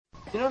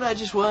You know what I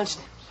just watched?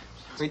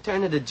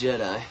 Return of the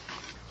Jedi.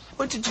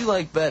 What did you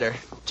like better,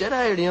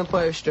 Jedi or The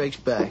Empire Strikes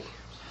Back?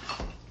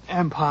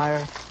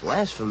 Empire.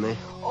 Blasphemy.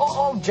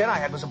 Oh,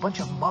 Jedi was a bunch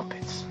of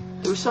Muppets.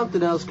 There was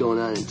something else going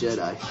on in Jedi.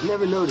 I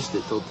never noticed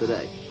it till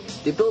today.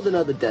 They built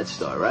another Death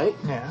Star, right?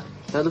 Yeah.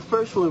 Now, the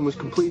first one was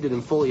completed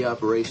and fully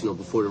operational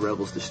before the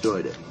Rebels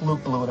destroyed it.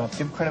 Luke blew it up.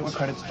 Give credit where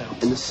credit's due.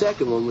 And the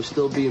second one was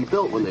still being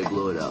built when they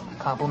blew it up.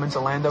 Compliments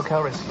of Lando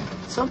Calrissian.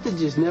 Something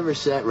just never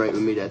sat right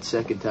with me that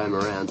second time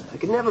around. I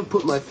could never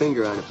put my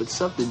finger on it, but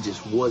something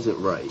just wasn't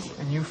right.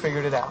 And you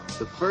figured it out.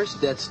 The first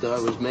Death Star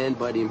was manned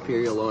by the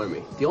Imperial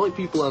Army. The only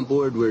people on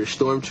board were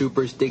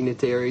stormtroopers,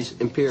 dignitaries,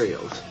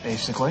 Imperials.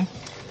 Basically.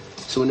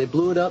 So when they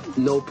blew it up,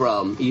 no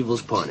problem.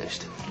 Evil's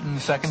punished. And the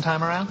second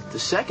time around? The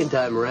second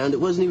time around, it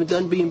wasn't even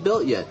done being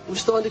built yet. It was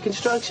still under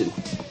construction.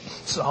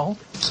 So?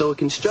 So a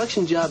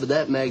construction job of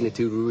that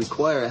magnitude would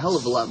require a hell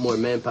of a lot more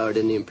manpower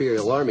than the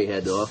Imperial Army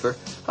had to offer.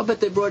 I'll bet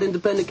they brought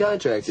independent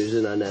contractors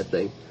in on that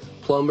thing.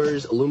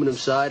 Plumbers, aluminum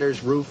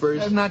siders,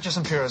 roofers. Not just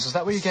Imperials. Is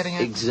that what you're getting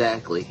at?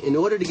 Exactly. In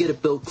order to get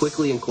it built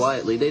quickly and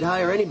quietly, they'd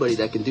hire anybody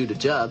that can do the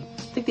job.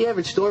 Think the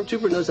average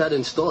stormtrooper knows how to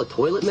install a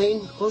toilet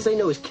main? All they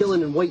know is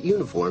killing in white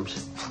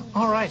uniforms.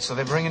 All right, so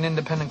they bring in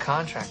independent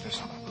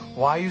contractors.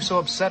 Why are you so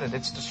upset at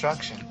its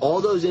destruction? All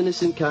those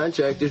innocent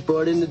contractors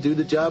brought in to do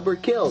the job were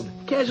killed.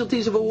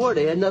 Casualties of a war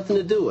they had nothing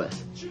to do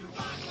with.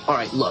 All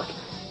right, look,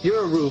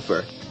 you're a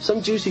roofer.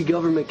 Some juicy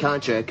government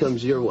contract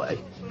comes your way.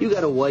 You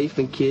got a wife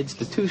and kids,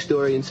 the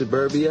two-story in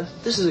suburbia.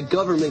 This is a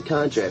government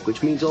contract,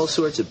 which means all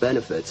sorts of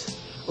benefits.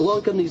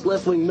 Along come these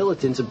left-wing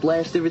militants and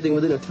blast everything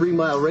within a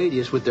 3-mile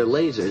radius with their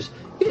lasers.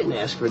 You didn't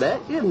ask for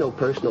that. You have no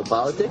personal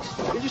politics.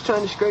 You're just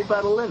trying to scrape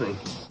out a living.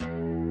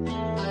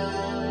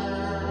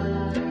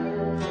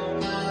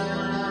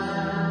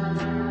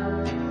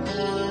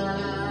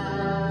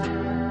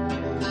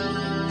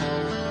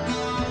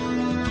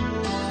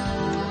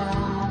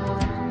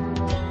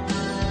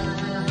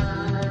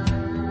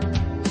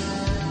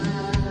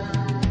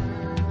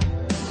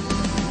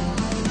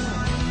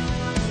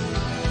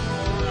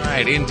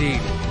 Indeed.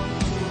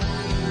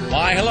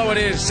 Why, hello, it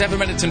is 7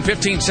 minutes and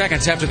 15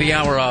 seconds after the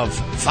hour of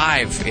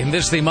 5 in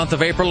this, the month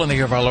of April in the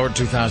year of our Lord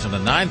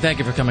 2009. Thank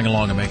you for coming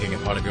along and making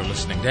it part of your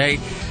listening day.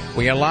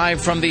 We are live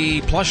from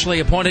the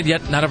plushly appointed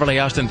yet not overly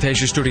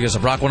ostentatious studios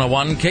of Rock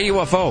 101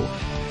 KUFO.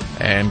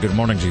 And good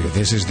morning to you.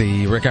 This is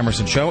the Rick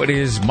Emerson Show. It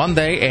is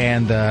Monday,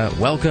 and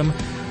welcome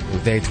to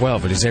Day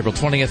 12. It is April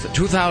 20th,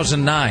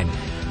 2009,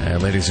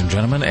 ladies and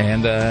gentlemen,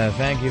 and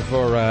thank you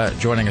for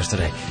joining us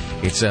today.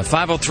 It's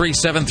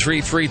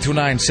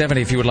 503-733-2970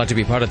 if you would like to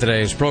be part of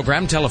today's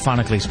program,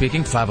 telephonically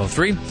speaking,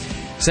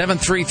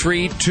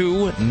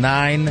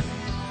 503-733-2970,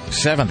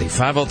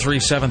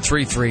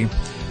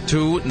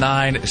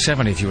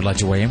 503-733-2970 if you would like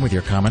to weigh in with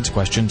your comments,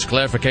 questions,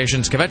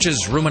 clarifications,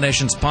 kvetches,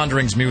 ruminations,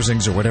 ponderings,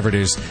 musings, or whatever it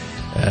is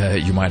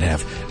you might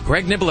have.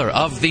 Greg Nibbler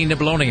of the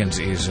Nibblonians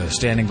is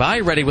standing by,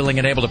 ready, willing,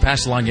 and able to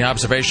pass along your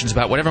observations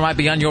about whatever might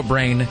be on your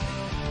brain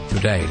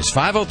today. It is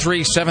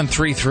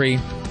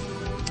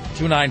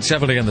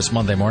 503-733-2970 on this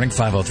Monday morning,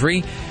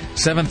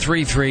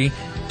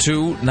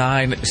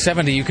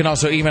 503-733-2970. You can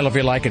also email if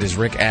you like. It is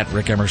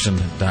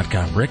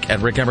rick@rickemerson.com.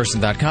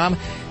 Rick@rickemerson.com.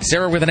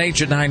 Sarah with an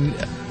H at 9.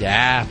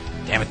 Yeah,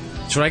 damn it.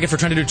 That's what I get for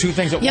trying to do two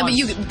things at once.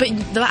 Yeah,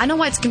 but I know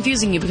why it's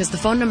confusing you, because the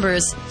phone number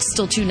is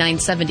still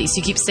 2970, so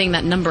you keep saying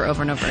that number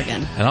over and over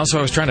again. And also,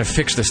 I was trying to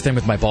fix this thing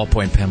with my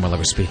ballpoint pen while I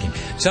was speaking.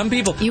 Some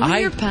people... You and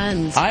your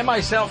pens. I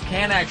myself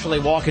can actually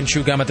walk and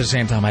chew gum at the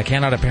same time. I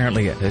cannot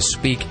apparently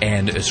speak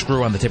and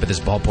screw on the tip of this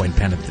ballpoint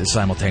pen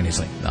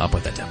simultaneously. I'll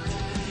put that down.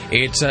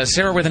 It's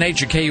Sarah with an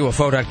H at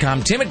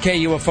KUFO.com, Tim at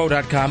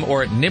KUFO.com,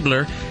 or at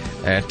Nibbler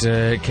at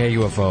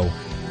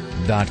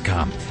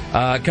KUFO.com.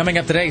 Coming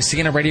up today,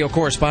 CNN radio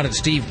correspondent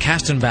Steve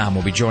Kastenbaum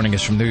will be joining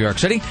us from New York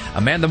City.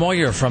 Amanda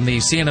Moyer from the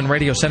CNN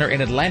Radio Center in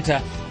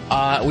Atlanta.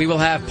 We will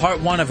have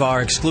part one of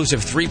our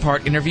exclusive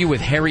 3-part interview with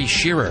Harry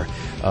Shearer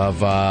of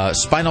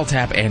Spinal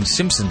Tap and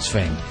Simpsons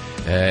fame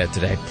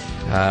today.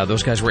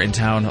 Those guys were in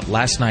town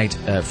last night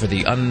for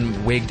the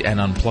Unwigged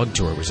and Unplugged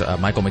tour. It was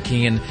Michael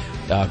McKean,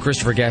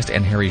 Christopher Guest,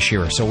 and Harry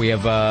Shearer. So we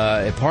have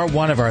part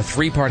one of our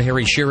 3-part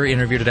Harry Shearer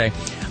interview today.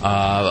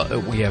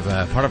 We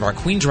have part of our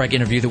Queensryche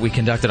interview that we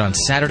conducted on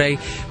Saturday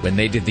when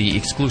they did the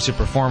exclusive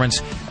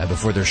performance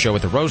before their show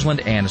at the Roseland,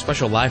 and a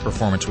special live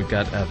performance. We've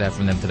got that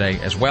from them today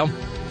as well.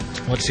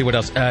 Let's see what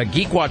else.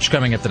 Geek Watch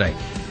coming up today.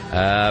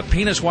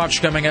 Penis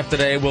Watch coming up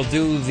today. We'll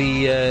do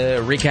the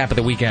recap of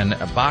the weekend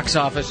box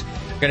office.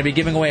 Going to be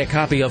giving away a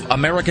copy of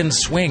American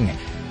Swing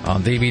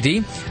on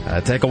DVD.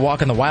 Take a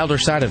walk on the wilder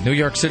side of New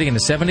York City in the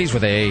 70s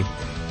with a...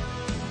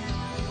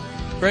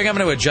 Greg, I'm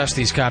going to adjust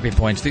these copy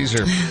points. These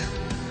are...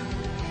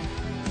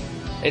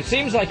 It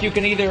seems like you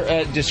can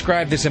either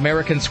describe this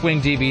American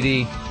Swing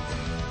DVD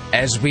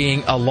as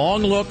being a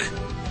long look,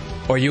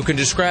 or you can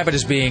describe it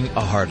as being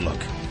a hard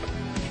look.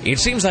 It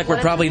seems like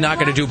we're probably not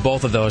going to do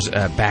both of those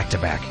back to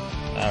back.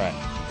 All right.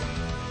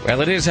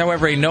 Well, it is,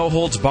 however, a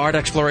no-holds-barred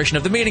exploration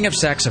of the meaning of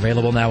sex,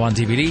 available now on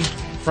DVD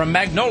from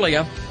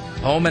Magnolia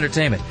Home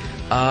Entertainment.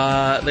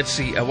 Let's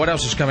see. What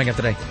else is coming up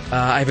today?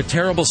 I have a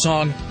terrible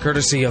song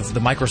courtesy of the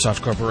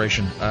Microsoft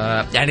Corporation.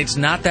 And it's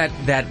not that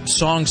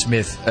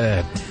Songsmith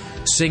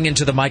sing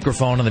into the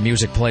microphone and the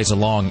music plays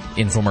along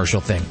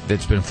infomercial thing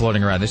that's been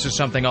floating around. This is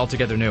something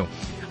altogether new.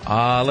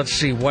 Let's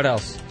see. What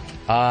else?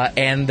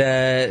 And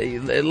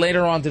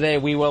later on today,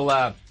 we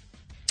will...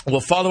 We'll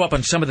follow up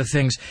on some of the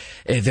things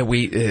that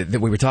we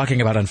were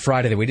talking about on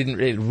Friday that we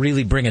didn't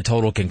really bring a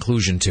total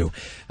conclusion to,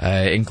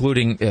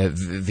 including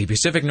the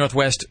Pacific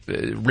Northwest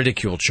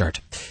ridicule chart.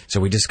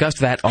 So we discussed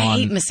that on... I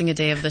hate missing a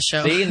day of the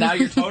show. See, now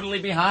you're totally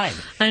behind.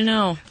 I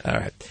know. All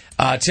right.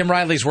 Tim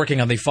Riley's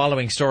working on the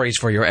following stories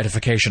for your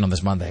edification on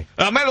this Monday.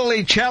 A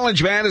mentally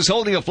challenged man is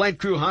holding a flight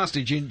crew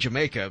hostage in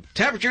Jamaica.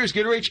 Temperatures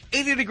could reach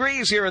 80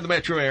 degrees here in the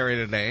metro area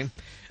today.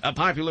 A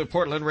popular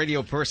Portland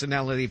radio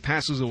personality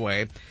passes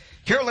away.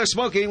 Careless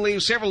smoking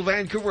leaves several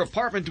Vancouver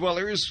apartment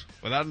dwellers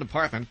without an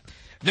apartment.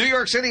 New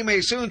York City may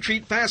soon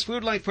treat fast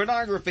food like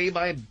pornography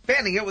by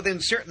banning it within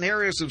certain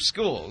areas of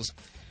schools.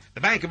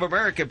 The Bank of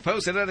America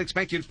posted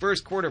unexpected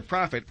first quarter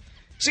profit.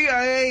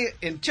 CIA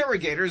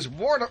interrogators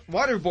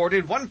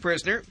waterboarded one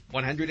prisoner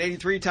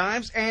 183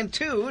 times and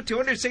two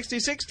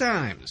 266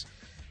 times.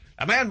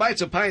 A man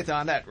bites a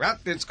python that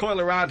wrapped its coil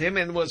around him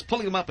and was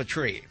pulling him up a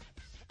tree.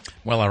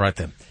 Well, all right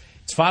then.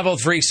 It's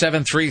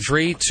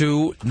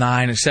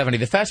 503-733-2970.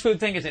 The fast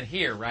food thing isn't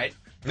here, right?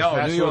 No,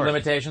 fast New food York.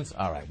 limitations?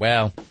 All right.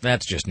 Well,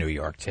 that's just New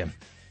York, Tim.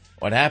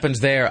 What happens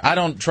there? I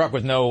don't truck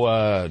with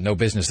no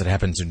business that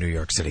happens in New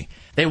York City.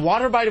 They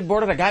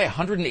waterboarded a guy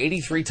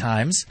 183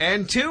 times.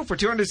 And two for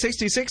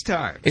 266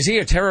 times. Is he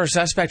a terror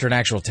suspect or an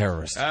actual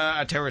terrorist?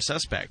 A terror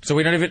suspect. So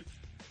we don't even...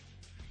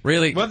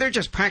 Really? Well, they're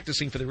just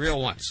practicing for the real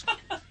ones.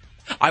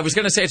 I was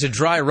going to say it's a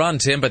dry run,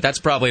 Tim, but that's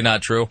probably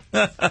not true.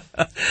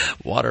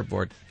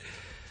 Waterboard.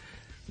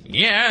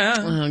 Yeah.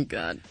 Oh,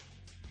 God.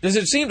 Does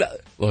it seem to...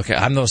 Look,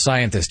 I'm no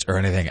scientist or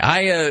anything.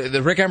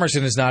 The Rick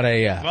Emerson is not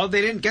a... Well,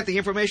 they didn't get the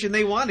information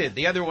they wanted.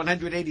 The other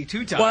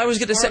 182 times. Well, I was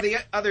going to say... the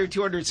other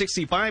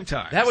 265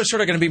 times. That was sort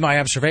of going to be my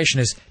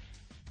observation is,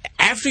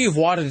 after you've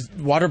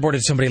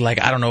waterboarded somebody like,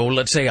 I don't know,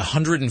 let's say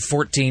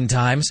 114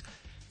 times,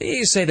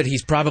 you say that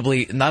he's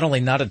probably not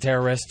only not a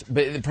terrorist,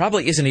 but it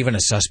probably isn't even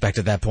a suspect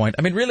at that point.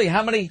 I mean, really,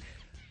 how many...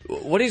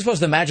 What do you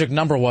suppose the magic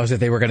number was that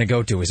they were going to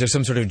go to? Is there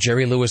some sort of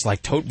Jerry Lewis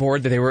like tote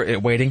board that they were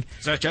waiting?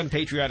 Such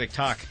unpatriotic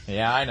talk.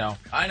 Yeah, I know.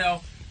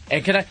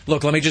 And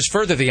let me just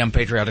further the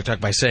unpatriotic talk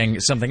by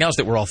saying something else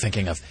that we're all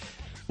thinking of.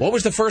 What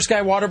was the first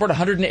guy waterboard?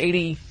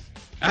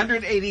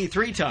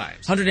 183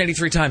 times.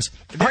 183 times.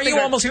 Aren't you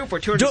almost two for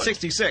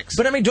 266?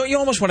 But I mean, don't you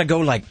almost want to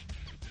go like,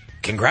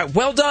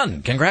 well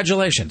done,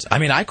 congratulations. I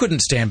mean, I couldn't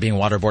stand being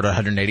waterboarded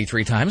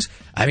 183 times.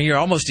 I mean, you're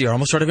almost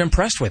sort of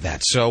impressed with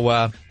that.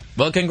 So.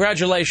 Well,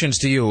 congratulations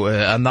to you,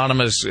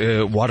 anonymous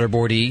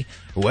waterboardee,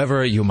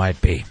 whoever you might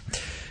be.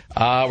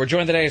 We're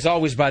joined today, as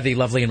always, by the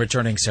lovely and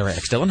returning Sarah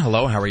X. Dillon.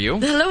 Hello, how are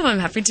you? Hello, I'm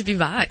happy to be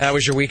back. How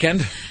was your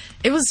weekend?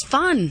 It was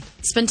fun.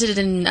 Spent it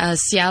in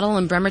Seattle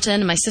and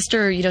Bremerton. My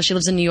sister, she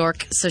lives in New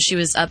York, so she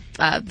was up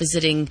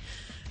visiting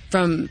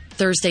from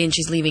Thursday, and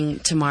she's leaving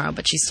tomorrow,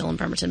 but she's still in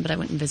Bremerton, but I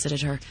went and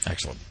visited her.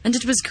 Excellent. And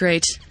it was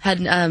great. Had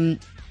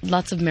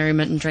lots of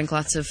merriment and drank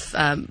lots of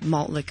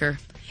malt liquor.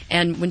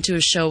 And went to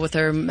a show with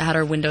her, had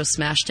our window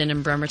smashed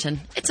in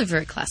Bremerton. It's a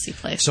very classy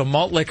place. So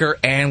malt liquor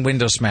and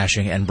window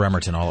smashing and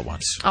Bremerton all at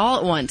once. All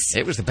at once.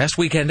 It was the best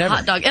weekend ever.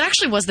 Hot dog. It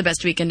actually was the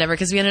best weekend ever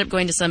because we ended up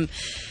going to some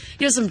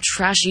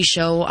trashy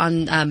show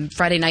on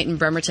Friday night in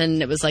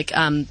Bremerton. It was like,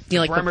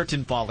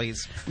 Bremerton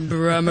Follies.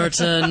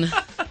 Bremerton.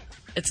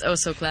 It's oh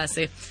so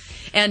classy.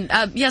 And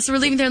so we're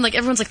leaving there and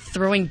everyone's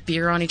throwing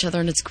beer on each other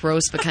and it's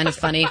gross but kind of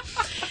funny.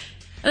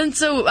 And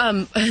so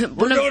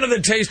we're going to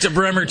the Taste of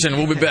Bremerton.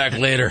 We'll be back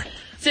later.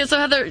 So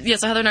Heather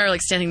and I are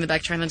standing in the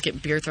back trying not to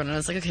get beer thrown. And I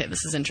was like, okay,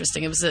 this is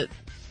interesting. It was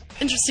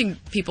interesting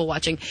people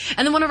watching.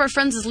 And then one of our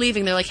friends is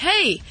leaving. They're like,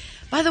 hey,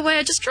 by the way,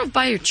 I just drove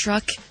by your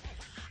truck.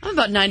 I'm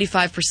about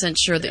 95%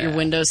 sure that your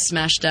window's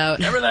smashed out.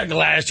 Remember that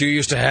glass you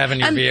used to have in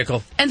your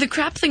vehicle? And the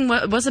crap thing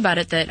was about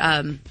it that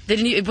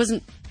it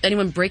wasn't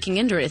anyone breaking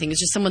into or anything.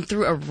 It's just someone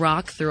threw a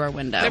rock through our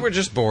window. They were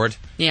just bored.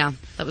 Yeah,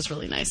 that was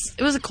really nice.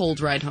 It was a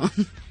cold ride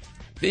home.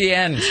 The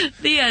end.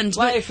 The end.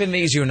 Life in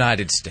these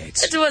United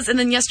States. It was. And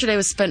then yesterday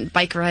was spent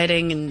bike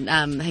riding and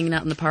hanging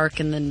out in the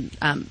park. And then,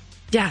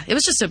 it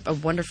was just a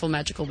wonderful,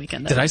 magical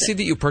weekend. Did I see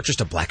that you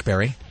purchased a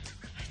BlackBerry?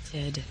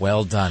 I did.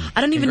 Well done.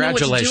 I don't even know what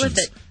to do with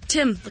it.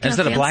 Tim, look is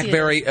that a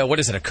BlackBerry? What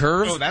is it, a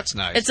Curve? Oh, that's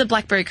nice. It's a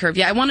BlackBerry Curve.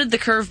 Yeah, I wanted the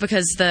Curve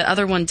because the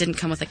other one didn't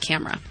come with a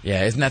camera.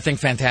 Yeah, isn't that thing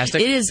fantastic?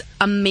 It is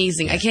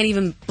amazing. I can't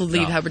even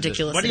believe how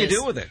ridiculous it is. What do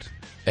you do with it?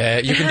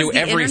 You can do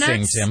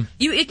everything, Tim.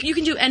 You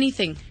can do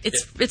anything.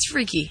 It's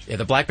freaky. Yeah,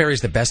 the BlackBerry is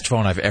the best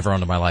phone I've ever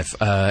owned in my life.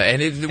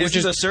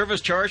 Isn't the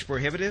service charge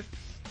prohibitive?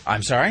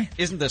 I'm sorry?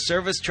 Isn't the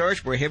service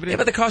charge prohibitive? Yeah,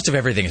 but the cost of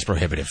everything is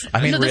prohibitive. I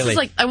mean, this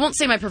really. is I won't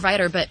say my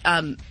provider, but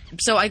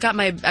so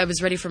I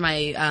was ready for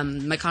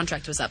my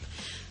contract was up.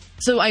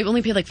 So I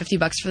only paid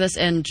 $50 for this,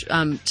 and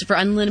for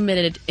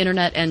unlimited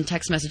internet and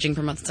text messaging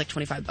per month, it's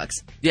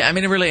 $25. Yeah, I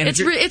mean, it really.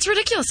 It's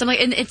ridiculous. I'm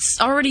and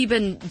it's already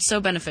been so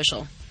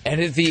beneficial. And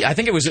I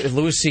think it was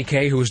Louis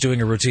C.K. who was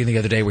doing a routine the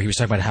other day where he was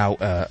talking about how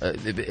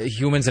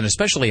humans, and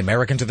especially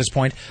Americans at this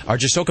point, are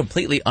just so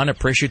completely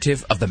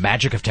unappreciative of the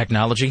magic of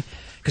technology.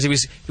 Because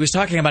he was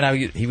talking about how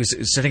he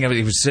was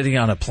sitting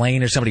on a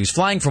plane or somebody. He was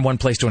flying from one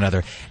place to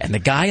another, and the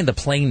guy in the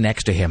plane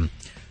next to him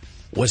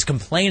was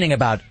complaining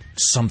about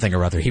something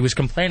or other. He was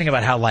complaining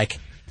about how, like,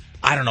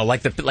 I don't know,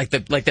 like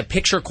the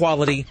picture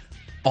quality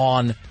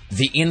on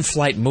the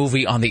in-flight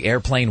movie on the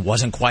airplane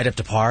wasn't quite up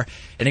to par.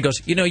 And he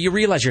goes, you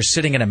realize you're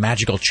sitting in a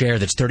magical chair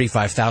that's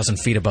 35,000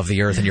 feet above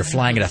the earth and you're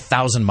flying at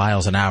 1,000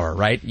 miles an hour,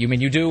 right? You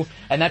mean you do?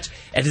 And it's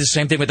the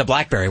same thing with the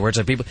BlackBerry, where it's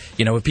like people,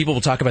 if people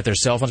will talk about their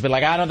cell phones, be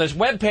like, I don't know, this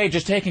web page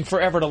is taking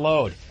forever to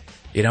load.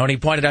 And he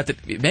pointed out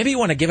that maybe you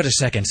want to give it a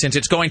second since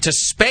it's going to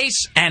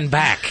space and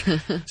back.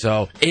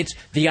 So it's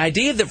the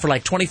idea that for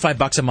like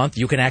 $25 a month,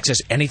 you can access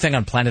anything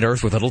on planet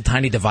Earth with a little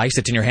tiny device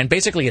that's in your hand,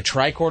 basically a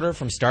tricorder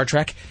from Star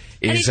Trek,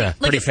 is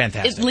pretty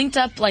fantastic. It linked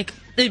up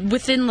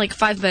within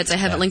 5 minutes. I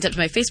have it linked up to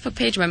my Facebook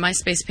page, my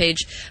MySpace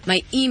page,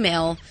 my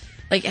email.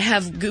 I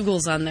have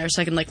Google's on there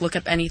so I can look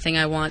up anything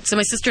I want. So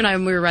my sister and I,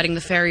 when we were riding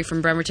the ferry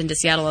from Bremerton to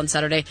Seattle on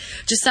Saturday,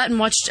 just sat and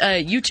watched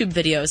YouTube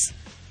videos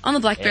on the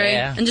BlackBerry,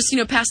 and just,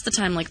 pass the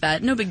time like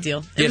that. No big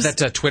deal. Do you have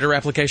that Twitter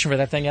application for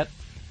that thing yet?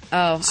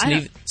 Oh,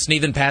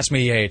 Sneathen passed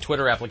me a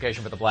Twitter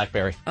application for the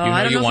BlackBerry. Oh,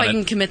 I don't know if I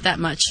can commit that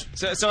much.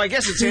 So I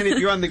guess it's saying if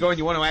you're on the go and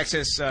you want to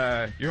access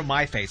your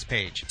MyFace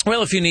page.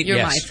 Well, if you need... Your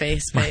yes.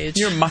 MyFace page.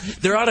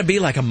 There ought to be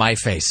like a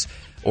MyFace.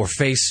 Or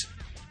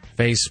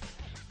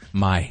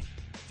my...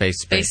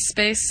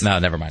 Space. No,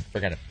 never mind.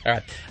 Forget it. All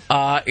right.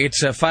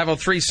 It's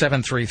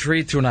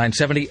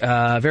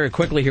 503-733-2970. Very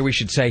quickly here, we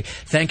should say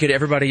thank you to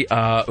everybody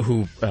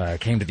who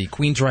came to the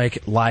Queensryche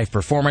live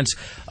performance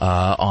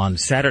on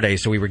Saturday.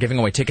 So we were giving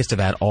away tickets to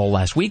that all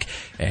last week,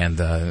 and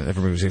it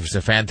was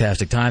a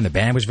fantastic time. The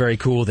band was very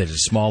cool. They did a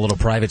small little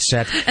private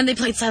set. And they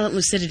played Silent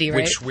Lucidity,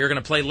 right? Which we're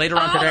going to play later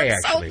on today,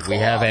 actually. So cool.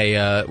 We have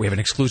an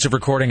exclusive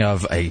recording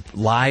of a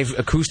live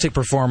acoustic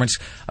performance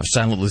of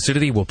Silent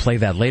Lucidity. We'll play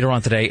that later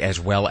on today, as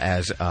well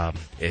as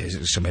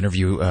some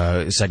interview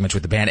segments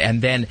with the band.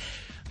 And then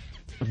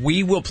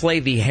we will play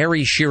the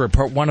Harry Shearer,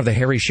 part one of the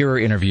Harry Shearer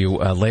interview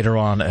later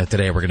on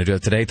today. We're going to do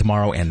it today,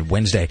 tomorrow, and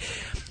Wednesday.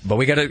 But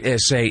we got to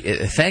say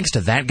thanks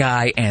to that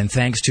guy, and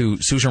thanks to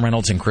Susan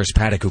Reynolds and Chris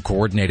Paddock, who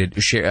coordinated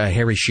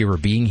Harry Shearer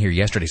being here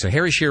yesterday. So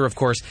Harry Shearer, of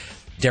course,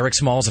 Derek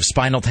Smalls of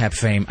Spinal Tap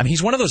fame. I mean,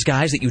 he's one of those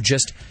guys that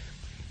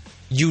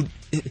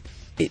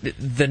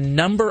the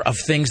number of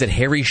things that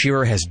Harry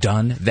Shearer has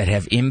done that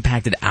have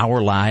impacted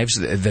our lives,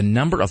 the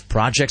number of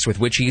projects with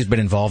which he's been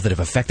involved that have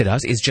affected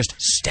us is just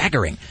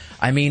staggering.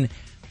 I mean,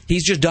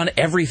 he's just done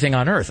everything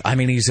on earth. I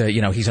mean, he's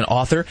an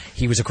author.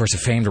 He was, of course, a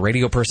famed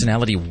radio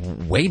personality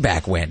way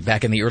back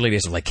in the early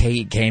days of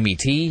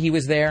KMET. He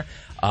was there.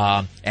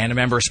 And a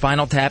member of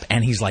Spinal Tap,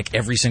 and he's like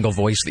every single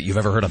voice that you've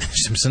ever heard on The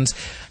Simpsons.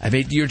 I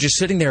mean, you're just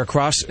sitting there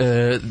across,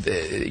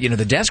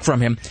 the desk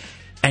from him,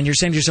 and you're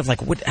saying to yourself,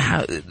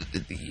 how?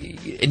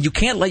 And you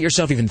can't let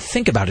yourself even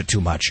think about it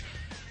too much,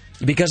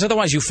 because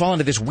otherwise you fall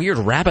into this weird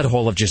rabbit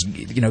hole of just,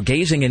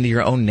 gazing into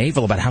your own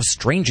navel about how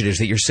strange it is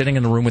that you're sitting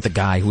in a room with a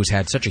guy who's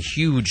had such a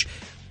huge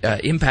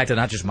impact on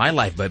not just my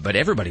life, but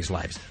everybody's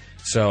lives.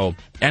 So,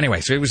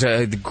 anyway, it was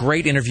a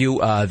great interview.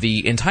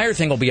 The entire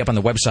thing will be up on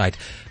the website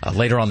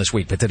later on this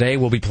week, but today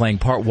we'll be playing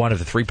part one of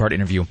the three-part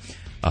interview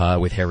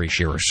with Harry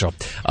Shearer. So,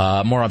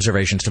 more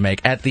observations to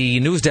make. At the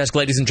news desk,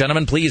 ladies and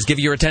gentlemen, please give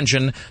your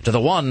attention to the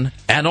one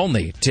and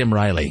only Tim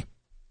Riley.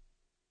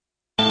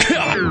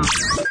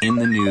 In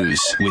the news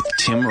with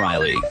Tim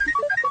Riley.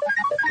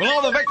 Well,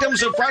 all the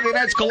victims of Friday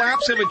night's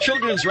collapse of a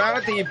children's ride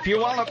at the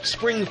Puyallup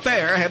Spring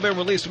Fair have been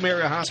released from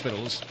area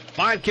hospitals.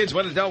 5 kids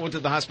went and dealt with to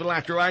the hospital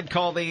after a ride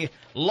called the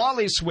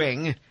Lolly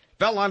Swing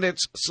fell on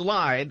its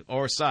side.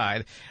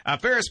 A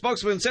fair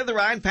spokesman said the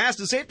ride passed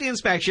a safety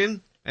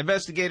inspection.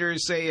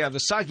 Investigators say the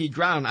soggy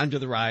ground under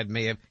the ride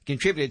may have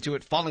contributed to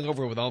it falling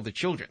over with all the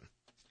children.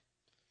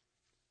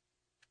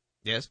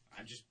 Yes?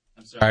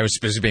 I'm sorry. I was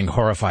just being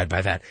horrified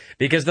by that,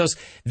 because this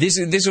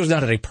was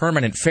not at a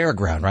permanent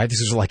fairground, right? This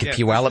was like a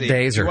Puyallup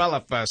days, or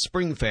Puyallup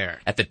Spring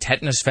Fair at the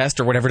Tetanus Fest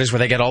or whatever it is, where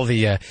they get all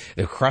the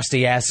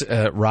crusty ass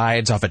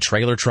rides off a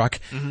trailer truck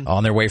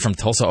on their way from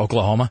Tulsa,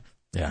 Oklahoma.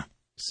 Yeah.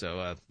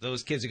 So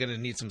those kids are going to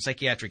need some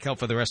psychiatric help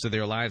for the rest of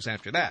their lives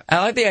after that.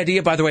 I like the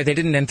idea, by the way, they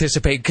didn't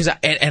anticipate, because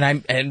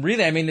and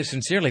really I mean this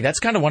sincerely. That's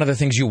kind of one of the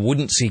things you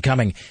wouldn't see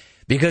coming.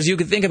 Because you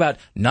could think about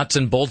nuts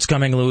and bolts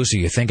coming loose, or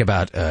you think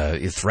about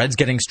threads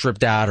getting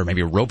stripped out, or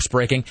maybe ropes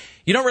breaking.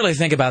 You don't really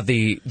think about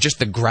just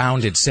the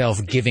ground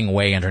itself giving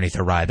way underneath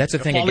the ride. That's the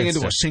thing. Falling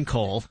into a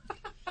sinkhole.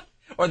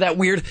 Or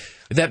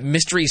that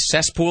mystery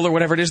cesspool or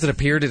whatever it is that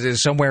appeared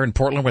somewhere in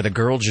Portland, where the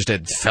girl just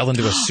fell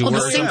into a sewer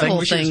or something. She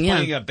was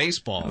playing a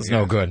baseball. That was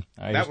no good.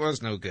 That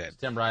was no good.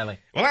 Tim Riley.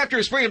 Well, after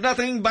a spring of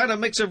nothing but a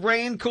mix of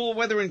rain, cool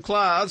weather, and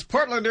clouds,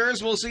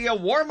 Portlanders will see a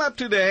warm-up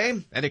today,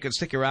 and it could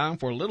stick around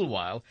for a little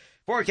while.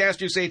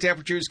 Forecasters say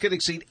temperatures could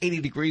exceed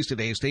 80 degrees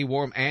today, stay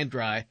warm and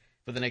dry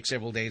for the next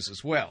several days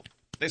as well.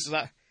 This is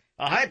a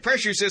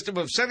high-pressure system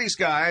of sunny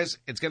skies.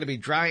 It's going to be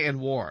dry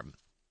and warm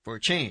for a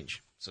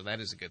change, so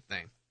that is a good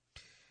thing.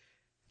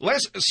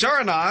 Les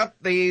Sarnoff,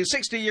 the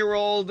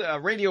 60-year-old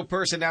radio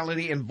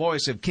personality and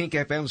voice of Kink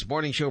FM's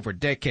morning show for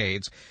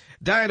decades,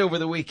 died over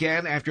the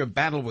weekend after a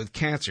battle with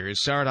cancer.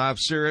 Sarnoff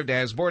served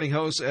as morning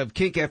host of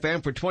Kink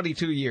FM for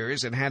 22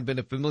 years and had been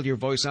a familiar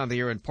voice on the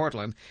air in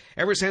Portland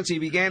ever since he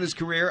began his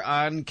career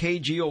on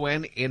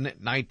KGON in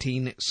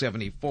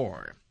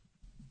 1974.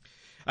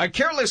 A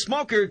careless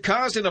smoker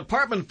caused an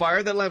apartment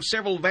fire that left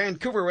several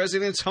Vancouver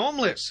residents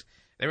homeless.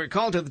 They were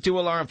called to the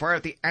 2-alarm fire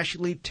at the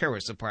Ashley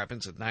Terrace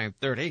Apartments at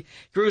 9:30.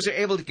 Crews are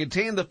able to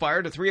contain the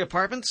fire to 3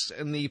 apartments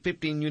in the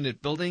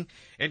 15-unit building.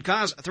 It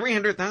caused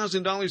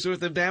 $300,000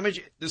 worth of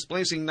damage,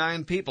 displacing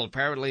 9 people.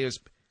 Apparently, it was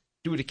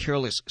due to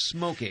careless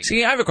smoking.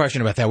 See, I have a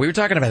question about that. We were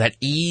talking about that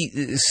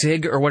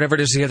e-cig or whatever it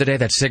is the other day,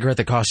 that cigarette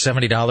that cost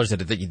 $70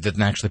 that you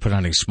didn't actually put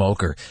on any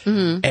smoker.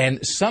 Mm-hmm. And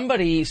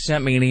somebody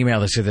sent me an email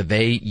that said that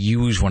they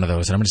use one of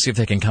those, and I'm going to see if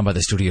they can come by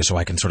the studio so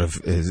I can sort of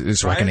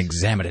I can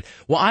examine it.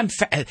 Well,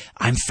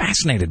 I'm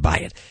fascinated by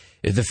it.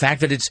 The fact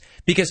that it's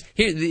because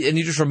here, and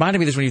you just reminded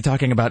me of this when you're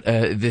talking about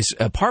this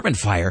apartment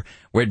fire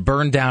where it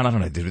burned down. I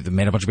don't know, they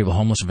made a bunch of people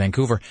homeless in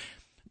Vancouver.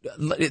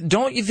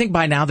 Don't you think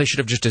by now they should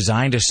have just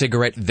designed a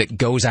cigarette that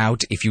goes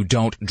out if you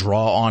don't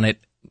draw on it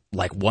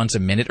like once a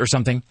minute or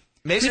something?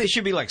 Maybe they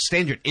should be like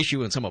standard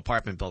issue in some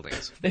apartment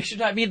buildings. They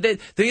should. I mean, do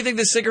you think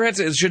the cigarettes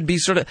should be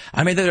sort of?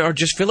 I mean, or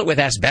just fill it with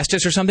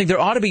asbestos or something?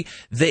 There ought to be.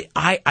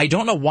 I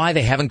don't know why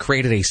they haven't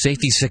created a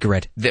safety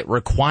cigarette that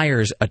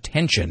requires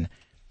attention.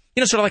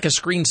 You know, sort of like a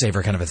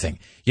screensaver kind of a thing.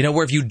 You know,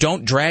 where if you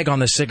don't drag on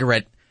the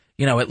cigarette,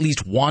 you know, at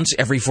least once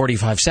every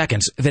 45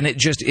 seconds, then it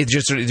just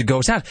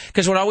goes out.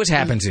 Because what always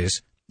happens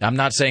is, I'm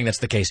not saying that's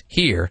the case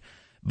here,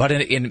 but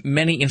in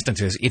many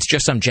instances, it's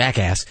just some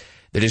jackass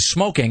that is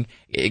smoking,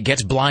 it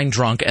gets blind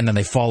drunk, and then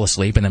they fall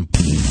asleep, and then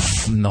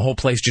poof, and the whole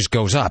place just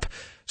goes up.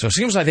 So it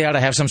seems like they ought to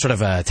have some sort of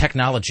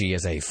technology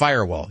as a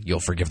firewall, you'll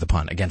forgive the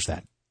pun, against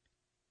that.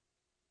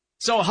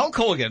 So Hulk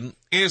Hogan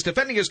is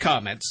defending his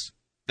comments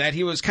that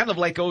he was kind of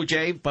like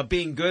O.J., but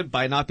being good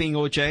by not being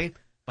O.J.,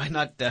 by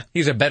not...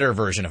 He's a better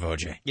version of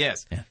O.J.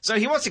 Yes. Yeah. So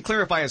he wants to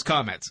clarify his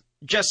comments,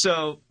 just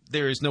so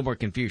there is no more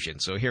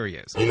confusion. So here he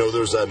is. You know,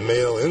 there's that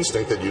male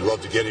instinct that you'd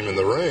love to get him in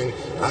the ring.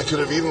 I could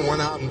have even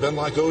went out and been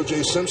like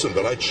O.J. Simpson,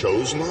 but I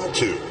chose not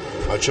to.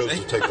 I chose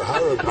to take the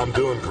high road. I'm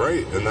doing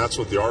great, and that's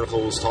what the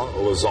article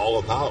was all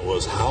about,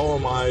 was how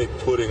am I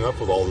putting up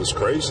with all this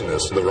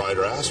craziness? And the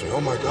writer asked me,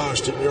 oh my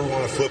gosh, didn't you ever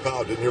want to flip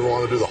out? Didn't you ever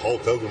want to do the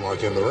Hulk Hogan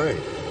like in the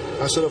ring?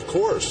 I said, of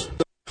course.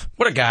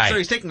 What a guy. So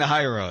he's taking the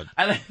high road.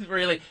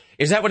 Really?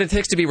 Is that what it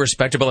takes to be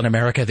respectable in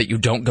America, that you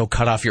don't go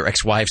cut off your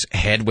ex-wife's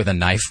head with a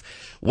knife?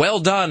 Well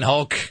done,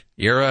 Hulk.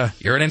 You're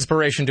an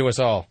inspiration to us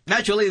all.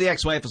 Naturally, the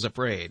ex-wife is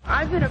afraid.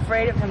 I've been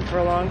afraid of him for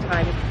a long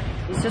time.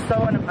 He's just so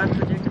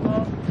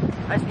unpredictable.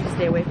 I just need to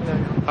stay away from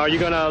him. Are you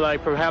going to,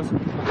 perhaps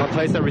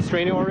place a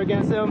restraining order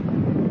against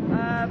him?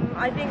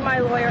 I think my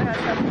lawyer has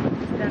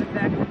something to that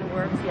effect in the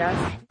works,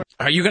 yes.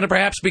 Are you going to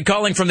perhaps be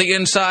calling from the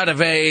inside of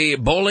a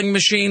bowling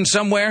machine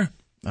somewhere?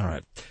 All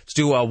right. Let's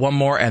do one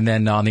more, and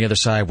then on the other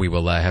side, we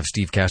will have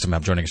Steve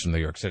Kastenbaum joining us from New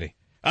York City.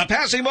 A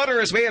passing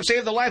motorist may have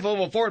saved the life of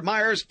a Fort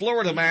Myers,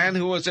 Florida man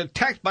who was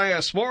attacked by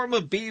a swarm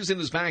of bees in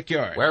his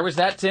backyard. Where was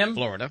that, Tim?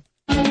 Florida.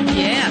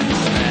 Yeah.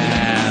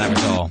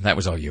 That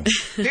was all you.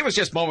 He was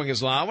just mowing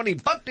his lawn when he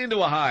bumped into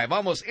a hive.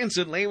 Almost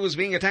instantly, he was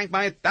being attacked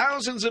by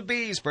thousands of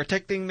bees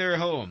protecting their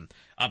home.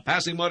 A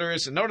passing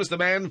motorist noticed the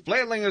man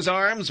flailing his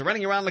arms,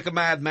 running around like a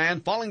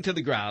madman, falling to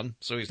the ground,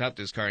 so he stopped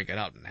his car and got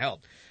out and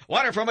helped.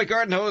 Water from a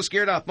garden hose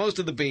scared off most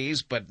of the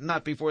bees, but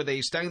not before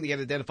they stung the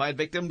unidentified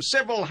victim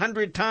several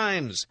hundred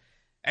times.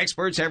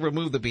 Experts have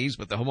removed the bees,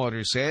 but the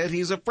homeowner said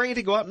he's afraid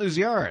to go out in his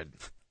yard.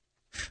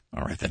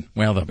 All right, then.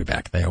 Well, they'll be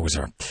back. They always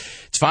are.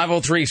 It's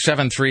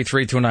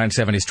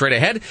 503-733-2970. Straight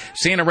ahead,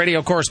 CNN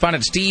radio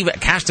correspondent Steve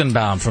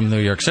Kastenbaum from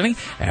New York City,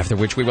 after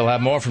which we will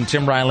have more from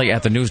Tim Riley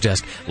at the news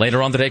desk.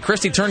 Later on today,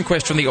 Christy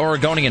Turnquist from The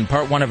Oregonian,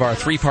 part one of our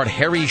 3-part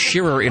Harry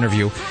Shearer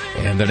interview,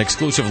 and an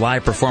exclusive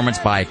live performance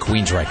by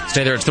Queensryche.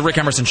 Stay there. It's the Rick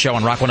Emerson Show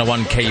on Rock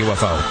 101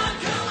 KUFO.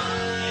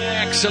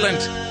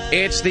 Excellent.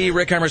 It's the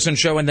Rick Emerson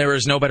Show, and there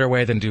is no better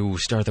way than to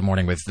start the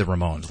morning with the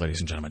Ramones, ladies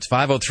and gentlemen. It's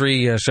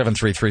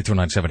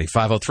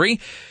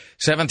 503-733-2970.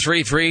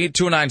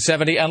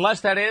 503-733-2970.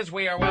 Unless that is,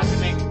 we are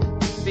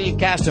welcoming Steve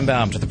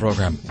Kastenbaum to the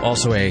program.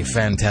 Also a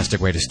fantastic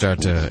way to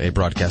start a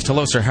broadcast.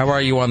 Hello, sir. How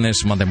are you on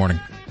this Monday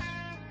morning?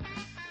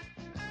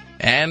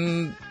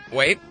 And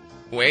wait,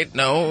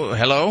 no.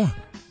 Hello?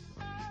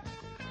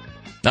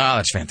 Ah,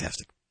 that's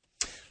fantastic.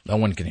 No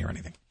one can hear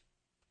anything.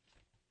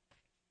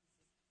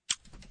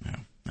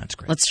 That's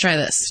great. Let's try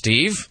this.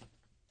 Steve,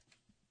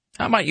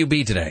 how might you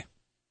be today?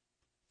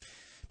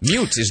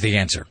 Mute is the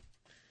answer.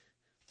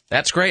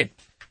 That's great.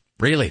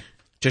 Really.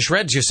 To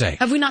shreds, you say.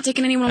 Have we not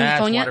taken anyone on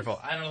the phone wonderful.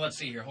 yet? I don't know. Let's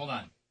see here. Hold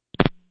on.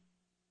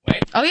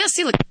 Wait. Oh, yeah.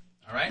 See, look.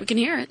 All right. We can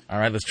hear it. All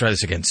right. Let's try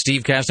this again.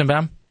 Steve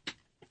Kastenbaum?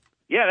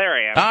 Yeah, there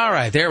I am. All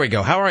right. There we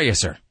go. How are you,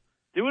 sir?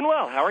 Doing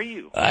well. How are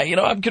you?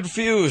 I'm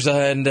confused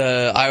and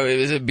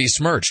I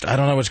besmirched. I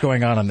don't know what's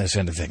going on this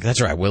end of things.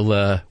 That's all right.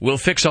 We'll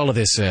fix all of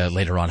this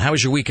later on. How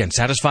was your weekend?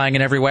 Satisfying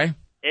in every way?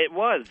 It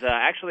was. was.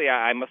 Actually,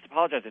 I must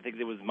apologize. I think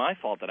it was my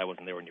fault that I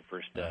wasn't there when you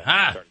first started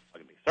talking to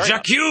me. Sorry.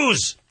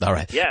 J'accuse! All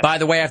right. Yes. By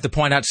the way, I have to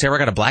point out, Sarah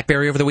got a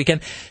BlackBerry over the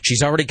weekend.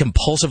 She's already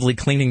compulsively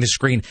cleaning the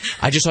screen.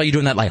 I just saw you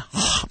doing that,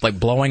 like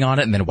blowing on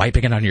it and then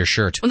wiping it on your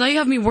shirt. Well, now you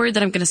have me worried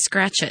that I'm going to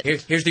scratch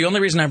it. Here's the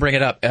only reason I bring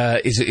it up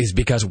is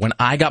because when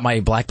I got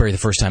my BlackBerry the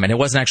first time, and it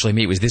wasn't actually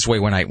me, it was this way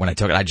when I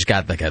took it. I just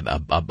got like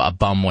a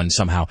bum one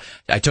somehow.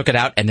 I took it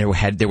out and there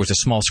was a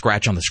small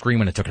scratch on the screen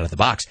when I took it out of the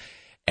box.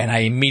 And I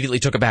immediately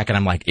took it back, and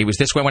I'm like, it was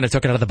this way when I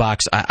took it out of the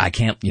box. I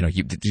can't,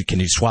 can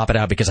you swap it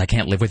out because I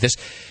can't live with this?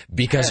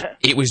 Because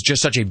it was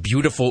just such a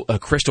beautiful,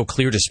 crystal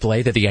clear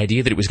display that the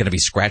idea that it was going to be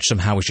scratched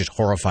somehow was just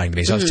horrifying to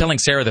me. So I was telling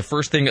Sarah the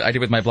first thing I did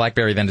with my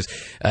BlackBerry then is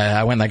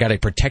I went and I got a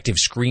protective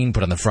screen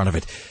put on the front of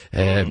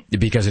it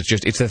because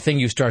it's the thing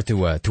you start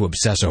to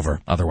obsess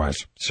over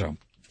otherwise. So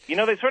they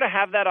sort of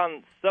have that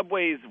on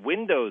subways'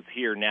 windows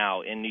here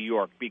now in New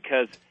York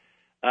because.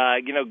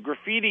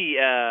 Graffiti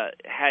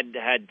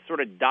had sort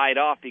of died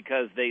off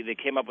because they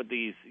came up with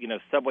these,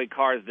 subway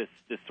cars,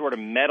 this sort of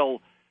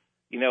metal,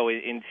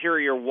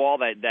 interior wall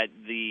that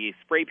the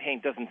spray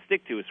paint doesn't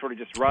stick to. It sort of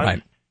just runs.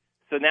 Right.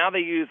 So now they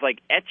use like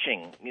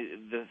etching,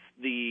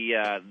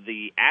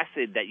 the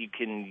acid that you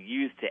can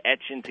use to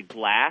etch into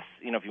glass,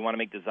 if you want to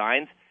make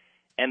designs,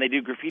 and they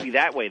do graffiti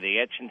that way. They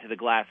etch into the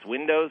glass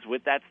windows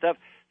with that stuff.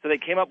 So they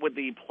came up with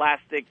the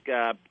plastic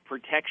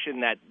protection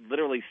that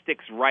literally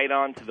sticks right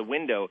onto the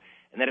window.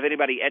 And then if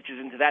anybody etches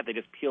into that, they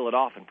just peel it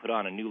off and put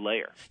on a new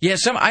layer. Yeah,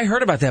 I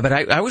heard about that, but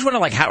I always wonder,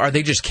 how are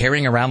they just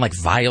carrying around like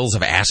vials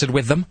of acid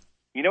with them?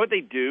 You know what they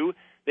do?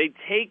 They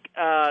take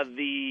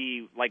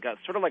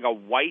sort of like a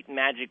white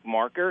magic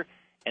marker,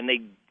 and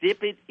they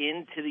dip it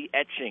into the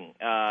etching,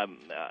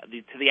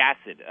 to the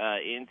acid,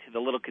 into the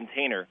little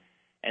container,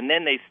 and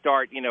then they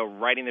start,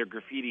 writing their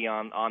graffiti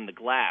on the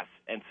glass,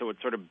 and so it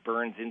sort of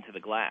burns into the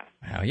glass.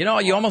 Wow,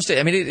 you almost,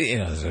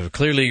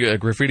 clearly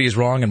graffiti is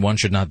wrong and one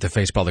should not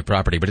deface public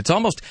property, but it's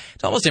almost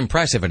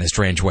impressive in a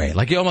strange way.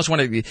 Like you almost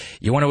want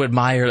to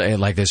admire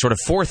like the sort of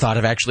forethought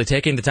of actually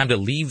taking the time to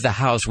leave the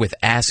house with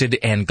acid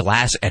and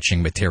glass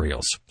etching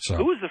materials. So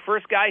who was the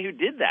first guy who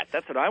did that?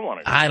 That's what I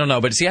wanted to know. I don't know,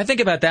 but see, I think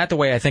about that the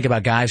way I think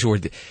about guys who are,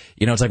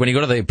 it's like when you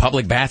go to the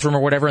public bathroom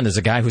or whatever, and there's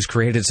a guy who's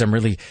created some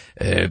really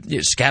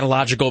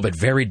scatological but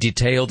very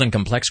detailed and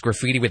complex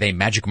graffiti with a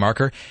magic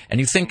marker, and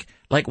you think,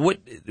 like, what,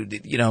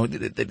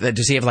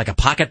 does he have like a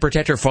pocket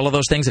protector full of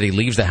those things that he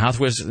leaves the house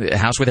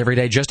with every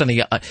day, just on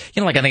the,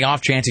 like on the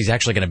off chance he's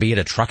actually going to be at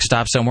a truck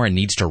stop somewhere and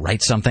needs to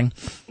write something?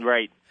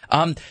 Right.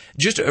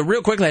 Just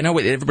real quickly, I know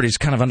everybody's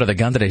kind of under the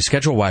gun today,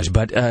 schedule-wise,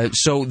 but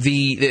so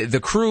the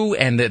crew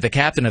and the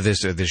captain of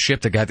this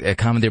ship that got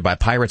commandeered by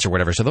pirates or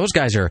whatever, so those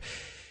guys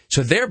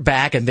so they're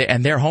back and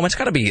they're home. It's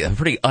got to be a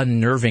pretty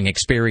unnerving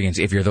experience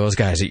if you're those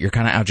guys that you're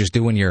kind of out just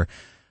doing your.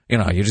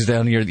 You're just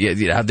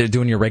out there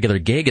doing your regular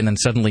gig, and then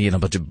suddenly, a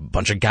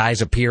bunch of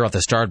guys appear off the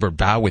starboard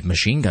bow with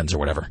machine guns or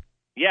whatever.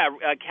 Yeah,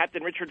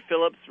 Captain Richard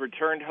Phillips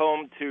returned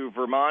home to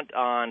Vermont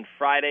on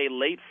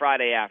late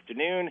Friday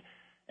afternoon,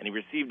 and he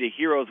received a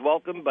hero's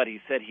welcome, but he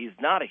said he's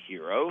not a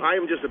hero. I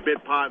am just a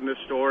bit part in this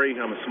story.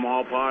 I'm a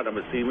small part. I'm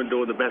a seaman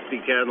doing the best he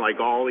can, like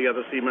all the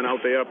other seamen out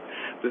there.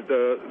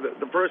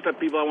 The first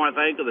people I want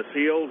to thank are the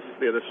SEALs.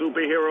 They're the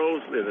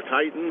superheroes. They're the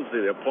Titans.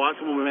 They're the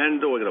impossible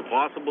men doing an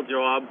impossible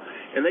job,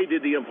 and they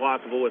did the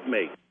impossible with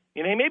me.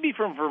 He may be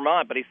from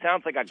Vermont, but he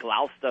sounds like a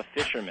Gloucester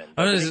fisherman.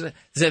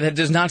 That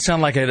does not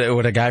sound like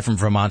what a guy from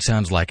Vermont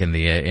sounds like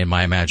in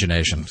my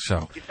imagination.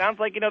 So he sounds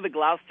like the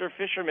Gloucester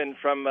fisherman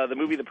from the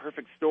movie The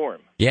Perfect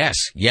Storm. Yes,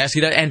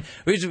 he does. And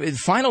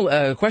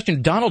final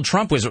question: Donald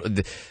Trump was,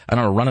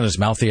 running his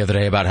mouth the other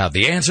day about how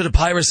the answer to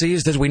piracy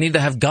is that we need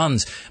to have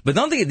guns. But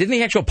didn't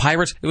the actual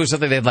pirates? It was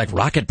something they had like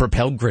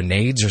rocket-propelled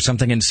grenades or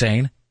something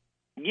insane.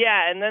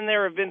 Yeah, and then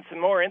there have been some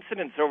more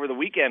incidents over the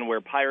weekend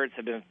where pirates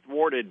have been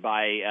thwarted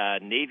by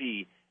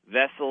Navy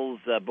vessels,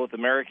 both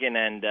American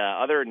and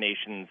other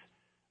nations.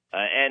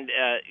 And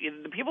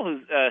the people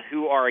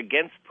who are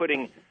against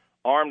putting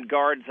armed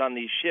guards on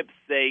these ships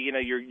say,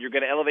 you're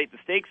going to elevate the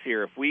stakes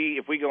here. If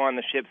we go on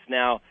the ships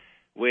now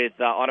with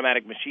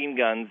automatic machine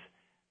guns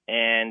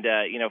and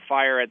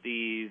fire at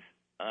these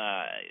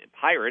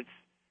pirates,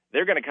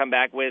 they're going to come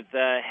back with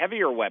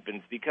heavier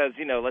weapons because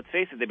let's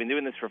face it, they've been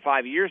doing this for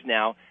 5 years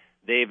now.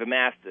 They've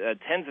amassed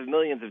tens of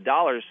millions of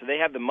dollars, so they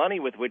have the money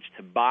with which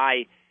to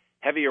buy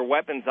heavier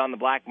weapons on the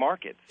black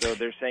market. So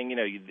they're saying,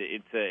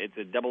 it's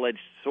a double-edged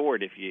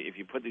sword if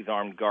you put these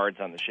armed guards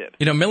on the ship.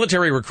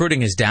 Military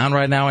recruiting is down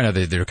right now. I know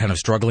they're kind of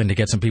struggling to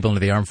get some people into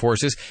the armed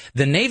forces.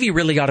 The Navy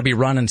really ought to be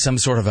running some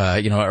sort of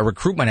a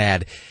recruitment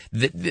ad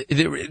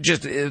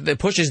that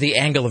pushes the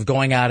angle of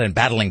going out and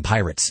battling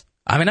pirates.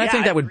 I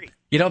think that would,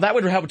 that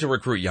would help to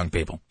recruit young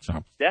people.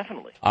 So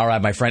definitely. All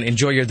right, my friend.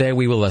 Enjoy your day.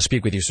 We will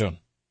speak with you soon.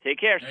 Take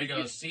care. There you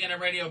go. CNN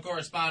radio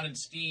correspondent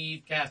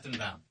Steve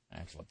Kastenbaum.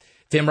 Excellent.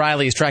 Tim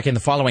Riley is tracking the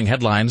following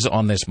headlines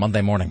on this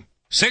Monday morning.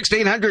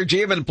 1,600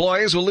 GM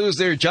employees will lose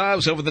their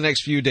jobs over the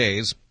next few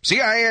days.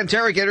 CIA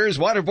interrogators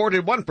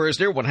waterboarded one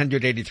prisoner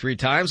 183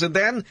 times and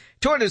then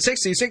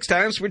 266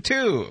 times for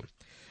two.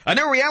 A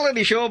new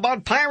reality show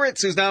about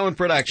pirates is now in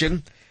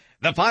production.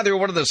 The father of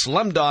one of the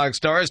Slumdog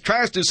stars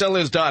tries to sell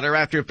his daughter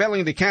after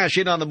failing to cash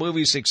in on the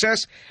movie's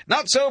success.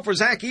 Not so for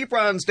Zac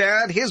Efron's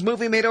dad. His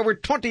movie made over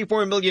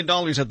 $24 million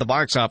at the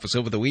box office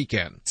over the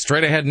weekend.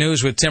 Straight ahead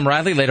news with Tim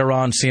Riley. Later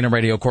on, CNN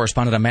radio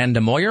correspondent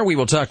Amanda Moyer. We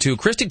will talk to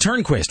Christy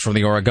Turnquist from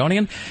the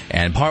Oregonian.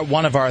 And part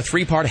one of our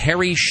three-part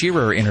Harry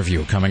Shearer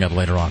interview coming up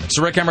later on. It's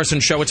the Rick Emerson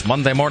Show. It's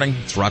Monday morning.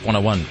 It's Rock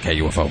 101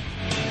 KUFO.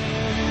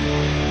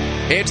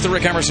 It's the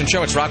Rick Emerson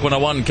Show. It's Rock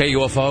 101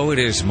 KUFO. It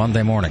is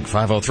Monday morning.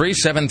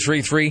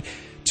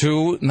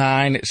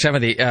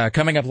 503-733-2970.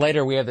 Coming up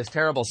later, we have this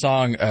terrible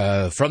song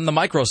from the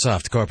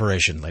Microsoft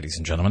Corporation, ladies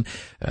and gentlemen,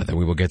 that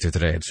we will get to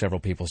today. I had several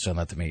people send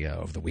that to me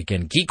over the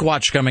weekend. Geek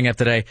Watch coming up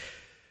today.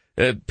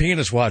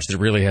 Penis watch that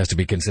really has to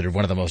be considered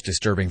one of the most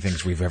disturbing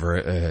things we've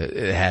ever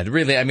had.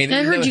 Really, I mean,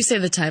 I heard you say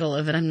the title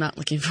of it. I'm not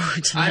looking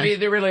forward to that. I mean,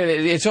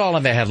 it's all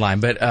in the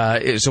headline, but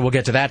so we'll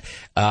get to that.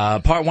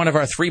 Part one of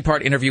our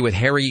three-part interview with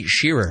Harry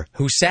Shearer,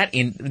 who sat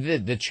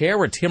in the chair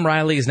where Tim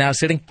Riley is now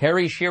sitting.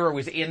 Harry Shearer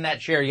was in that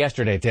chair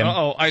yesterday, Tim.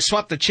 Uh-oh, I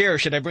swapped the chair.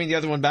 Should I bring the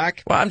other one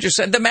back? Well, I'm just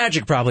saying the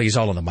magic probably is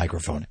all on the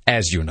microphone,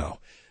 as you know.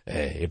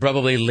 It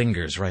probably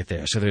lingers right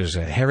there. So there's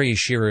Harry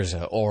Shearer's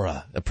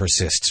aura that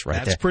persists right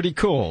there. That's pretty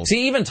cool.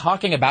 See, even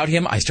talking about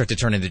him, I start to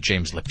turn into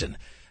James Lipton.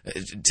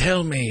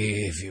 Tell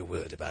me, if you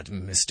would, about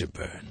Mr.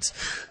 Burns.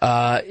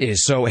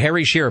 So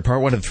Harry Shearer,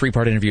 part one of the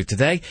three-part interview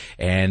today,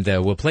 and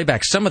we'll play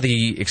back some of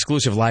the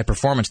exclusive live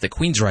performance that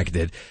Queensryche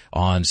did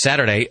on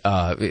Saturday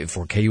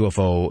for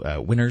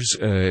KUFO winners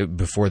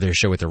before their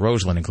show at the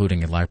Roseland,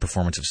 including a live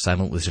performance of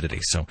Silent Lucidity.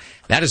 So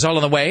that is all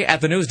on the way.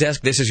 At the news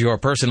desk, this is your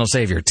personal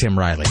savior, Tim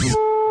Riley.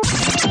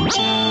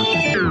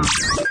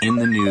 In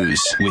the news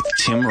with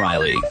Tim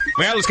Riley.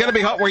 Well, it's going to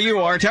be hot where you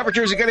are.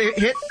 Temperatures are going to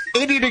hit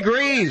 80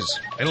 degrees.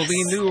 It'll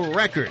be a new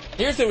record.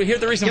 Here's the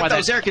reason why Get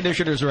those air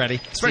conditioners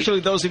ready, especially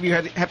those of you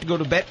who have to go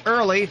to bed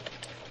early.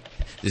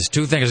 There's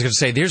two things I was going to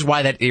say. Here's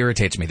why that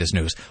irritates me, this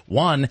news.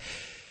 One,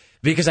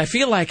 because I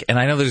feel like, and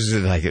I know this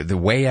is like the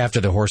way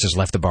after the horses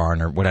left the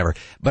barn or whatever,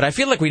 but I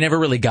feel like we never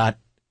really got,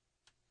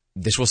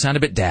 this will sound a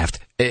bit daft,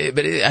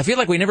 but I feel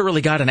like we never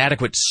really got an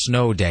adequate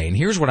snow day. And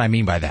here's what I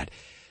mean by that.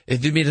 I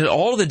mean,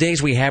 all of the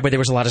days we had where there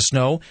was a lot of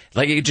snow,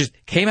 like it just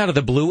came out of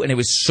the blue and it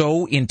was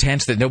so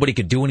intense that nobody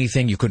could do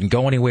anything. You couldn't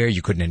go anywhere.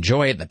 You couldn't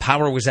enjoy it. The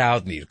power was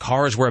out. The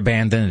cars were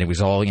abandoned. And it was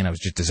all, it was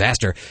just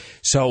disaster.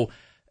 So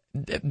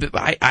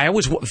I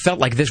always felt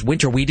like this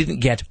winter we didn't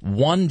get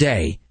one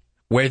day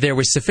where there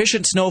was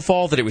sufficient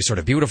snowfall that it was sort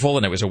of beautiful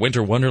and it was a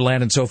winter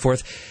wonderland and so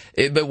forth,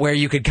 but where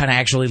you could kind of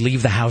actually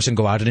leave the house and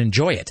go out and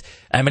enjoy it.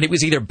 I mean, it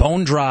was either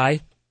bone dry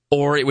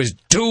or it was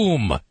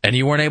doom, and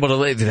you weren't able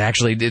to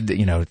actually,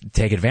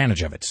 take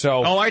advantage of it.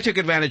 So, I took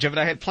advantage of it.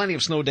 I had plenty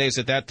of snow days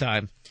at that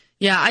time.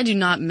 Yeah, I do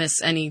not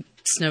miss any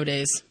snow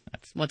days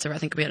whatsoever. I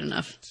think we had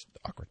enough. It's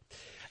awkward.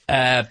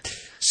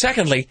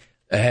 Secondly,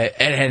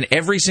 and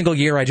every single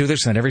year I do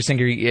this, and every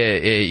single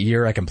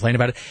year I complain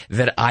about it,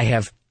 that I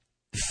have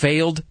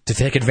failed to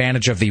take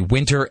advantage of the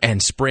winter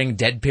and spring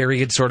dead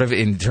period, sort of,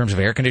 in terms of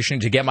air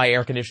conditioning, to get my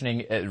air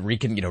conditioning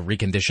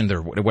reconditioned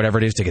or whatever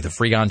it is, to get the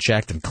Freon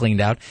checked and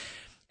cleaned out.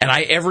 And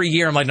every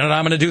year I'm like, no,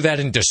 I'm going to do that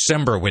in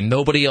December when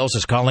nobody else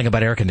is calling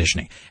about air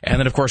conditioning. And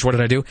then, of course, what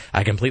did I do?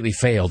 I completely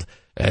failed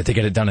to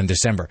get it done in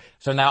December.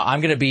 So now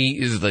I'm going to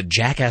be the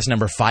jackass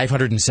number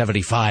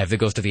 575 that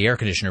goes to the air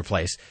conditioner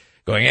place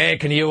going, hey,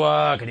 can you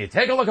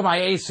take a look at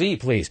my AC,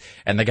 please?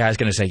 And the guy's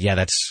going to say,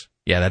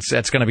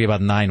 that's going to be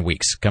about 9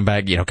 weeks. Come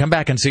back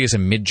and see us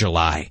in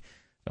mid-July.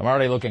 I'm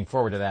already looking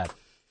forward to that.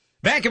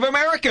 Bank of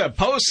America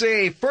posts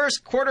a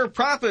first quarter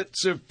profit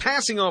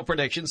surpassing all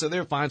predictions, so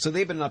they're fine, so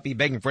they better not be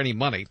begging for any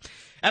money.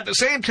 At the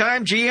same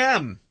time,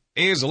 GM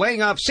is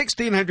laying off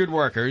 1,600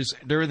 workers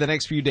during the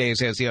next few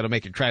days as the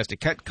automaker tries to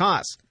cut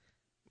costs.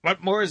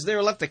 What more is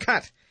there left to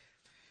cut?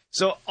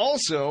 So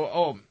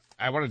also,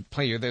 I wanted to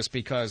play you this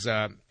because,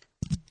 do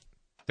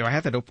I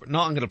have that open?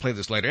 No, I'm going to play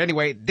this later.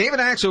 Anyway, David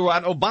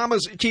Axelrod,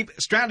 Obama's chief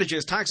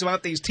strategist, talks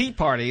about these tea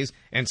parties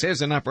and says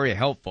they're not very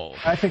helpful.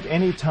 I think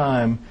any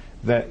time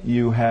that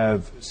you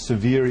have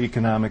severe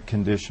economic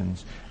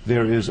conditions,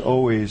 there is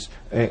always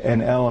an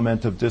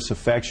element of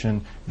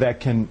disaffection that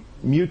can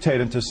mutate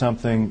into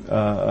something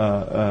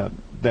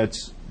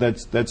that's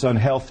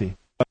unhealthy.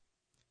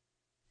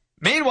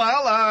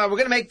 Meanwhile, we're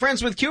going to make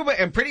friends with Cuba,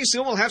 and pretty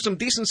soon we'll have some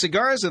decent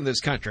cigars in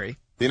this country.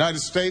 The United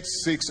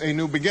States seeks a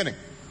new beginning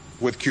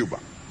with Cuba.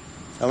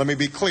 Now, let me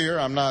be clear,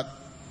 I'm not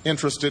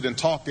interested in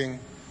talking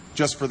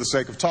just for the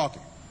sake of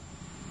talking.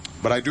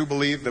 But I do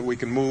believe that we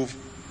can move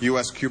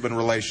U.S.-Cuban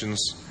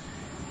relations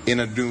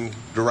in a new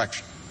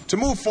direction. To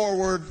move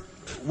forward,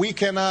 we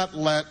cannot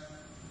let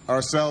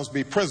ourselves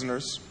be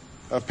prisoners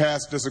of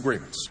past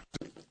disagreements.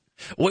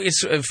 Well,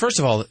 it's first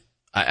of all,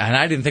 and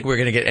I didn't think we were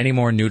going to get any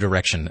more new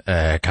direction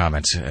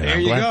comments. There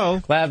you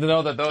go. Glad to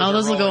know that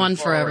those will go on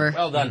forward. forever.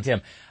 Well done,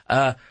 Tim.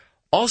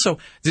 Also,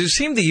 does it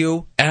seem to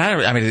you,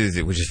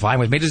 and which is fine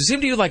with me, does it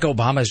seem to you like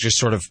Obama is just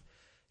sort of,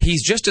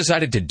 he's just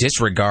decided to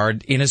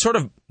disregard, in a sort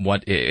of,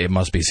 what it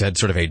must be said,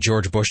 sort of a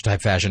George Bush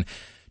type fashion,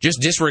 Just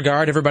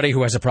disregard everybody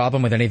who has a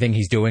problem with anything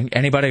he's doing.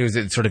 Anybody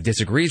who sort of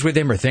disagrees with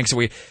him or thinks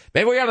that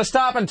maybe we got to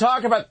stop and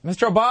talk about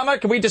Mr.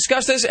 Obama. Can we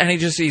discuss this? And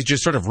he's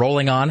just sort of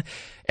rolling on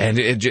and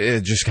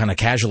just kind of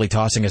casually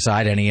tossing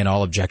aside any and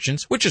all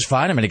objections, which is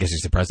fine. I mean, I guess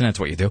he's the president.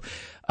 That's what you do.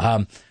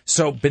 But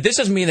this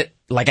doesn't mean that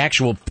like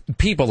actual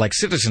people, like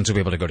citizens, will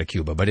be able to go to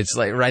Cuba. But it's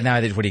like right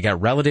now, what do you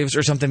got? Relatives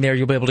or something there?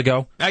 You'll be able to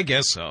go. I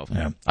guess so.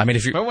 Yeah. I mean,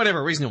 if you for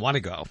whatever reason you want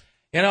to go.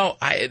 You know,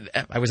 I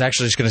was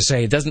actually just going to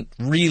say it doesn't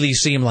really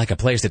seem like a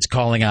place that's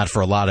calling out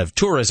for a lot of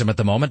tourism at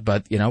the moment,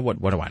 but, you know,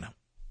 what do I know?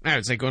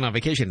 It's like going on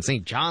vacation in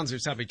St. John's or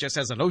something. It just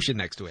has an ocean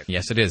next to it.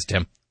 Yes, it is,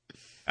 Tim.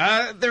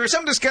 There are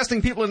some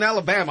disgusting people in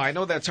Alabama. I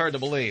know that's hard to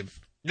believe.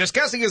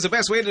 Disgusting is the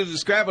best way to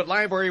describe what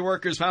library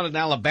workers found in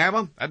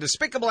Alabama. A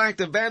despicable act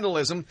of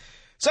vandalism.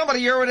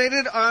 Somebody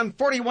urinated on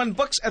 41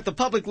 books at the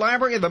public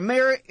library, and the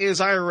mayor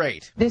is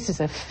irate. This is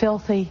a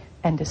filthy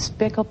and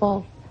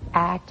despicable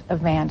act of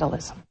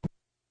vandalism.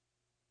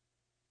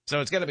 So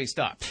it's going to be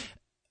stopped.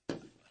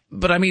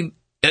 But I mean,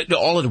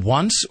 all at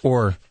once,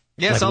 or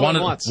yes, like all one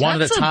at once.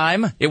 One at a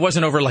time? It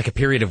wasn't over like a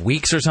period of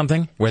weeks or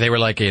something, where they were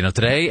like, you know,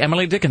 today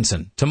Emily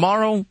Dickinson,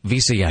 tomorrow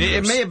V.C. Andrews.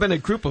 It may have been a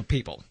group of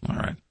people. All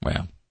right,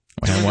 well.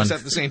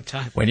 At the same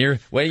time. When you're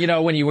in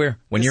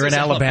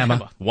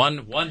Alabama,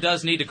 one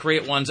does need to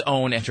create one's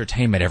own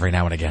entertainment every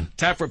now and again.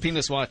 Time for a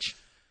penis watch.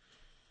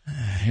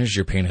 Here's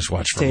your penis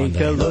watch for Take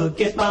Monday. a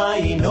look at my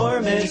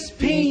enormous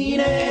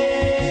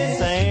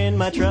penis, and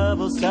my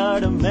troubles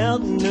start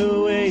melting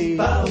away.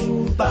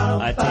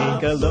 I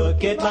take a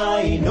look at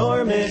my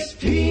enormous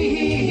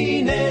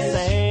penis,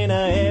 and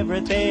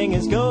everything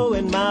is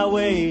going my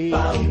way.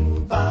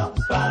 Well,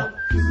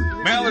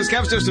 this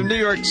comes to us from New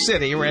York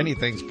City, where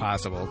anything's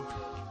possible.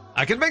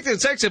 A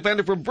convicted sex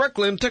offender from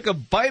Brooklyn took a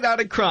bite out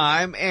of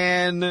crime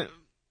and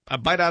a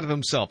bite out of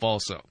himself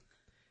also.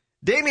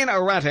 Damien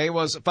Arate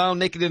was found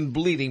naked and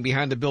bleeding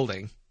behind a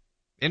building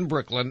in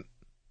Brooklyn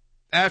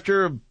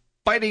after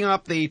biting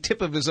off the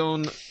tip of his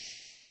own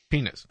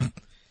penis.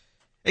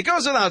 It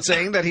goes without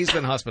saying that he's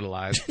been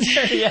hospitalized.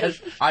 Yes,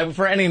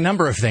 for any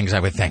number of things, I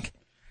would think.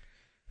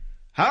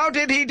 How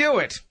did he do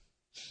it?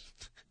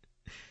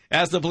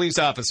 Asked the police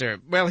officer.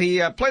 Well,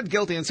 he pled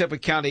guilty in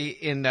Suffolk County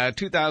in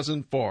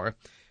 2004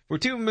 for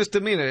 2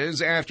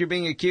 misdemeanors after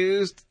being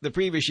accused the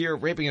previous year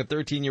of raping a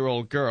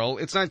 13-year-old girl.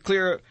 It's not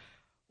clear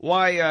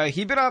why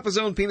he bit off his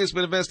own penis,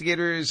 but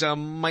investigators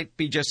might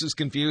be just as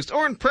confused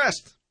or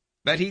impressed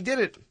that he did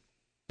it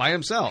by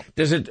himself.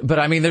 But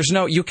I mean,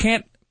 you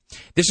can't.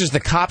 This is the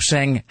cop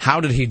saying,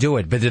 how did he do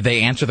it? But did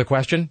they answer the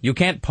question? You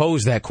can't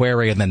pose that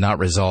query and then not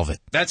resolve it.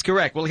 That's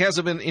correct. Well, he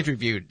hasn't been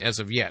interviewed as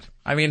of yet.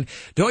 I mean,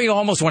 don't you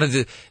almost want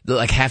to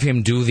have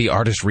him do the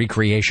artist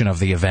recreation of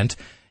the event?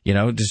 You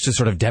know, just to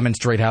sort of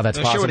demonstrate how that's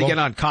possible. Sure to get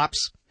on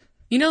Cops.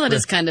 You know, that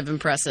is kind of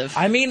impressive.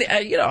 I mean,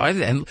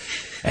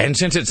 and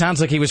since it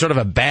sounds like he was sort of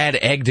a bad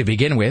egg to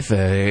begin with,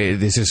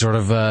 this is sort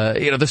of,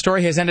 the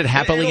story has ended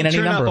happily in any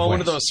number of ways.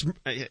 One of those,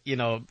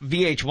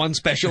 VH1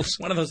 specials.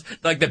 One of those,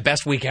 like the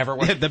best week ever.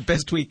 The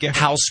best week ever.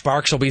 Hal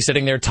Sparks will be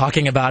sitting there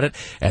talking about it,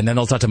 and then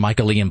they'll talk to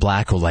Michael Ian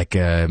Black, who'll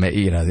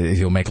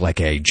he'll make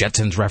like a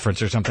Jetsons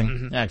reference or something.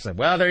 Mm-hmm. Excellent.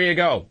 Well, there you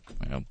go.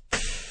 Well,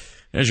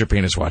 there's your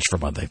penis watch for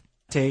Monday.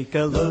 Take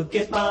a look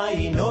at my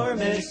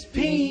enormous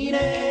penis,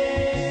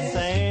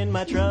 and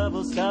my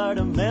troubles start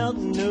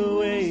melting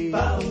away.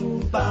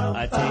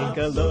 I take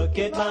a look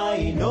at my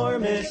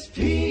enormous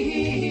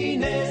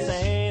penis,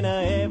 and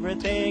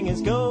everything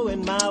is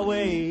going my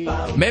way.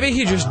 Maybe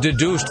he just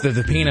deduced that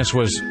the penis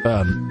was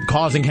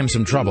causing him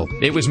some trouble.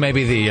 It was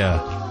maybe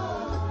the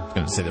I was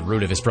going to say the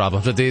root of his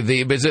problem, but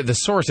the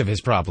source of his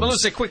problems. Well,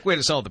 it's a quick way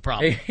to solve the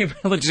problem.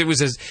 It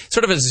was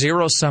sort of a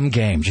zero-sum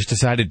game. Just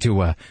decided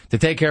to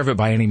take care of it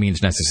by any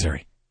means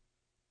necessary.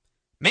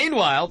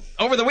 Meanwhile,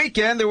 over the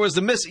weekend, there was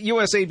the Miss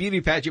USA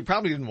beauty pageant. You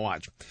probably didn't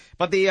watch.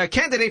 But the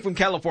candidate from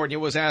California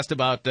was asked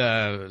about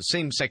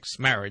same-sex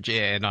marriage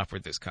and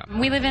offered this comment.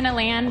 We live in a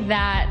land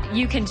that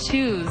you can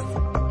choose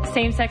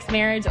same-sex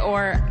marriage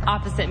or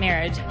opposite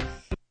marriage.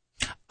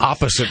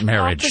 Opposite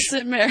marriage.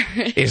 Opposite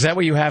marriage. Is that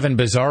what you have in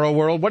Bizarro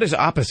World? What is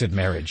opposite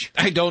marriage?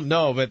 I don't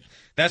know, but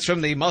that's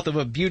from the mouth of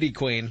a beauty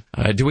queen.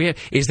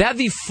 Is that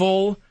the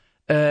full?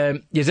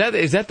 Is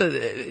that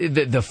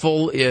the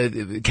full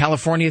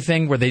California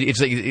thing where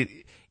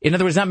in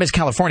other words, not Miss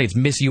California, it's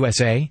Miss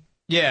USA?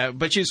 Yeah,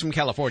 but she's from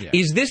California.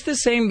 Is this the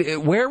same?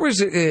 Where was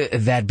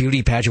that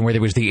beauty pageant where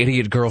there was the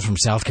idiot girl from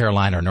South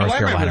Carolina or North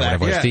Carolina,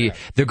 whatever it was?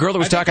 The girl that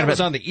was talking about.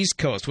 Was on the East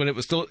Coast when it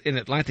was still in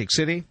Atlantic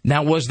City.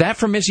 Now, was that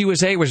for Miss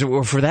USA? Was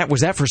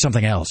that for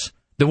something else?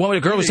 The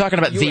girl was talking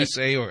about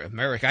USA or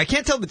America. I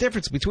can't tell the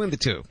difference between the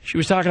two. She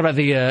was talking about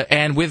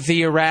and with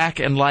the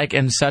Iraq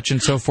and such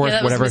and so forth.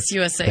 Yeah, that whatever. Was Miss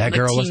USA, that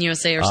girl Teen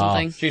USA or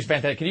something. She's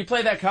fantastic. Can you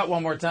play that cut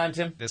one more time,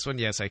 Tim? This one,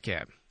 yes, I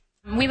can.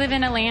 We live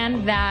in a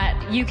land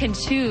that you can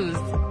choose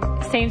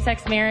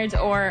same-sex marriage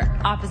or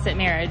opposite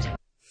marriage.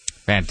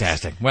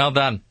 Fantastic. Well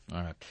done.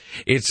 All right.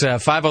 It's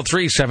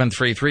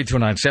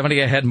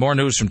 503-733-2970. Ahead, more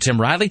news from Tim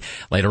Riley.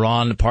 Later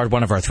on, part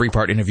one of our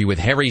three-part interview with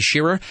Harry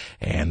Shearer.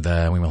 And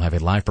we will have a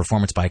live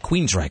performance by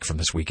Queensryche from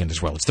this weekend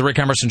as well. It's the Rick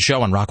Emerson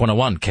Show on Rock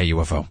 101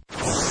 KUFO.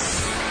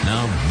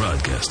 Now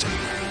broadcasting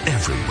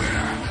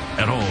everywhere,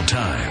 at all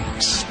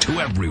times, to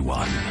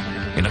everyone,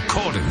 in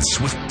accordance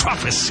with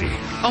prophecy.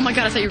 Oh my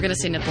God, I thought you were going to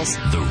say nipples.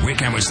 The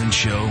Rick Emerson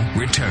Show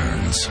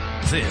returns.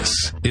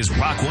 This is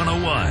Rock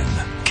 101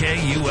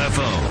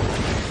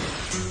 KUFO.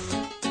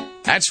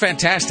 That's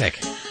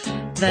fantastic.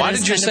 Why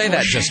did you say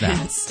that just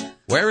now?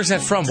 Where is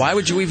that from? Why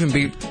would you have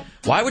been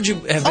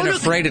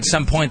afraid at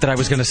some point that I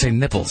was going to say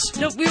nipples?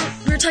 No, we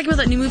were talking about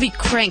that new movie,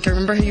 Crank. I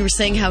remember how you were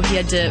saying how he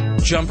had to...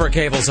 Jumper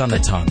cables on the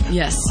tongue.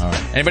 Yes. All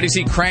right. Anybody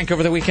see Crank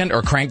over the weekend?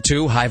 Or Crank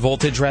 2, High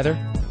Voltage, rather?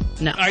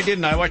 No. I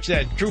didn't. I watched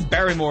that Drew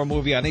Barrymore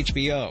movie on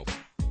HBO.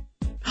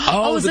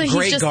 Oh, The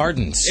Grey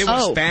Gardens. It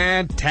was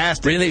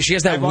fantastic. Really? She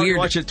has that weird... I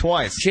watched it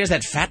twice. She has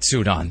that fat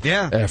suit on.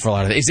 Yeah. For a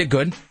lot of it. Is it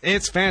good?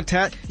 It's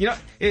fantastic. You know,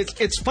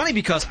 it's funny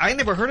because I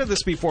never heard of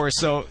this before,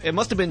 so it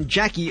must have been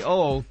Jackie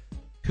O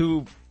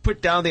who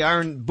put down the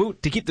iron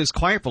boot to keep this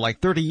quiet for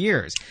like 30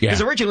 years. Yeah.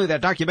 Because originally that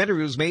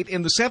documentary was made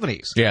in the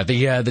 70s. Yeah,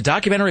 the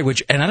documentary,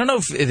 and I don't know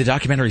if the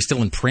documentary is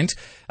still in print.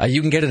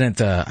 You can get it at,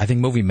 I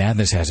think Movie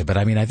Madness has it, but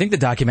I mean, I think the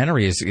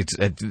documentary it's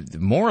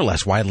more or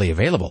less widely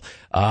available.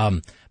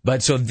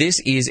 But so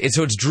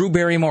it's Drew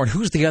Barrymore.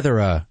 Who's the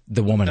other,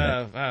 the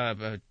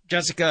woman?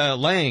 Jessica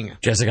Lange.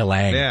 Jessica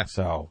Lange. Yeah.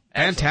 So.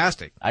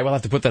 Fantastic. I will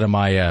have to put that on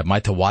my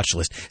to-watch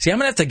list. See, I'm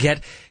going to have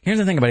to here's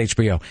the thing about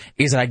HBO,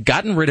 is that I'd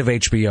gotten rid of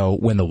HBO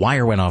when The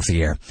Wire went off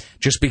the air,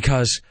 just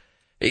because,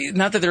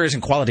 not that there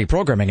isn't quality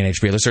programming in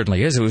HBO, there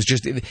certainly is. It was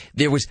just,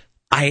 there's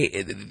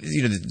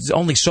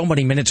only so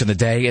many minutes in the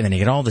day, and then you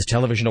get all this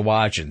television to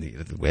watch, and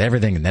with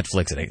everything, and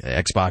Netflix, and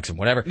Xbox, and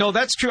whatever. No,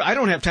 that's true. I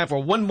don't have time for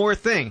one more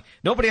thing.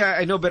 Nobody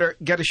I know better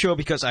get a show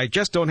because I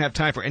just don't have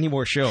time for any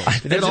more shows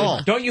at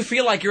all. Don't you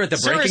feel like you're at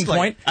the breaking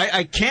point?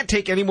 I can't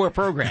take any more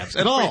programs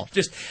at all.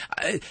 Just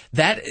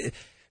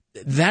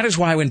That is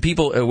why when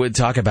people would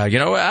talk about,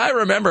 I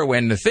remember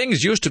when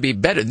things used to be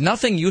better.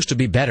 Nothing used to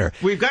be better.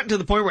 We've gotten to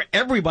the point where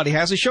everybody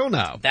has a show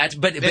now.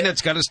 But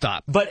it's got to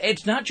stop. But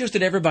it's not just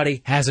that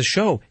everybody has a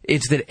show.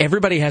 It's that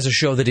everybody has a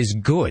show that is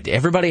good.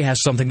 Everybody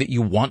has something that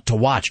you want to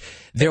watch.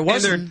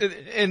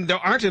 And there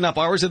aren't enough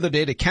hours of the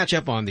day to catch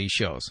up on these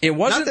shows. It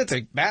wasn't not that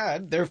they're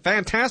bad. They're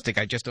fantastic.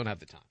 I just don't have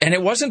the time. And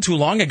it wasn't too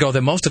long ago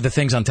that most of the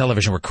things on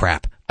television were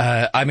crap.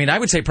 I mean, I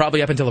would say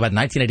probably up until about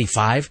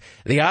 1985,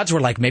 the odds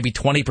were like maybe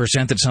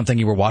 20% that something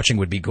you were watching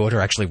would be good or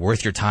actually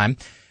worth your time.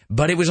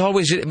 But it was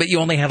always, but you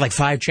only had like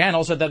 5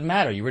 channels, so it doesn't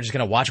matter. You were just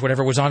going to watch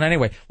whatever was on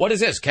anyway. What is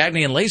this?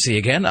 Cagney and Lacey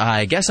again?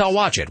 I guess I'll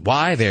watch it.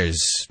 Why?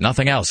 There's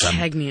nothing else.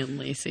 Cagney and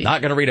Lacey.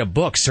 Not going to read a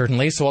book,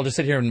 certainly, so I'll just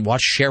sit here and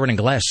watch Sharon and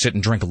Glass sit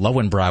and drink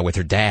Lowenbrow with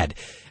her dad.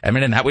 I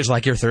mean, and that was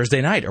like your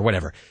Thursday night or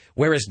whatever.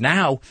 Whereas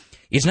now,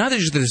 it's not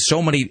just that there's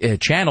so many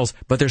channels,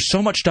 but there's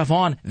so much stuff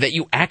on that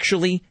you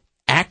actually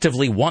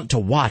actively want to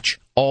watch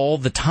all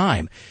the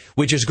time,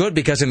 which is good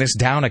because in this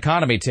down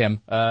economy, Tim,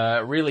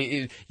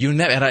 really, you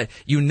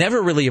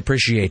never really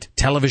appreciate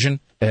television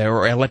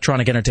or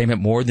electronic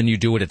entertainment more than you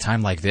do at a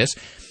time like this,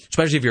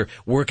 especially if you're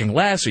working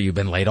less or you've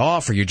been laid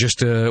off or you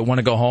just want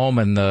to go home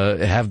and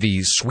have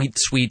the sweet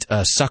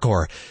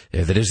succor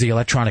that is the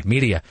electronic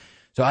media.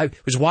 So I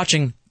was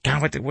watching,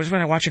 God, what was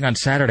I watching on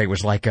Saturday? It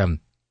was like a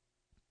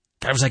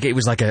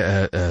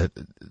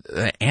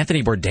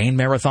Anthony Bourdain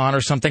marathon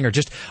or something,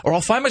 or I'll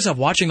find myself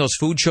watching those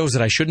food shows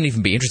that I shouldn't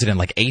even be interested in,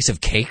 like Ace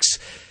of Cakes.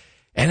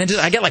 And then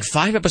I get like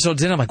 5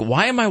 episodes in, I'm like,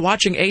 why am I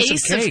watching Ace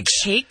of Cakes? Ace of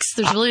Cakes?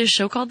 There's really a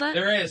show called that?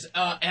 There is.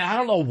 And I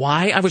don't know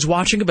why I was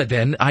watching it, but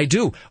then I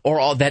do. Or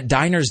all that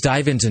Diners,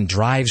 Dive-Ins, and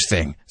Drives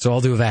thing. So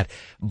I'll do that.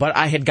 But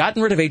I had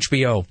gotten rid of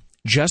HBO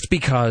just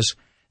because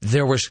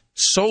there was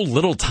so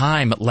little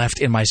time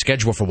left in my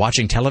schedule for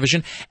watching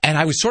television, and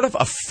I was sort of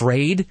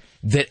afraid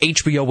that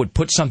HBO would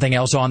put something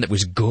else on that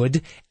was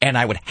good, and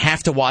I would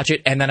have to watch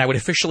it, and then I would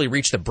officially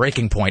reach the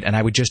breaking point, and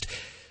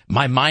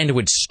my mind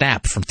would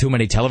snap from too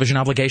many television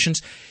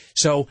obligations.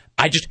 So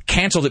I just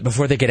canceled it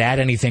before they could add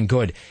anything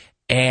good.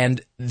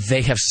 And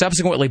they have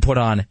subsequently put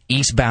on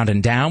Eastbound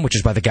and Down, which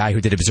is by the guy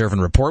who did Observe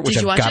and Report, which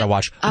I've got to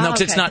watch. No,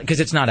 okay.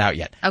 it's not out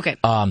yet. Okay.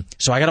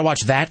 So I got to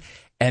watch that.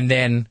 And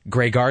then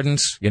Grey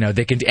Gardens,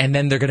 and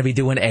then they're going to be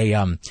doing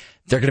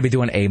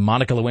a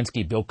Monica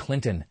Lewinsky, Bill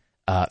Clinton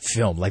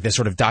film, like this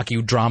sort of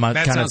docudrama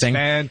kind of thing.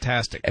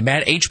 Fantastic. And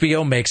man,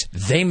 HBO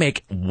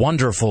make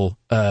wonderful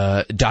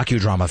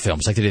docudrama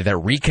films. Like they did that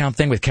Recount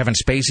thing with Kevin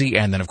Spacey,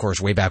 and then of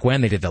course way back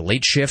when they did the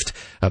Late Shift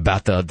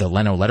about the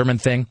Leno Letterman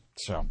thing.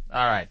 So,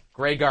 all right,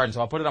 Grey Gardens.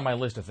 So I'll put it on my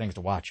list of things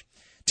to watch.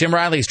 Tim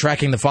Riley's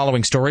tracking the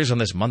following stories on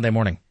this Monday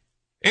morning.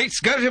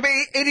 It's going to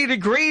be 80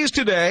 degrees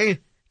today.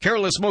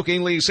 Careless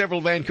smoking leaves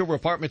several Vancouver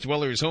apartment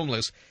dwellers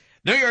homeless.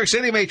 New York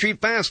City may treat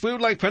fast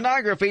food like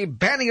pornography,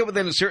 banning it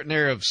within a certain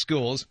area of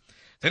schools.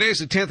 Today's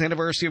the 10th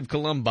anniversary of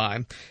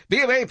Columbine.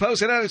 B of A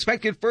posted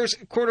unexpected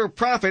first quarter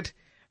profit.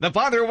 The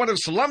father of one of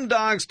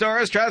Slumdog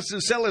stars tries to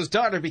sell his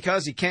daughter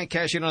because he can't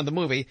cash in on the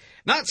movie.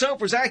 Not so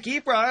for Zac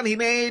Efron. He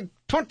made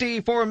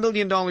 $24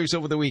 million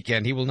over the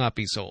weekend. He will not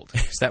be sold.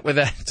 Is that with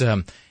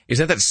that? Is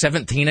that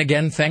 17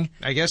 again thing?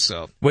 I guess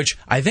so. Which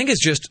I think is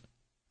just.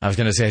 I was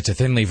going to say it's a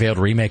thinly veiled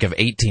remake of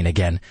 18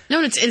 again.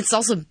 No, it's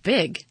also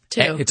big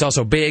too. It's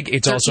also big.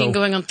 It's 13 also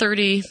going on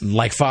 30.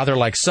 Like father,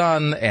 like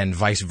son, and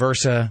vice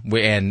versa.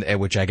 And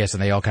which I guess,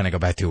 and they all kind of go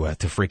back to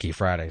Freaky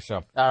Friday.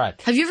 So all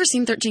right. Have you ever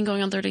seen 13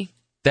 going on 30?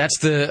 That's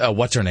the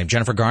what's her name?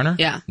 Jennifer Garner?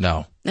 Yeah.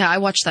 No. Yeah, I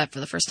watched that for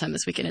the first time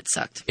this weekend. It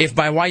sucked. If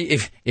by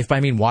I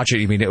mean watch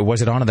it, you mean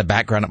was it on in the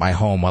background at my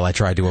home while I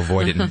tried to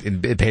avoid it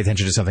and pay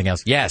attention to something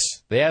else? Yes,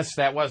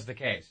 that was the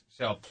case.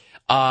 So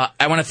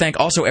I want to thank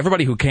also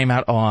everybody who came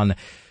out on.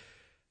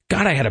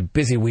 God, I had a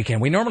busy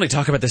weekend. We normally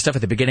talk about this stuff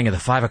at the beginning of the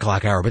 5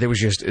 o'clock hour, but there was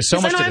just so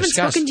much to discuss. I haven't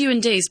spoken to you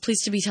in days.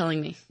 Please to be telling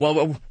me.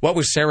 Well, what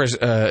was Sarah's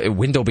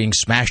window being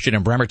smashed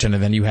in Bremerton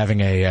and then you having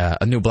a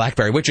new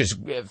BlackBerry, which is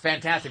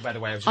fantastic, by the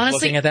way. I was just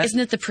looking at that. Isn't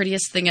it the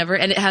prettiest thing ever?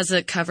 And it has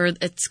a cover.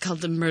 It's called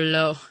the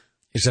Merlot.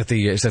 Is that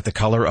the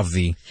color of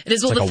the? It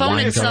is. Well, the phone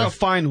itself. It's like a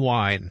fine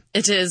wine.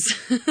 It is.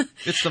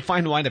 It's the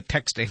fine wine of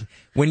texting.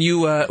 When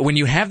you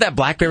have that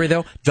BlackBerry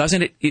though,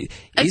 doesn't it? It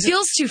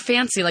feels too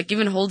fancy. Like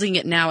even holding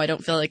it now, I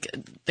don't feel like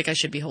I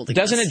should be holding.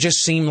 Doesn't it just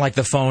seem like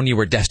the phone you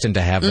were destined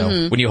to have though?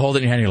 Mm-hmm. When you hold it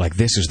in your hand, you're like,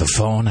 this is the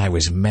phone I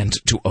was meant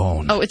to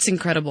own. Oh, it's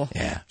incredible.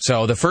 Yeah.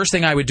 So the first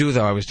thing I would do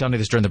though, I was telling you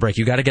this during the break,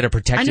 you got to get a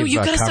protective cover. I know you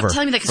got to stop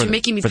telling me that because you're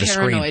making me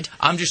paranoid.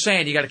 I'm just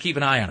saying you got to keep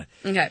an eye on it.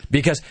 Okay.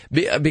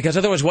 Because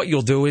otherwise, what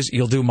you'll do is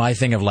you'll do my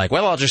thing of like,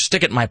 well, I'll just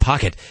stick it in my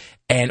pocket,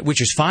 and which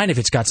is fine if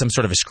it's got some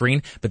sort of a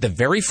screen. But the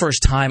very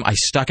first time I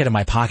stuck it in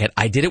my pocket,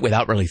 I did it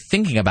without really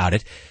thinking about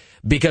it,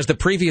 because the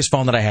previous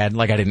phone that I had,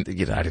 like I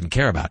didn't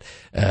care about,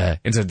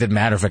 and so it didn't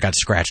matter if it got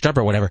scratched up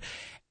or whatever.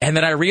 And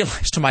then I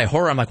realized to my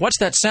horror, I'm like, what's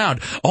that sound?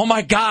 Oh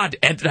my God!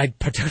 And I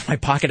put it in my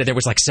pocket, and there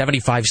was like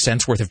 75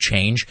 cents worth of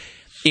change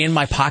in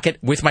my pocket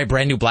with my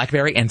brand new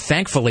BlackBerry, and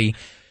thankfully,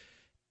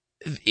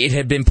 it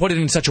had been put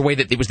in such a way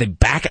that it was the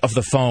back of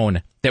the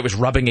phone that was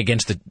rubbing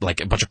against like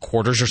a bunch of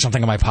quarters or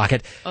something in my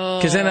pocket.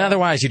 Because then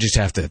otherwise you just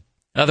have to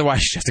go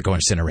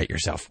incinerate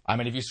yourself. I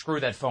mean, if you screw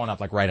that phone up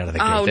like right out of the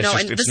gate, no,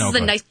 and this is the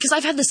nice, because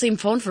I've had the same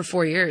phone for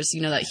 4 years.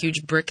 You know, that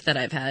huge brick that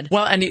I've had.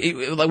 Well, and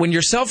when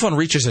your cell phone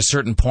reaches a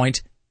certain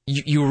point,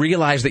 you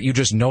realize that you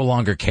just no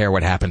longer care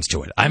what happens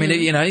to it. I mean,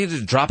 you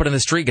just drop it in the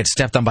street, get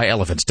stepped on by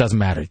elephants. Doesn't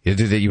matter.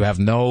 You have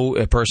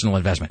no personal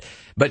investment.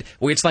 But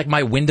it's like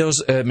my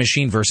Windows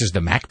machine versus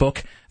the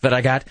MacBook that I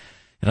got.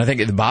 And I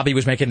think Bobby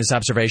was making this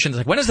observation. It's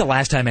like, when is the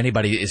last time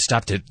anybody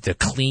stopped to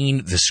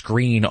clean the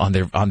screen on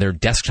their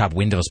desktop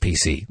Windows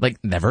PC? Like,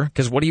 never.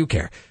 Because what do you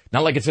care?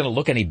 Not like it's going to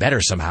look any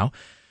better somehow.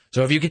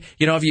 So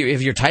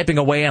if you're typing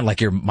away on like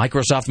your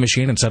Microsoft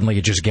machine and suddenly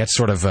it just gets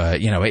sort of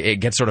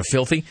it gets sort of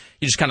filthy,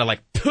 you just kind of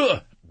like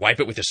wipe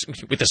it with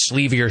the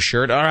sleeve of your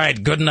shirt. All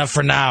right, good enough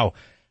for now.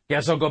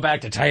 Guess I'll go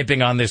back to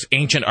typing on this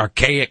ancient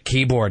archaic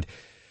keyboard.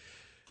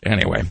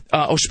 Anyway,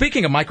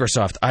 speaking of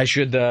Microsoft, I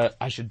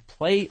should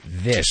play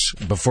this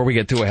before we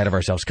get too ahead of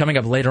ourselves. Coming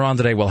up later on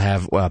today, we'll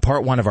have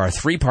part one of our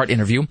 3-part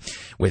interview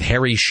with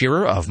Harry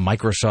Shearer of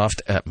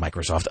Microsoft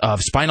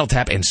of Spinal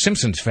Tap and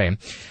Simpsons fame,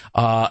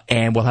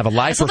 and we'll have a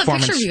live performance. I saw the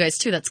picture of you guys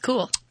too. That's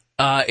cool.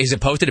 Is it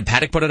posted? Did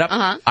Paddock put it up?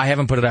 Uh-huh. I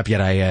haven't put it up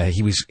yet.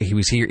 He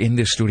was here in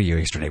the studio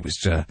yesterday.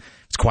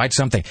 It's quite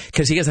something,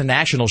 because he has a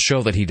national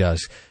show that he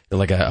does,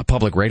 like a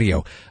public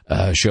radio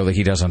show that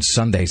he does on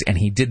Sundays, and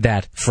he did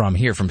that from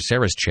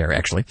Sarah's chair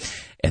actually.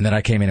 And then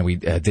I came in and we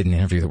did an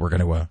interview that we're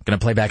going to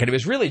play back, and it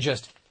was really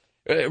just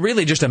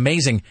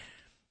amazing.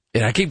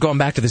 And I keep going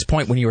back to this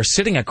point when you were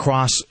sitting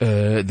across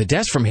the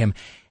desk from him.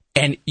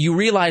 And you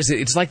realize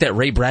that it's like that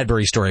Ray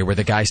Bradbury story where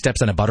the guy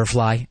steps on a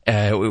butterfly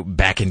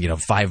back in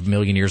 5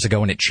 million years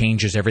ago, and it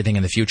changes everything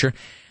in the future.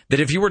 That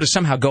if you were to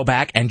somehow go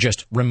back and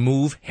just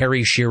remove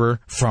Harry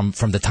Shearer from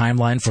the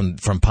timeline,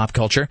 from pop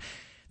culture,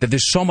 that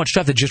there's so much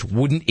stuff that just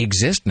wouldn't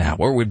exist now,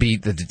 or would be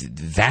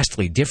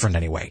vastly different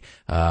anyway.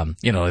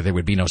 There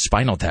would be no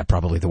Spinal Tap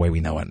probably the way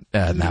we know it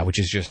now, which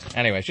is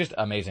just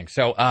amazing.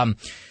 So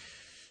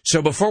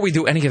before we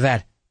do any of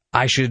that,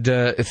 I should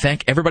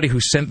thank everybody who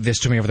sent this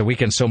to me over the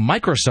weekend. So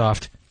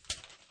Microsoft,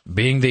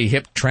 being the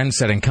hip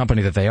trend-setting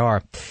company that they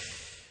are,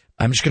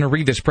 I'm just going to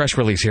read this press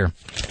release here.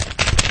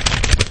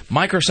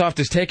 Microsoft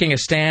is taking a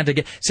stand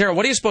against... Sarah,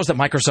 what do you suppose that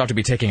Microsoft would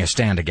be taking a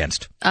stand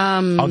against?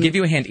 I'll give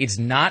you a hint. It's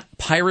not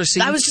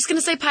piracy. I was just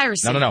going to say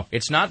piracy. No.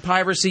 It's not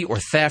piracy or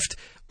theft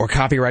or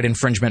copyright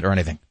infringement or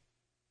anything.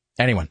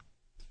 Anyone?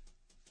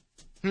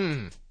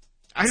 I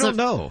don't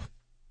know.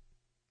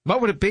 What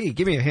would it be?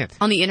 Give me a hint.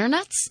 On the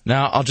internets? No,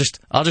 I'll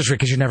just read,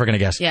 because you're never going to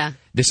guess. Yeah.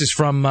 This is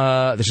from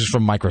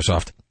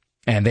Microsoft,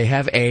 and they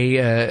have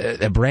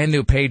a brand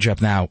new page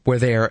up now where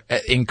they're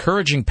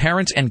encouraging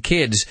parents and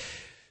kids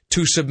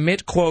to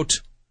submit, quote,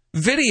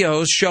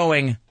 videos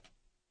showing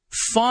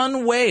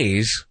fun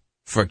ways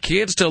for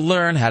kids to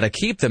learn how to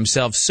keep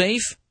themselves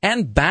safe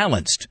and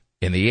balanced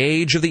in the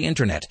age of the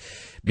internet.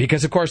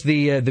 Because of course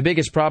the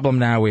biggest problem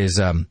now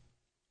is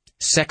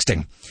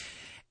sexting.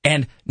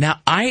 And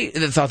now I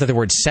thought that the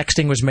word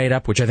sexting was made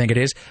up, which I think it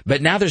is.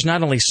 But now there's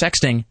not only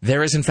sexting,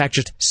 there is in fact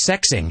just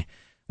sexing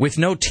with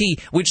no T,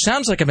 which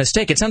sounds like a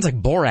mistake. It sounds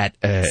like Borat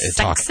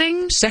talk.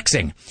 Sexing?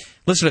 Sexing.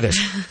 Listen to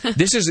this.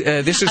 This is.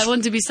 I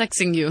want to be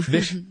sexing you.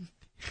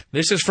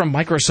 This is from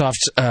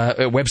Microsoft's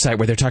website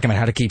where they're talking about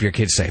how to keep your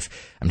kids safe.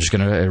 I'm just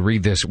going to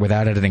read this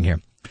without editing here.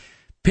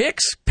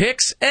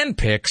 Pics, and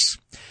pics.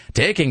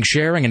 Taking,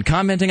 sharing, and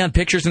commenting on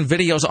pictures and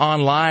videos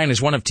online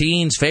is one of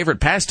teens' favorite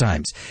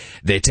pastimes.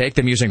 They take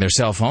them using their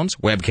cell phones,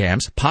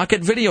 webcams,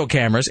 pocket video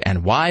cameras, and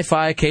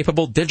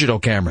Wi-Fi-capable digital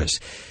cameras.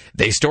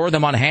 They store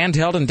them on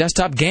handheld and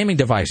desktop gaming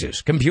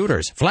devices,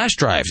 computers, flash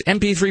drives,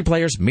 MP3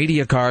 players,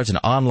 media cards, and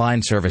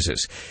online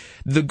services.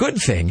 The good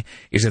thing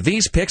is that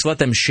these pics let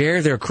them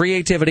share their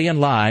creativity and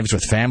lives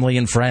with family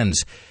and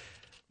friends.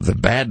 The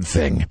bad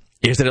thing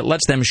is that it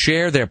lets them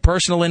share their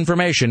personal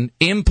information,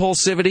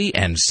 impulsivity,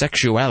 and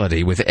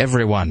sexuality with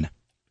everyone.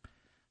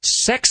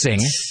 Sexing,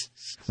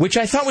 which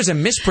I thought was a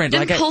misprint.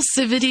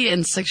 Impulsivity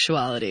and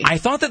sexuality. I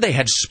thought that they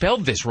had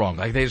spelled this wrong,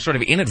 like they sort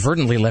of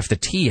inadvertently left the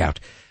T out.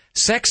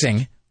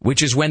 Sexing,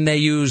 which is when they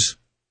use...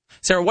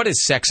 Sarah, what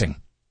is sexing?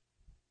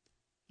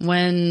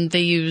 When they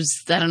use,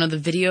 I don't know, the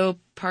video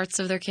parts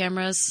of their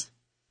cameras.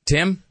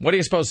 Tim, what do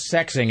you suppose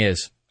sexing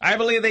is? I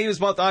believe they use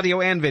both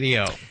audio and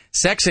video.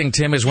 Sexing,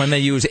 Tim, is when they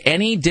use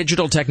any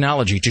digital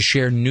technology to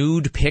share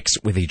nude pics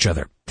with each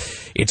other.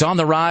 It's on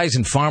the rise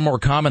and far more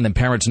common than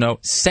parents know.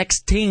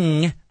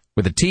 Sexting,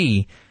 with a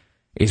T,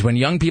 is when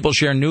young people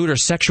share nude or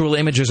sexual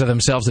images of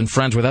themselves and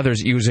friends with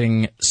others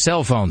using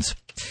cell phones.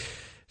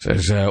 It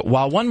says,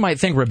 while one might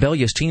think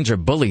rebellious teens or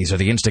bullies are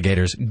the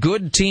instigators,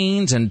 good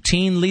teens and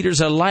teen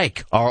leaders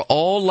alike are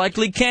all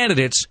likely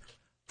candidates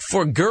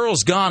for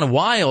girls gone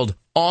wild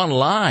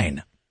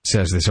online,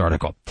 says this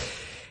article.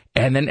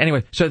 And then,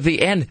 anyway, so at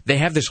the end, they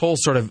have this whole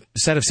sort of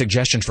set of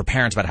suggestions for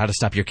parents about how to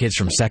stop your kids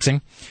from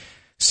sexing.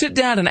 Sit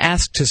down and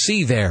ask to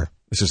see their,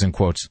 this is in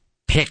quotes,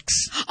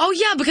 pics. Oh,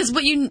 yeah, because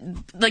you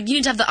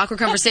need to have the awkward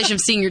conversation of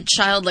seeing your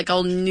child, like,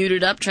 all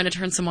nuded up, trying to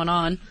turn someone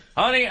on.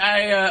 Honey,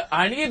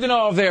 I need to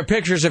know if there are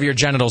pictures of your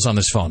genitals on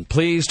this phone.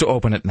 Please to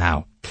open it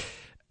now.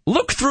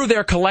 Look through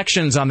their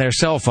collections on their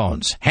cell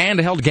phones,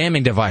 handheld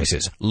gaming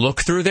devices.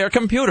 Look through their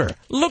computer.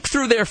 Look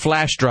through their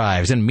flash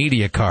drives and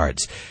media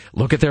cards.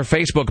 Look at their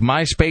Facebook,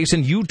 MySpace,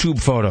 and YouTube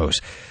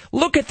photos.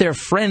 Look at their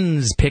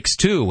friends' pics,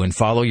 too, and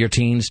follow your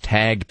teens'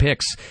 tagged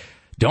pics.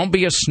 Don't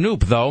be a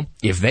snoop, though,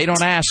 if they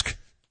don't ask.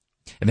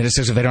 And then it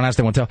says if they don't ask,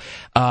 they won't tell.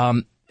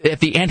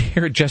 At the end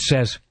here, it just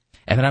says,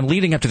 and then I'm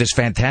leading up to this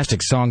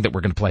fantastic song that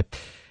we're going to play.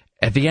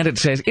 At the end, it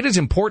says, it is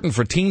important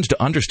for teens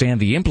to understand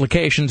the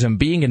implications of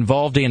being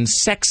involved in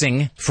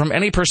sexing from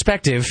any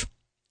perspective.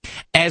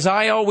 As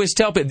I always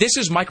tell people, this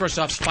is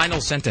Microsoft's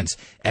final sentence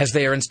as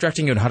they are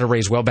instructing you on how to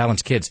raise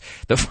well-balanced kids.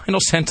 The final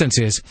sentence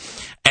is,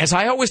 as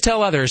I always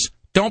tell others,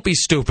 don't be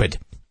stupid.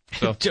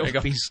 So,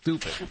 don't be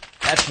stupid.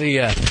 That's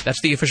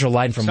the official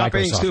line from Stop Microsoft.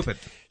 being stupid.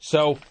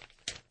 So,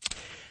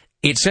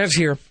 it says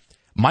here,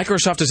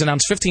 Microsoft has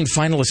announced 15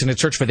 finalists in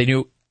its search for the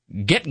new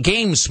Get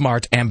Game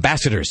Smart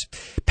ambassadors.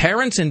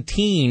 Parents and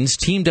teens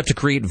teamed up to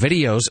create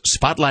videos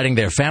spotlighting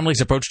their family's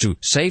approach to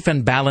safe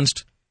and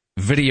balanced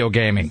video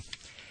gaming.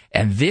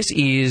 And this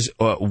is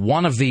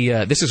one of the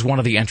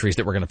entries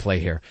that we're going to play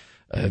here.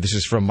 This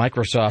is from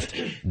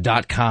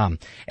Microsoft.com.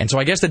 And so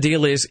I guess the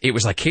deal is it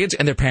was like kids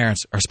and their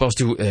parents are supposed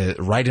to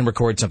write and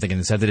record something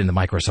and send it into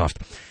Microsoft.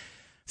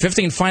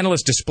 15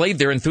 finalists displayed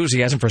their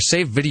enthusiasm for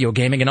safe video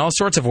gaming in all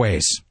sorts of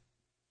ways.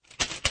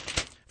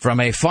 From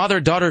a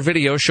father-daughter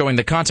video showing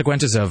the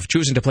consequences of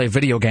choosing to play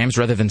video games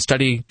rather than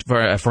study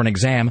for an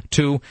exam,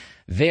 to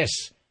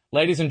this.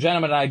 Ladies and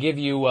gentlemen, I give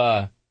you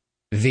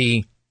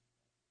the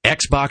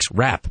Xbox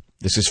Wrap.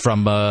 This is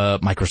from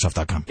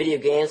Microsoft.com. Video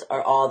games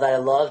are all that I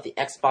love. The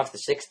Xbox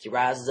 360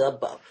 rises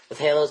above. With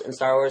Halos and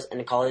Star Wars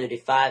and Call of Duty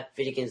 5,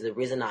 video games are the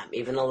reason I'm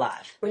even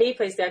alive. When he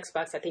plays the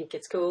Xbox, I think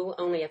it's cool,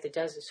 only if he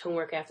does his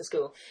homework after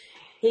school.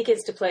 He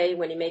gets to play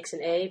when he makes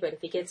an A, but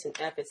if he gets an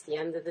F, it's the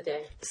end of the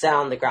day. The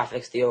sound, the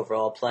graphics, the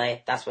overall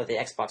play, that's where the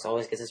Xbox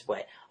always gets its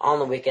way. On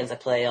the weekends, I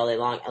play all day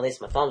long. At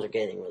least my thumbs are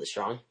getting really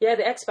strong. Yeah,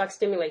 the Xbox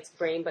stimulates the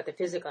brain, but the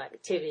physical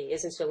activity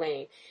isn't so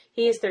lame.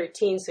 He is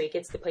 13, so he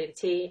gets to play the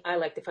T. I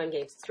like the fun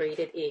games. It's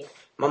rated E.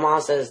 My mom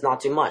says it's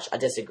not too much. I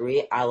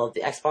disagree. I love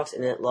the Xbox,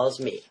 and it loves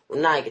me.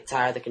 When I get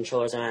tired, the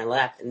controllers are on my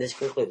lap, and this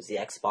concludes the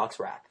Xbox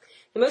Wrap.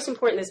 The most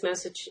important in this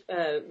message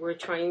we're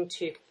trying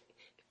to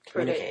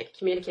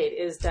communicate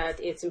is that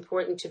it's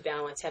important to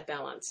have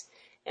balance.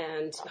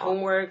 And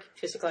homework,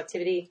 physical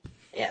activity.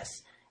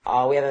 Yes.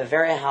 We have a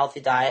very healthy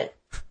diet,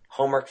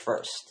 homework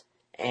first.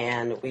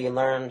 And we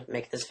learned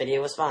make this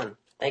video was fun.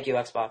 Thank you,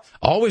 Xbox.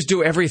 Always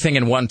do everything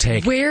in one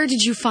take. Where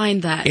did you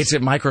find that? It's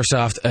at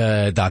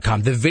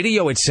Microsoft.com. The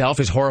video itself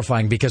is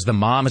horrifying because the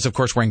mom is, of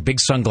course, wearing big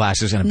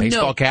sunglasses and a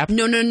baseball cap.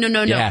 No.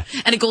 Yeah.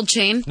 And a gold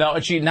chain? No,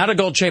 not a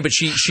gold chain, but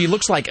she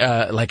looks like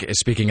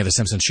speaking of The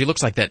Simpsons, she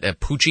looks like that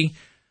Poochie.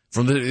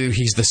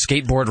 He's the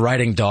skateboard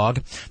riding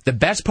dog. The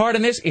best part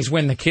in this is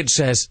when the kid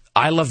says,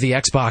 I love the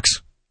Xbox,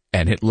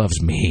 and it loves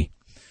me.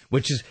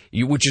 Which is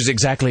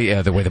exactly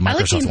the way the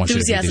Microsoft wants you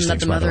to do these things. I like the enthusiasm that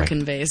the mother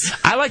conveys.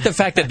 I like the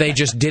fact that they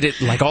just did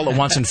it like all at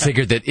once and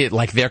figured that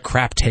their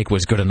crap take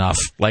was good enough.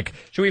 Like,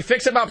 should we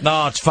fix him up?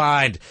 No, it's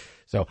fine.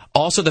 So,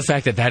 also the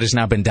fact that has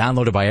now been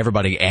downloaded by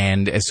everybody,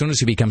 and as soon as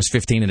he becomes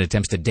 15 and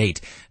attempts to date,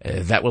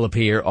 that will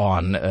appear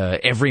on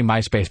every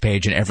MySpace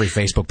page and every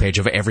Facebook page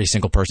of every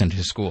single person in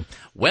his school.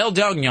 Well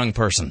done, young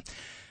person.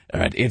 All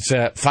right, it's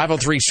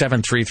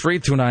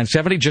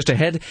 503-733-2970. Just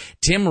ahead,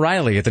 Tim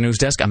Riley at the news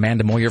desk,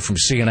 Amanda Moyer from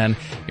CNN,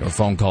 your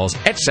phone calls,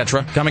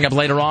 etc. Coming up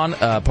later on,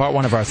 part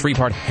one of our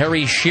three-part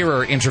Harry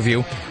Shearer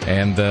interview,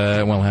 and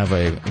we'll have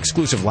an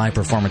exclusive live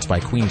performance by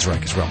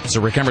Queensryche as well. It's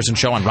the Rick Emerson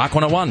Show on Rock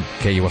 101,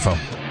 KUFO.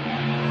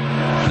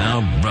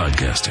 Now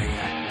broadcasting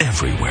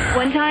everywhere.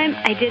 One time,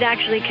 I did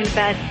actually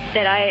confess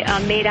that I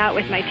made out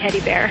with my teddy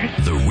bear.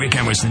 The Rick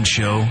Emerson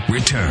Show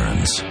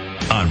returns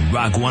on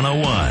Rock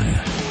 101,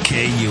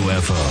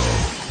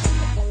 KUFO.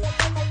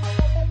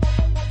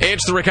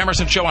 It's the Rick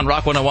Emerson Show on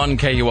Rock 101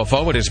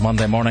 KUFO. It is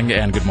Monday morning,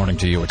 and good morning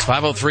to you. It's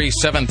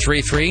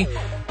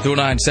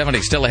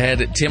 503-733-2970. Still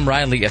ahead, Tim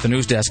Riley at the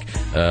news desk.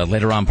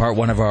 Later on, part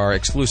one of our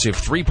exclusive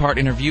three-part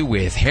interview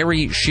with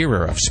Harry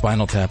Shearer of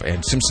Spinal Tap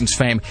and Simpsons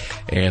fame,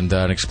 and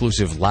an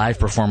exclusive live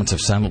performance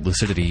of Silent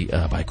Lucidity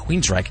by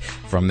Queensryche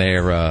from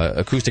their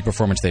acoustic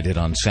performance they did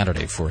on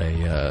Saturday for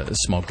a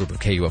small group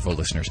of KUFO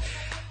listeners.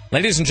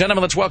 Ladies and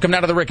gentlemen, let's welcome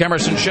now to the Rick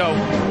Emerson Show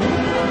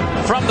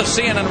from the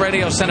CNN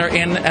Radio Center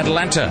in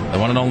Atlanta, the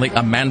one and only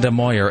Amanda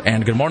Moyer.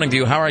 And good morning to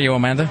you. How are you,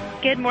 Amanda?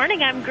 Good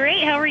morning. I'm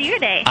great. How are you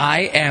today?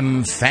 I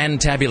am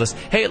fantabulous.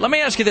 Hey, let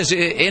me ask you this.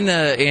 In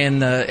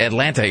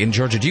Atlanta, in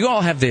Georgia, do you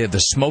all have the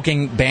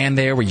smoking ban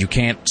there where you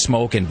can't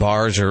smoke in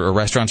bars or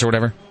restaurants or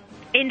whatever?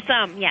 In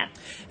some, yes.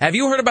 Have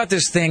you heard about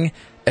this thing?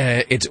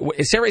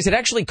 Sarah, is it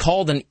actually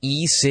called an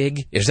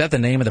e-cig? Is that the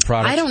name of the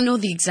product? I don't know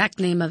the exact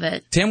name of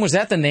it. Tim, was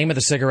that the name of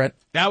the cigarette?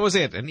 That was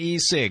it, an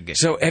e-cig.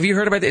 So, have you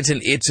heard about it?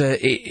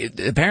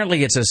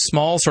 Apparently, it's a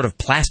small sort of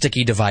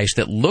plasticky device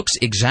that looks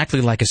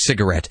exactly like a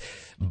cigarette,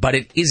 but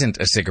it isn't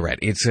a cigarette.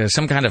 It's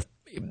some kind of,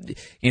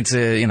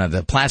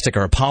 the plastic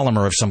or a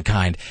polymer of some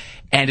kind,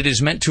 and it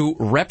is meant to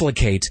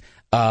replicate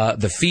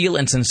the feel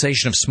and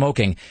sensation of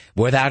smoking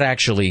without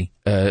actually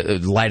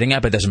lighting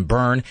up. It doesn't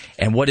burn.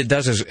 And what it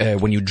does is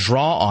when you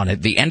draw on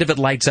it, the end of it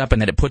lights up,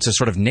 and then it puts a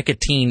sort of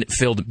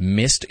nicotine-filled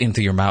mist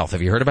into your mouth.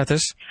 Have you heard about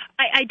this?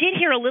 I did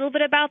hear a little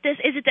bit about this.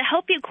 Is it to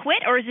help you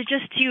quit, or is it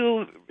just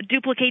to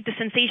duplicate the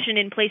sensation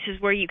in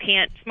places where you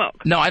can't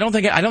smoke? No, I don't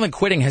think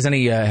quitting has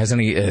any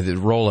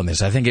role in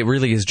this. I think it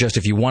really is just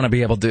if you want to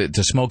be able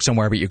to smoke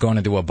somewhere, but you're going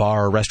into a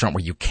bar or restaurant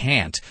where you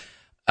can't.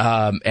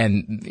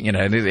 And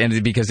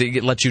because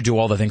it lets you do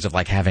all the things of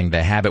like having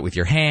the habit with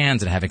your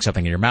hands and having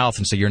something in your mouth,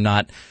 and so you're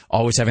not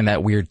always having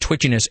that weird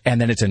twitchiness, and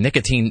then it's a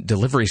nicotine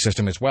delivery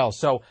system as well.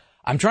 So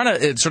I'm trying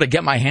to sort of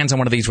get my hands on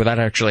one of these without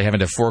actually having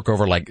to fork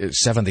over like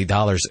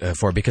 $70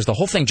 for it, because the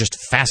whole thing just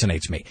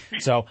fascinates me.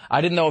 So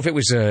I didn't know if it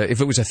was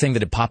a thing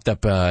that had popped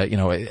up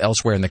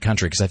elsewhere in the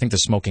country, because I think the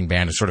smoking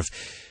ban is sort of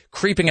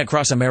creeping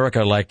across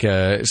America like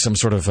some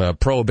sort of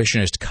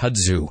prohibitionist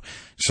kudzu.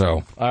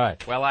 So, all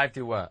right. Well, I have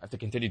to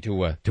continue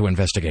to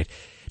investigate.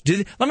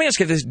 Let me ask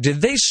you this: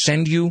 did they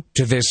send you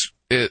to this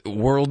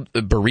World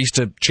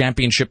Barista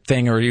Championship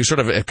thing, or are you sort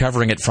of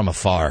covering it from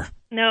afar?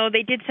 No,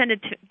 they did send it.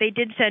 They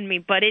did send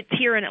me, but it's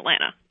here in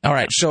Atlanta. All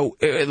right. So,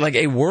 like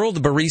a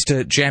World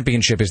Barista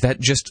Championship, is that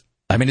just?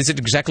 I mean, is it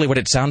exactly what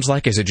it sounds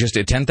like? Is it just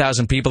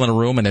 10,000 people in a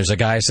room and there's a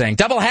guy saying,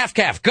 double half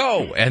calf,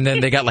 go! And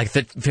then they got like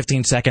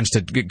 15 seconds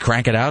to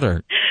crank it out,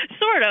 or?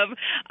 Sort of.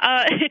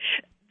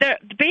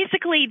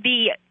 Basically,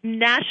 the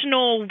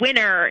national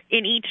winner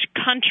in each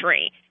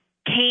country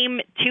came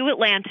to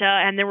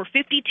Atlanta, and there were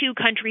 52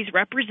 countries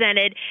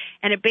represented,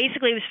 and it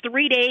basically was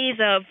 3 days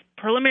of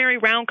preliminary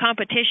round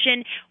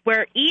competition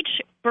where each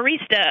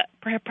barista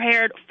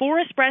prepared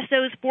 4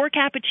 espressos, 4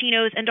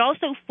 cappuccinos, and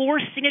also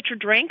 4 signature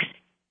drinks.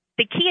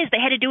 The key is they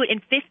had to do it in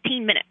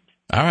 15 minutes.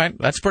 All right.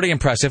 That's pretty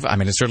impressive. I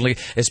mean, it's certainly,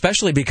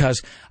 especially because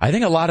I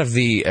think a lot of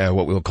the,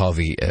 what we'll call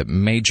the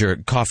major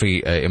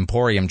coffee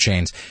emporium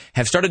chains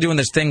have started doing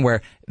this thing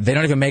where they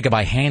don't even make it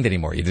by hand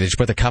anymore. They just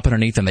put the cup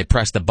underneath and they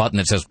press the button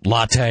that says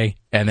latte,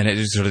 and then it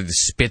just sort of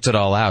spits it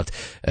all out,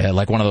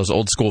 like one of those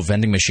old school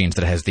vending machines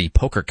that has the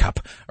poker cup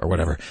or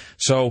whatever.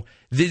 So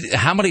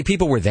how many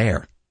people were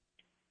there?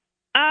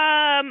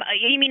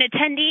 You mean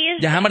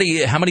attendees? Yeah, how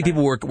many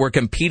people were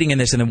competing in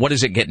this, and then what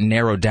does it get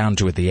narrowed down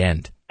to at the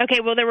end? Okay,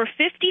 well, there were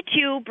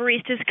 52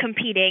 baristas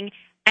competing,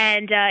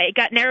 and it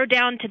got narrowed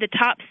down to the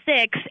top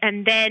 6,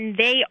 and then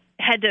they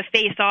had to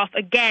face off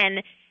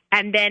again,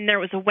 and then there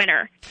was a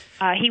winner.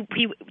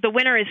 The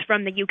winner is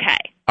from the UK.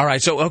 All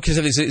right, so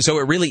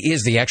it really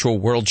is the actual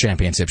World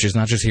Championships. It's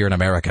not just here in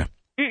America.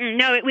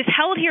 No, it was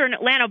held here in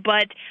Atlanta,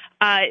 but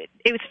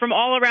it was from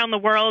all around the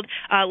world.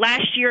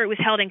 Last year, it was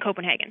held in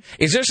Copenhagen.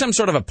 Is there some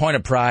sort of a point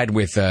of pride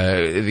with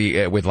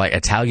like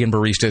Italian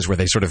baristas, where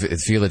they sort of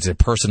feel it's a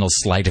personal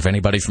slight if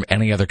anybody from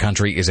any other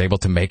country is able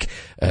to make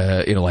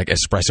like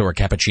espresso or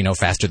cappuccino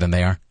faster than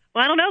they are?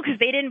 Well, I don't know, because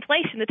they didn't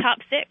place in the top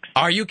 6.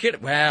 Are you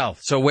kidding? Well,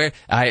 so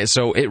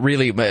it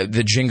really,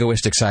 the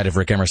jingoistic side of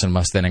Rick Emerson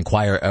must then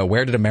inquire,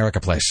 where did America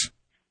place?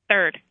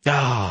 3rd.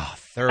 Ah,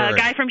 3rd. A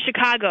guy from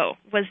Chicago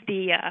was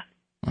the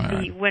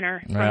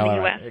winner from the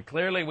U.S. Right.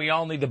 Clearly, we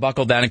all need to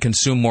buckle down and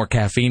consume more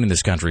caffeine in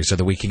this country so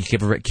that we can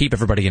keep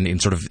everybody in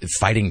sort of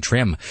fighting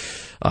trim,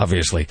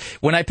 obviously.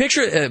 When I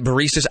picture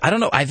baristas, I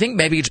don't know, I think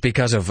maybe it's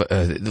because of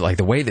like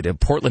the way that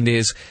Portland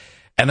is.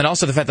 And then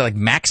also the fact that like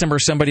Maxim or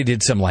somebody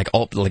did some like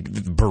hot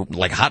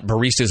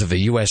baristas of the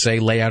USA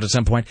layout at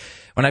some point.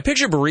 When I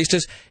picture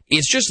baristas,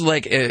 it's just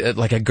like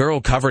a girl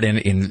covered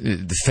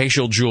in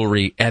facial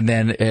jewelry, and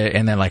then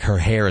like her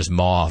hair is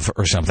mauve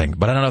or something.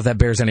 But I don't know if that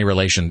bears any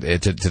relation to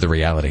the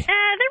reality. There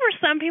were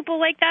some people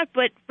like that,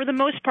 but for the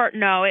most part,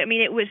 no. I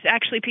mean, it was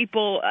actually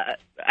people.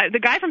 The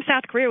guy from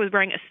South Korea was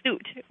wearing a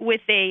suit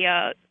with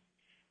a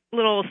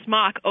little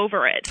smock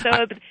over it. So,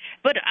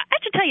 but I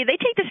have to tell you, they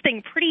take this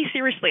thing pretty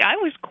seriously. I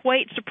was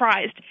quite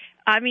surprised.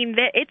 I mean,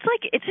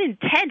 it's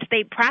intense.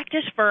 They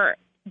practice for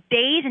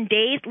days and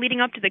days leading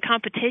up to the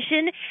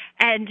competition,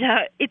 and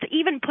it's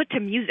even put to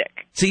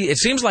music. See, it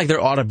seems like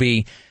there ought to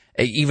be,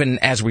 even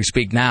as we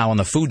speak now on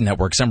the Food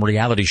Network, some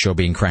reality show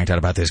being cranked out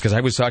about this, because I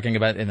was talking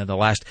about in the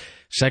last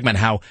segment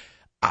how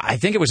I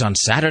think it was on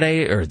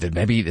Saturday or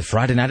maybe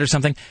Friday night or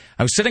something.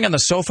 I was sitting on the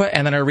sofa,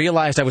 and then I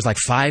realized I was like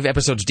 5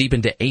 episodes deep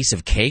into Ace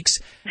of Cakes.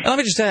 And let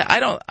me just tell you,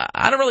 I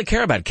don't really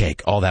care about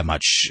Cake all that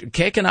much.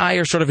 Cake and I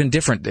are sort of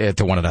indifferent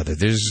to one another.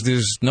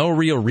 There's no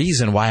real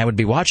reason why I would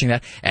be watching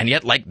that, and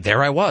yet, like,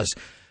 there I was.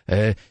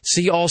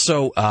 See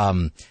also,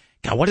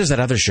 God, what is that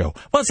other show?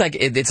 Well, it's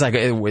like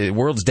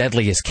World's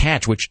Deadliest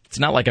Catch, which it's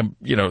not like I'm,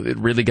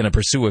 really going to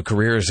pursue a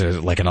career as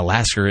like an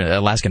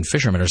Alaskan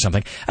fisherman or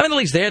something. I mean, at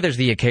least there's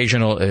the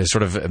occasional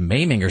sort of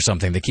maiming or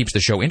something that keeps the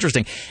show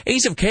interesting.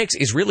 Ace of Cakes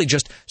is really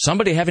just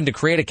somebody having to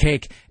create a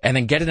cake and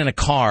then get it in a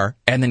car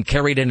and then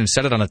carry it in and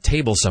set it on a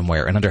table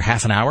somewhere in under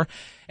half an hour.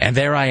 And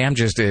there I am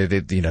just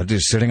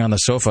sitting on the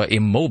sofa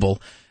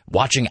immobile,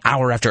 watching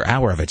hour after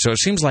hour of it. So it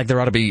seems like there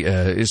ought to be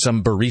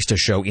some barista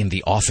show in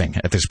the offing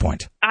at this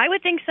point. I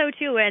would think so,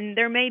 too, and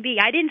there may be.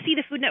 I didn't see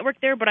the Food Network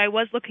there, but I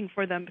was looking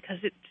for them because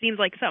it seems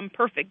like something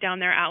perfect down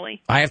their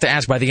alley. I have to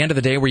ask, by the end of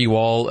the day, were you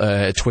all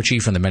twitchy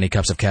from the many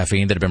cups of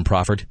caffeine that have been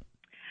proffered?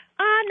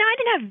 No, I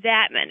didn't have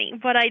that many,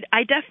 but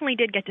I definitely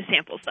did get to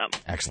sample some.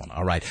 Excellent.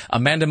 All right.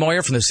 Amanda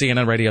Moyer from the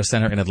CNN Radio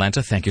Center in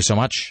Atlanta, thank you so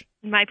much.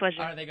 My pleasure.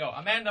 There they go.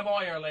 Amanda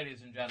Moyer,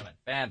 ladies and gentlemen.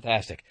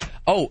 Fantastic.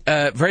 Oh,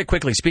 very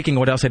quickly, speaking of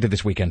what else I did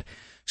this weekend.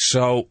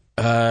 So,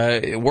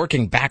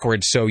 working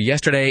backwards. So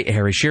yesterday,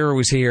 Harry Shearer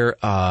was here.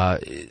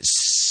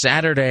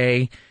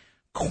 Saturday,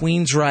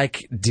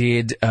 Queensryche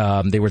did,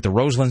 they were at the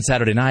Roseland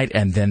Saturday night,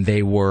 and then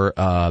they were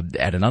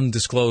at an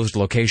undisclosed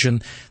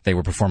location. They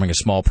were performing a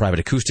small private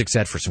acoustic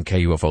set for some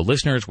KUFO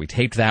listeners. We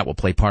taped that. We'll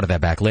play part of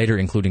that back later,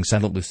 including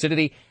Silent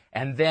Lucidity.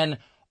 And then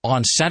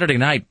on Saturday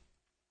night,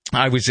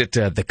 I was at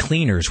the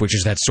Cleaners, which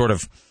is that sort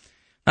of,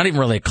 not even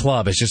really a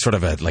club, it's just sort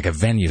of like a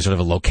venue, sort of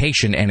a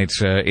location, and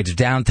it's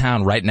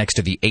downtown right next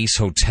to the Ace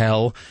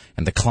Hotel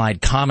and the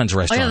Clyde Commons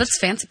restaurant. Oh, yeah, that's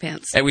fancy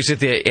pants.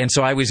 And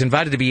so I was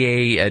invited to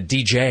be a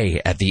DJ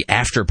at the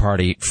after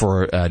party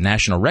for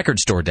National Record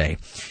Store Day.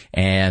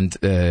 And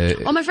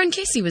my friend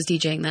Casey was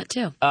DJing that,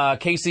 too.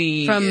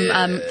 Casey... From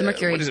the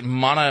Mercury. What is it,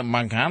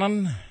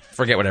 Monkanen?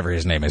 Forget whatever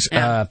his name is.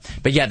 Yeah.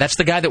 But yeah, that's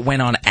the guy that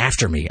went on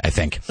after me, I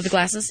think. With the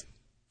glasses?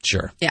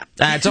 Sure. Yeah.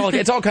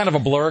 It's all kind of a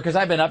blur because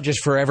I've been up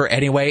just forever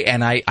anyway,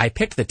 and I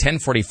picked the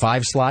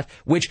 10:45 slot,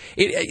 which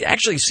it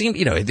actually seemed,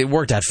 it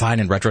worked out fine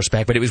in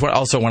retrospect, but it was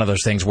also one of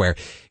those things where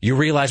you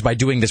realize by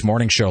doing this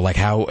morning show, like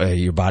how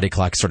your body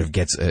clock sort of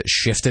gets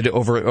shifted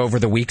over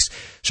the weeks.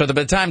 So that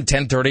by the time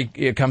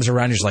 10:30 comes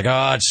around, you're just like,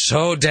 oh, it's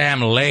so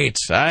damn late.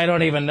 I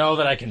don't even know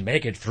that I can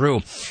make it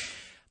through.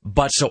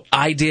 But so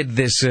I did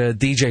this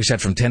DJ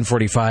set from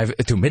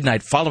 10:45 to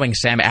midnight, following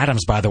Sam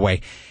Adams, by the way.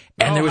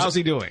 And how's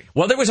he doing?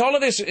 Well, there was all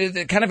of this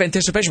kind of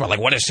anticipation about, like,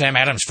 what is Sam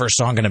Adams' first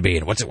song going to be?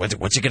 And what's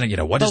he going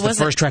to, what is the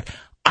first track?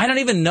 I don't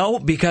even know,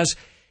 because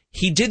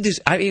he did this,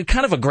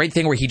 kind of a great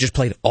thing where he just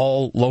played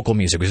all local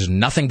music. It was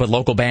nothing but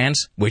local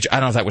bands, which I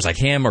don't know if that was like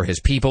him or his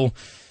people.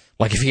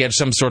 Like if he had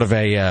some sort of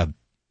a, I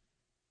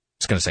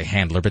was going to say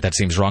handler, but that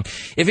seems wrong.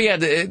 If he had,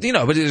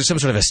 but it was some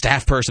sort of a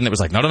staff person that was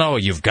like, no,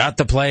 you've got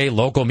to play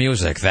local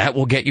music. That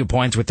will get you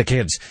points with the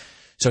kids.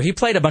 So he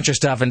played a bunch of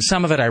stuff, and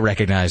some of it I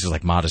recognized as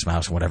like Modest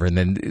Mouse and whatever, and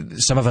then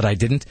some of it I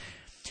didn't.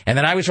 And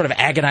then I was sort of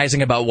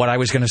agonizing about what I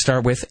was going to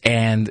start with,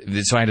 and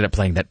so I ended up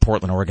playing that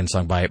Portland, Oregon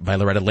song by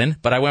Loretta Lynn.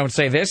 But I want to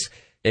say this,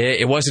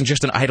 it wasn't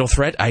just an idle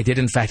threat. I did,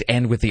 in fact,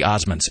 end with the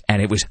Osmonds,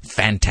 and it was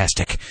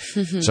fantastic.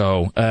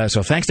 So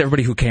thanks to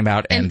everybody who came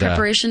out. In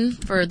preparation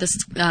for this,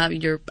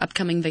 your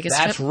upcoming Vegas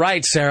trip? That's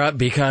right, Sarah,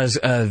 because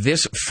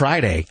this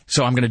Friday,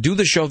 so I'm going to do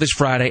the show this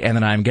Friday, and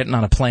then I'm getting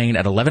on a plane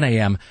at 11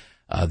 a.m.,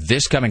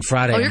 this coming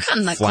Friday. Oh, you're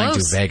cutting that flying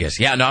close. to Vegas.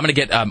 Yeah, no, I'm going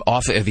to get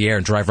off of the air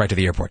and drive right to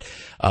the airport.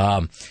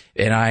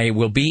 And I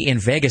will be in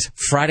Vegas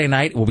Friday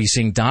night. We'll be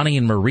seeing Donnie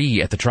and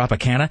Marie at the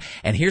Tropicana.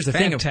 And here's the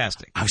thing.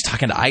 Fantastic. I was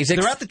talking to Isaac.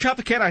 They're at the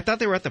Tropicana. I thought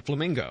they were at the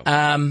Flamingo.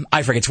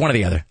 I forget. It's one or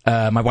the other.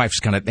 My wife's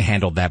kind of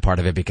handled that part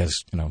of it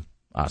because,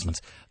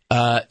 Osmonds.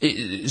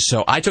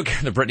 So I took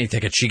the Brittany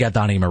ticket. She got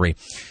Donnie and Marie.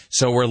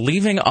 So we're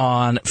leaving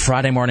on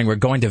Friday morning. We're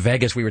going to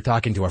Vegas. We were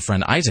talking to our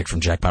friend Isaac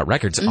from Jackpot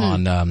Records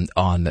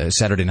on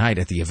Saturday night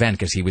at the event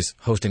because he was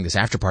hosting this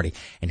after party.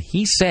 And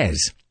he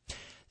says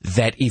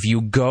that if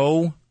you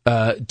go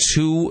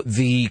to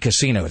the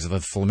casino, it's the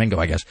Flamingo,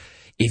 I guess,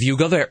 if you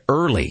go there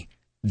early,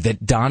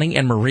 that Donnie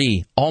and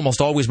Marie, almost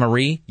always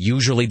Marie,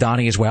 usually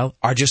Donnie as well,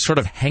 are just sort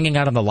of hanging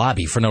out in the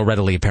lobby for no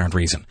readily apparent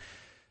reason.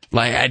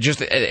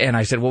 And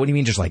I said, well, what do you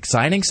mean, just like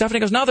signing stuff? And he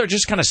goes, no, they're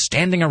just kind of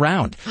standing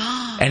around.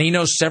 And he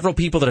knows several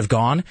people that have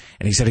gone.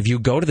 And he said, if you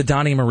go to the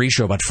Donnie and Marie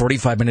show about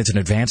 45 minutes in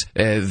advance,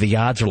 the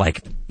odds are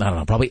like, I don't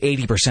know, probably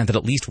 80% that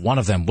at least one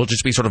of them will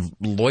just be sort of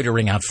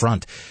loitering out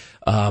front.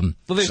 Well,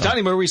 there's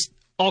Donnie Marie's,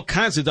 all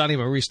kinds of Donnie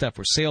Marie stuff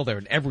for sale there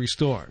in every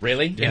store.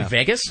 Really? Yeah. In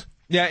Vegas?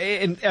 Yeah,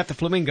 at the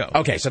Flamingo.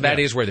 Okay, so that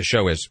is where the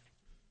show is.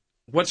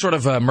 What sort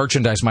of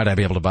merchandise might I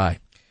be able to buy?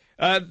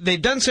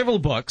 They've done several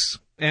books,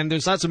 and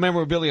there's lots of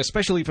memorabilia,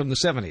 especially from the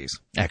 70s.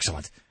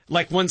 Excellent.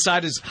 Like one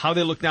side is how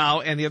they look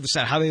now, and the other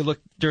side how they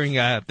looked during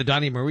the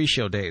Donnie Marie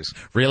show days.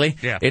 Really?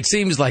 Yeah. It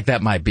seems like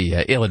that might be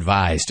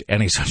ill-advised,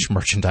 any such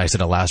merchandise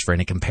that allows for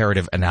any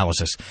comparative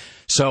analysis.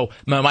 So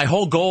my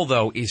whole goal,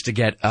 though, is to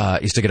get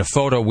a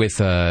photo with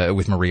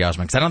Marie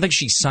Osmond, because I don't think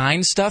she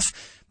signs stuff,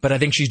 but I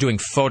think she's doing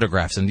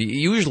photographs, and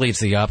usually it's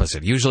the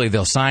opposite. Usually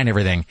they'll sign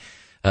everything,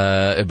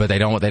 but they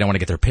don't want to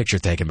get their picture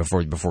taken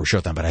before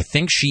showtime. But I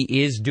think she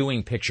is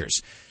doing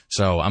pictures.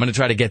 So I'm going to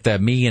try to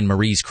get me and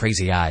Marie's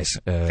crazy eyes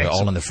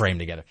all in the frame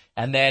together.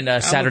 And then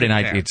Saturday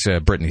night, it's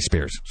Britney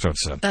Spears. So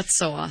it's that's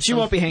so awesome. She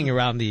won't be hanging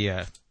around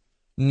the...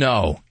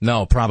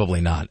 No,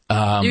 probably not.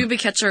 You maybe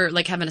catch her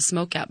like having a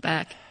smoke out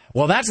back.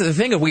 Well, that's the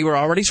thing. We were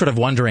already sort of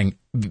wondering,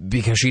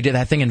 because she did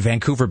that thing in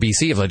Vancouver,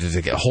 BC, of like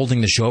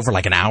holding the show for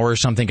like an hour or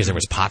something because there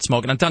was pot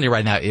smoke. And I'm telling you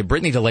right now, if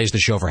Britney delays the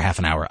show for half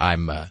an hour,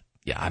 I'm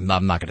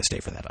not going to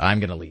stay for that.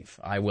 I'm going to leave.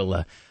 I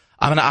will...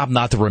 I'm going to opt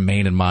not to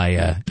remain in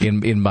my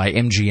in my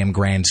MGM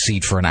Grand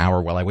seat for an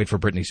hour while I wait for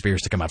Britney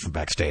Spears to come out from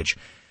backstage.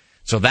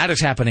 So that is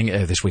happening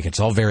this week. It's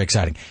all very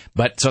exciting.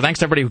 But so thanks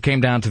to everybody who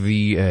came down to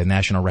the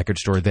National Record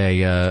Store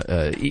Day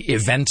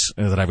event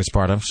that I was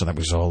part of. So that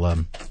was all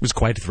was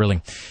quite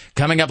thrilling.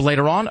 Coming up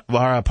later on,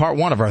 part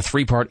one of our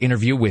three-part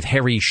interview with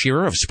Harry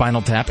Shearer of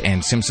Spinal Tap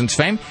and Simpsons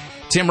fame.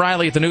 Tim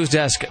Riley at the news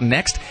desk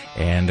next,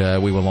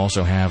 and we will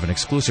also have an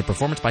exclusive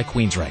performance by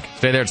Queensrÿche.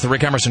 Stay there. It's the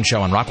Rick Emerson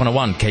Show on Rock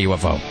 101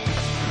 KUFO.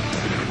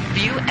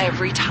 View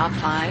every top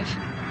 5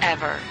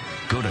 ever.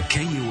 Go to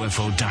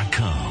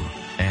KUFO.com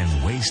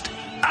and waste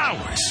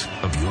hours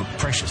of your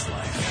precious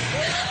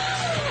life.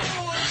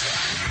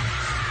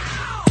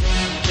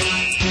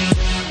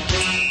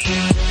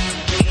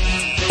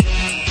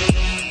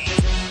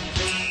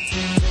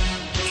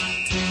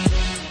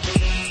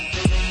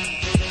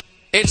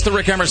 It's the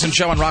Rick Emerson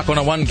Show on Rock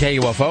 101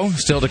 KUFO.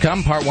 Still to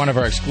come, part one of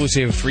our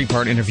exclusive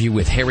three-part interview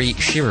with Harry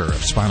Shearer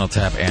of Spinal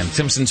Tap and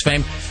Simpsons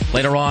fame.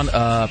 Later on,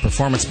 a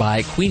performance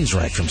by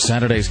Queensrÿche from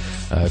Saturday's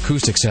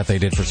acoustic set they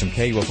did for some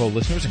KUFO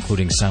listeners,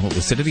 including Silent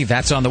Lucidity.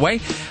 That's on the way.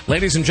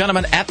 Ladies and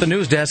gentlemen, at the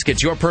news desk,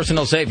 it's your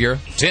personal savior,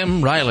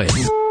 Tim Riley.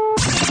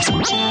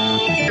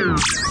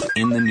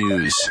 In the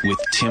news with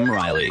Tim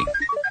Riley.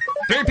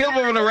 3 people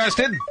have been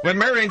arrested when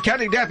Marion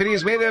County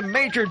deputies made a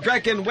major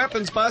drug-in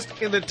weapons bust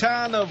in the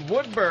town of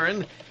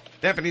Woodburn.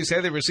 Deputies say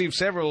they received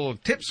several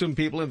tips from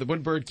people in the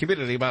Woodburn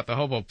community about the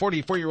home of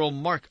 44-year-old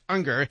Mark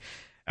Unger,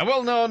 a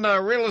well-known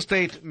real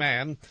estate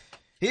man.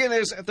 He and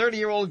his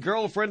 30-year-old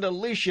girlfriend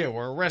Alicia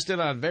were arrested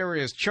on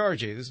various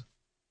charges.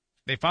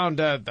 They found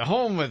the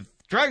home with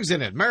drugs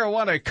in it: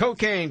 marijuana,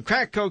 cocaine,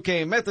 crack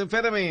cocaine,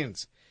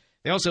 methamphetamines.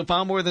 They also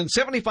found more than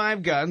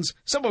 75 guns,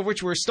 some of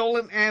which were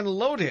stolen and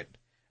loaded.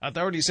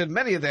 Authorities said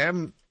many of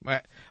them,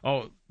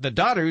 the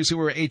daughters who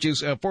were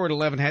ages 4 to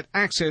 11 had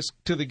access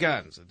to the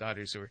guns. The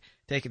daughters who were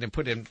taken and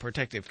put in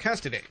protective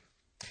custody.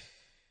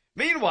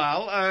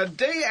 Meanwhile, a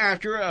day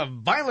after a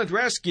violent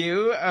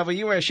rescue of a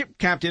U.S. ship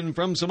captain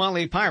from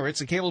Somali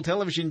pirates, a cable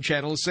television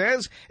channel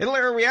says it'll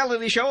air a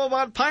reality show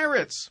about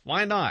pirates.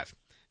 Why not?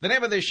 The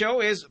name of the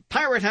show is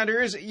Pirate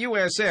Hunters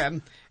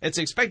USN. It's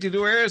expected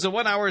to air as a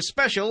 1-hour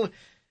special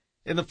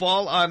in the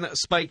fall on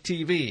Spike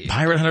TV.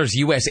 Pirate Hunters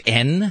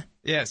USN?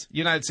 Yes,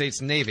 United States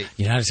Navy.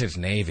 United States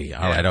Navy.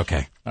 All right,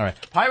 okay. All right.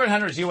 Pirate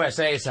Hunters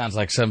USA sounds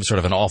like some sort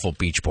of an awful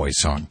Beach Boys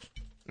song.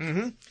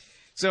 Mm-hmm.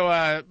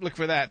 So look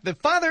for that. The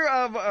father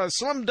of a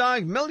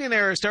Slumdog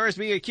Millionaire star is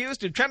being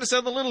accused of trying to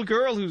sell the little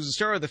girl who's the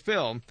star of the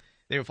film.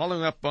 They were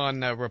following up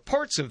on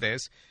reports of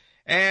this.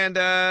 And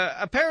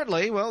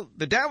apparently,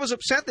 the dad was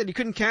upset that he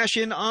couldn't cash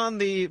in on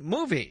the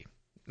movie.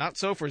 Not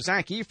so for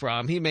Zac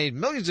Efron. He made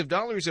millions of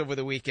dollars over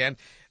the weekend.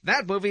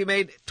 That movie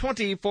made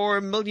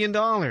 $24 million.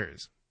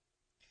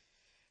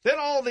 Then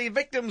all the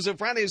victims of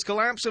Friday's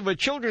collapse of a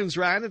children's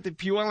ride at the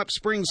Puyallup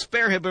Springs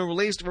Fair have been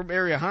released from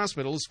area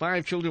hospitals.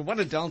 5 children, 1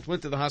 adult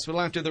went to the hospital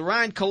after the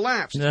ride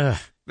collapsed.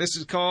 This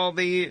is called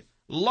the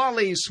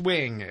Lolly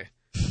Swing.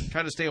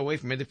 Try to stay away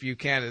from it if you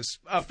can.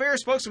 A fair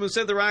spokesman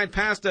said the ride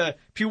passed a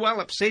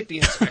Puyallup safety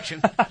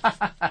inspection.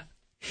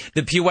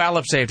 The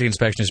Puyallup safety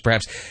inspection is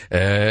perhaps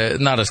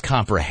not as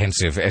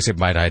comprehensive as it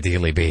might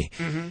ideally be.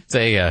 Mm-hmm.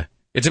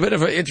 It's a bit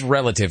of it's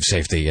relative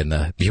safety in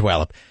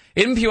Puyallup.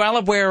 Isn't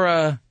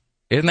Puyallup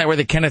isn't that where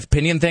the Kenneth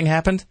Pinion thing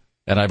happened?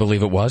 And I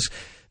believe it was.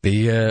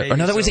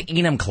 That was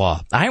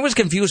Enumclaw. I was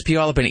confused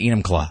Puyallup and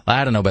Enumclaw.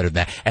 I don't know better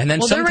than that. And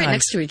then they're right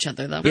next to each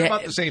other, though. They're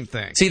about the same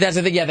thing. See, that's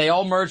the thing. Yeah, they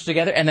all merge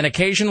together, and then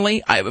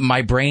occasionally,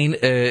 my brain,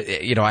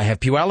 I have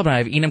Puyallup and I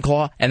have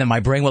Enumclaw, and then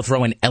my brain will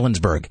throw in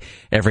Ellensburg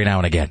every now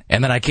and again,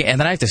 and then I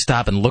have to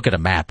stop and look at a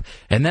map,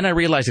 and then I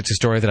realize it's a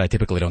story that I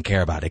typically don't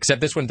care about. Except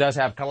this one does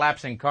have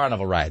collapsing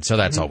carnival rides, so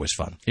that's always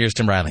fun. Here's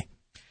Tim Riley.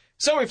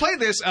 So we played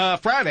this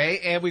Friday,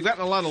 and we've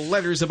gotten a lot of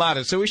letters about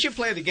it, so we should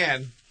play it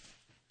again.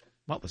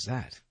 What was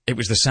that? It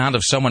was the sound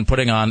of someone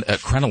putting on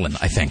crinoline,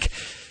 I think.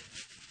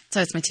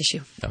 Sorry, it's my tissue.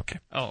 Okay.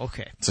 Oh,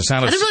 okay. It's the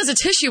sound of... I didn't realize a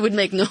tissue would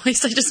make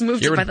noise. I just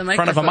moved it by the microphone. You're in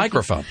front of a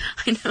microphone.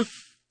 I know.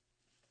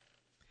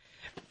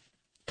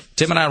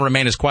 Tim and I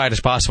remain as quiet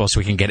as possible so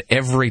we can get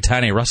every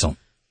tiny rustle.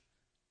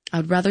 I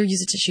would rather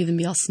use a tissue than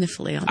be all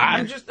sniffly on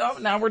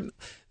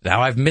it.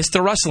 Now I've missed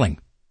the rustling.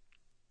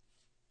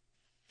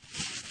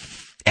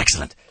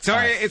 Excellent. So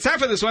it's time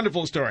for this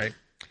wonderful story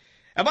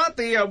about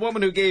the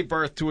woman who gave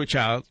birth to a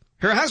child.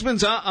 Her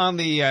husband's on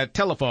the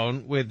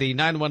telephone with the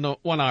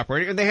 911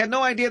 operator, and they had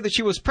no idea that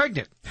she was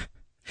pregnant.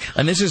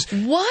 And this is...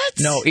 What?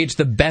 No, it's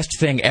the best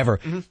thing ever.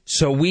 Mm-hmm.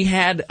 So we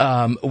had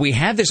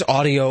this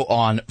audio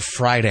on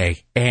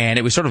Friday, and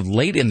it was sort of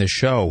late in the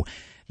show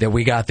that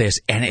we got this,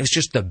 and it was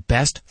just the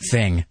best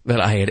thing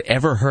that I had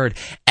ever heard.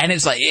 And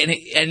it's like,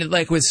 and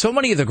like with so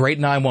many of the great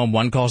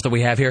 911 calls that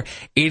we have here,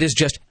 it is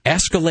just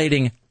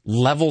escalating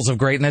levels of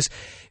greatness.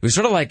 It was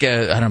sort of like,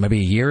 I don't know, maybe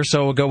a year or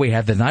so ago, we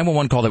had the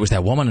 911 call that was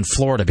that woman in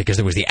Florida because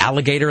there was the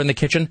alligator in the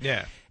kitchen.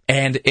 Yeah.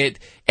 And it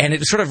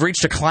sort of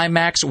reached a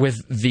climax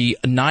with the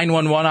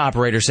 911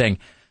 operator saying,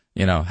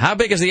 how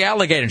big is the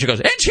alligator? And she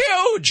goes, it's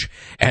huge!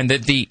 And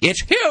the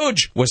it's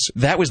huge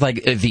was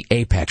like the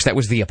apex. That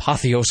was the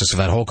apotheosis of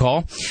that whole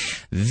call.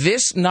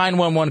 This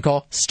 911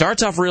 call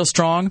starts off real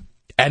strong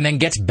and then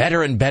gets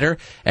better and better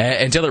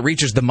until it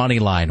reaches the money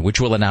line, which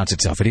will announce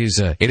itself. It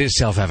is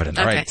self-evident.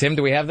 Okay. All right, Tim,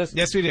 do we have this?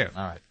 Yes, we do.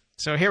 All right.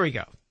 So here we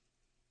go.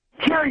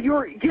 Terry,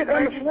 you're getting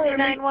on the phone.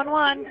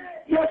 911.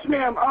 Yes,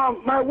 ma'am.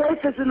 My wife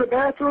is in the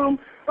bathroom.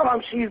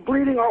 She's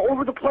bleeding all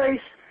over the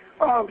place.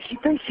 She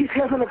thinks she's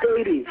having a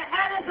baby.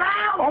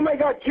 Oh my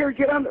God, Terry,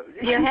 get on.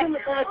 She's in the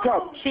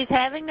bathtub. She's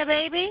having the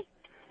baby?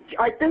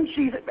 I think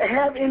she's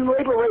in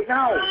labor right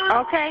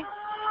now. Okay.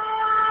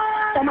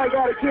 Oh my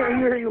God, I can't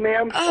hear you,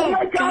 ma'am. Oh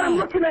my God, I'm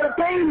looking at a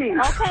baby.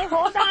 Okay,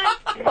 hold on.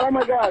 Oh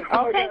my God.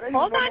 Okay, hold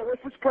on. My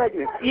wife was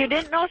pregnant. You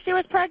didn't know she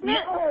was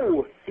pregnant?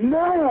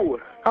 No.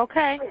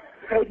 Okay.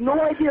 I had no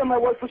idea my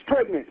wife was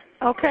pregnant.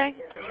 Okay.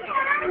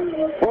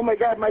 Oh my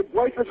God, my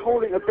wife is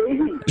holding a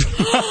baby.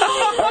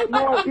 I had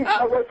no idea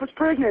my wife was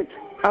pregnant.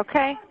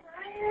 Okay.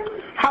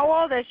 How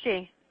old is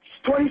she?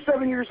 She's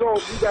 27 years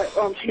old.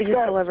 She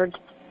just delivered.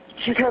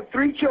 She's had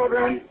 3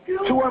 children.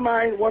 2 are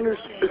mine. 1 is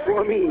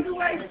before me.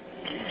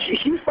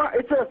 She's fine.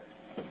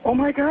 Oh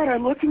my God,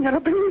 I'm looking at a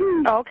baby.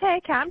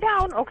 Okay, calm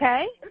down.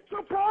 Okay. It's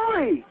a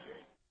boy.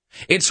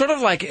 It's sort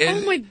of like...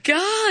 oh, my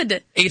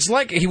God. It's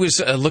like he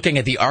was looking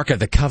at the Ark of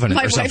the Covenant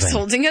or something. My wife's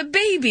holding a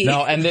baby.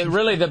 No, and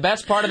really the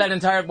best part of that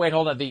entire... Wait,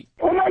 hold on.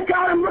 Oh, my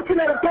God, I'm looking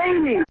at a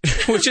baby.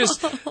 Which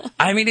is...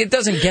 I mean, it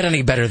doesn't get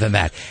any better than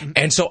that.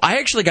 And so I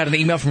actually got an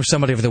email from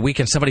somebody over the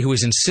weekend, somebody who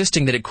was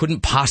insisting that it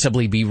couldn't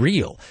possibly be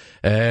real.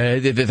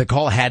 The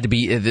call had to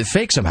be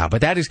fake somehow.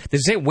 But that is... Does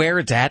it say where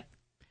it's at?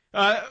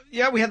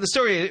 Yeah, we had the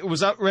story. It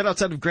was right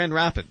outside of Grand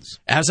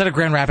Rapids. Outside of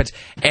Grand Rapids.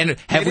 And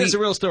it is a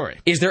real story.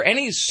 Is there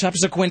any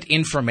subsequent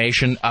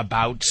information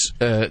about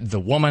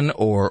the woman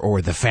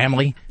or the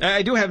family?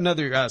 I do have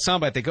another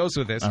soundbite that goes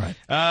with this. All right.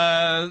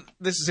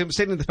 This is him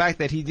stating the fact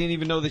that he didn't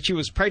even know that she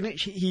was pregnant.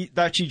 He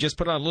thought she just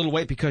put on a little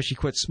weight because she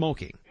quit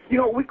smoking.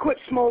 We quit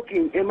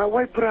smoking, and my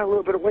wife put on a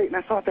little bit of weight, and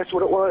I thought that's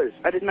what it was.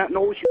 I did not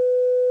know she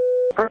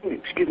was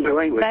pregnant. Excuse my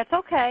language. That's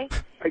okay.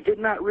 I did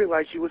not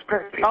realize she was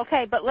pregnant.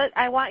 Okay, but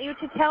I want you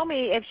to tell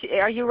me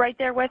are you right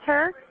there with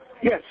her?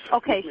 Yes.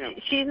 Okay, yes,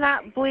 she's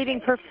not bleeding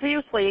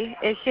profusely,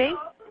 is she?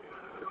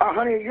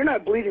 Honey, you're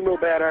not bleeding real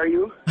bad, are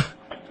you?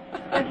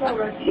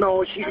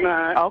 No, she's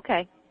not.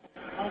 Okay.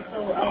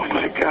 Oh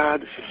my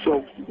God, this is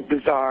so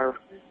bizarre.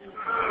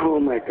 Oh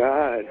my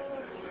God.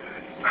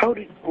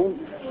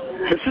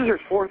 This is her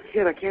 4th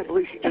kid. I can't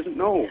believe she doesn't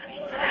know.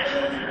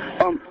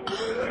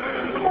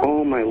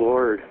 Oh my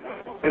Lord.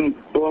 I'm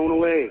blown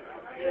away.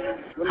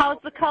 How's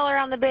the color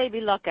on the baby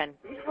looking?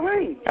 He's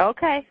fine.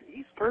 Okay.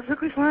 He's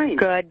perfectly fine.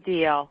 Good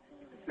deal.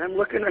 I'm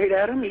looking right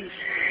at him.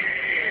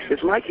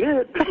 It's my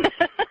kid.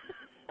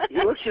 He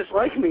looks just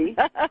like me.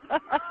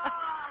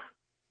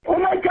 Oh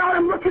my God,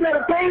 I'm looking at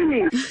a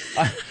baby.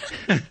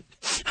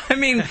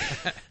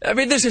 I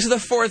mean, this is the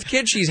fourth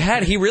kid she's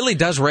had. He really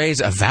does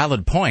raise a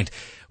valid point,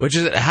 which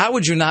is how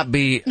would you not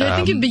be? I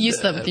think you'd be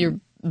used to that with your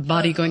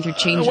body going through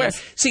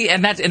changes.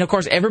 And of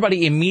course,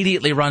 everybody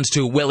immediately runs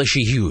to, well, is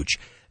she huge?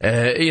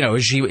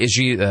 Is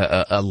she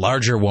a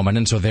larger woman,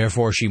 and so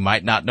therefore she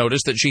might not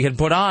notice that she had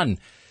put on,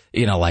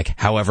 like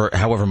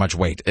however much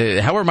weight,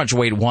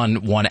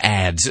 one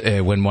adds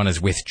when one is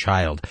with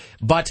child.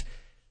 But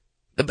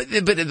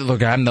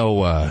look, I'm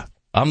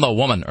no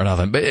woman or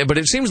nothing, but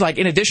it seems like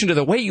in addition to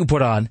the weight you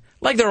put on,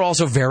 like there are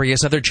also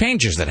various other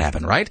changes that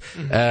happen, right?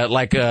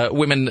 Mm-hmm.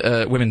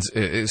 Women's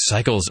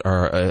cycles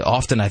are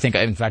often, I think,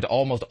 in fact,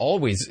 almost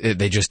always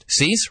they just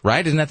cease,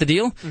 right? Isn't that the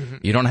deal? Mm-hmm.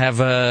 You don't have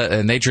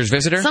nature's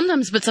visitor?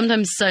 Sometimes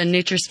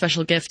nature's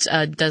special gift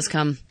does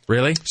come.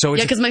 Really? So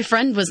because my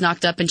friend was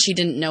knocked up and she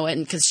didn't know it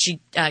because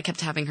she kept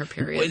having her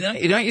period.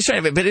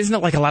 But isn't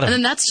it like a lot of? And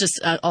then that's just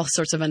all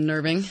sorts of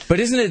unnerving. But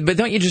isn't it? But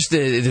don't you just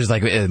there's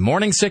like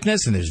morning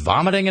sickness and there's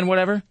vomiting and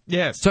whatever?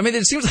 Yes. So I mean,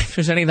 it seems like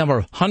there's any number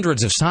of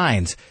hundreds of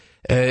signs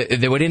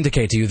that would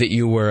indicate to you that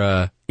you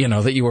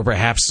were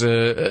perhaps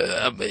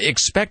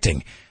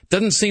expecting.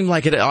 Doesn't seem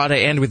like it ought to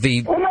end with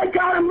the. Oh my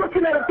God! I'm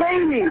looking at a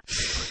baby.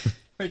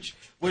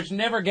 Which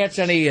never gets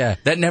any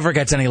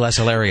less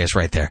hilarious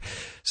right there.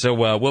 So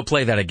we'll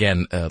play that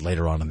again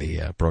later on in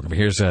the program.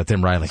 Here's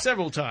Tim Riley.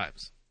 Several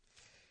times.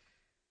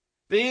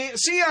 The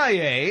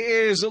CIA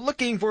is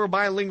looking for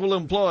bilingual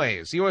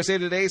employees. USA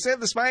Today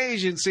said the spy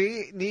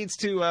agency needs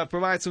to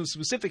provide some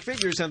specific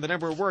figures on the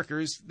number of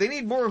workers. They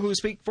need more who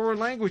speak foreign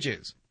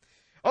languages.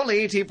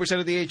 Only 18%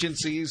 of the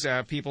agency's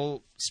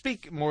people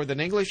speak more than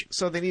English,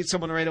 so they need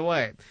someone right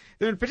away.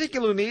 They're in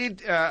particular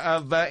need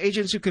of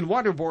agents who can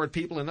waterboard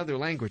people in other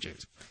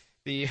languages.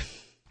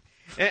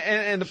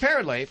 And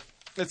apparently,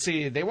 let's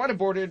see, they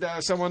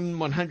waterboarded someone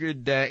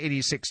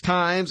 186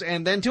 times,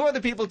 and then two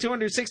other people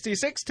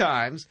 266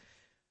 times.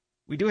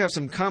 We do have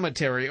some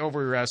commentary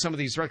over some of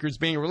these records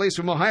being released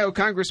from Ohio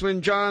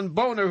Congressman John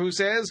Boner, who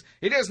says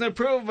he doesn't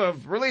approve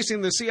of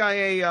releasing the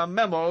CIA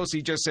memos.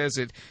 He just says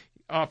it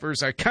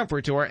offers a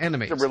comfort to our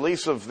enemies. The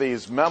release of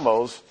these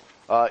memos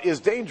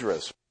is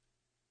dangerous.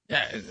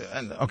 Yeah.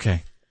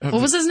 Okay.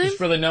 What was his name?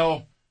 For the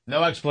no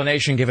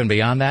explanation given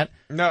beyond that?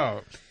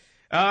 No.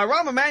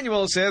 Rahm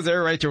Emanuel says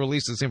they're right to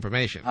release this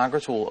information.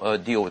 Congress will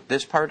deal with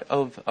this part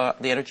of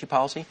the energy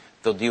policy.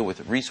 They'll deal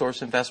with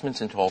resource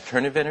investments into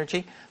alternative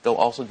energy. They'll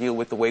also deal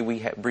with the way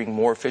we bring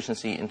more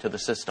efficiency into the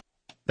system.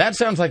 That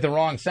sounds like the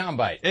wrong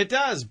soundbite. It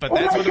does, but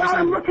that's what it was.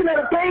 I'm looking at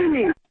a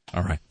baby.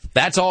 All right.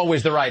 That's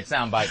always the right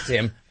soundbite,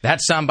 Tim. That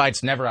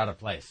soundbite's never out of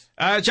place.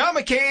 John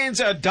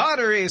McCain's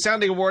daughter is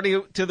sounding a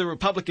warning to the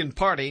Republican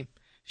Party.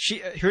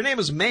 Her name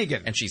is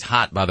Megan. And she's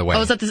hot, by the way.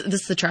 Oh, is that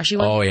this the trashy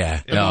one? Oh,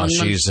 yeah. No,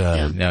 she's,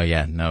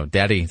 no.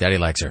 Daddy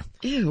likes her.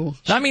 Ew.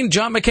 I mean,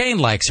 John McCain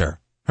likes her.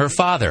 Her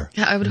father.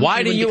 Yeah,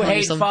 why do you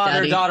hate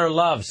father-daughter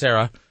love,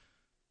 Sarah?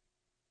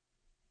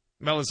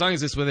 Well, as long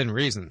as it's within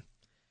reason.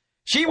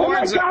 Oh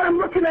my God, I'm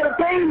looking at a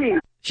baby.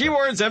 She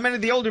warns many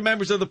of the older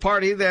members of the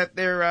party that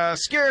they're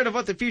scared of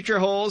what the future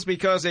holds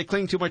because they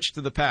cling too much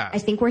to the past. I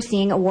think we're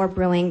seeing a war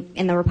brewing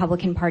in the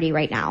Republican Party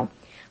right now.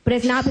 But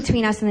it's not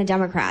between us and the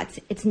Democrats.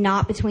 It's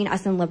not between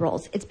us and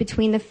liberals. It's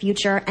between the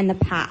future and the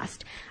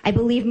past. I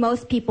believe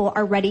most people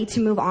are ready to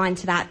move on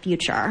to that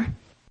future.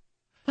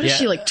 What is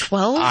she, like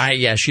 12?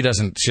 Yeah, she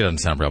doesn't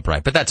sound real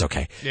bright, but that's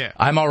okay. Yeah.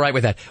 I'm all right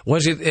with that.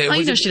 Was it?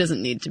 She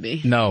doesn't need to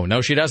be.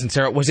 No, she doesn't,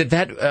 Sarah. Was it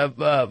that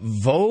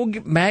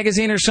Vogue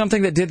magazine or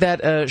something that did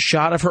that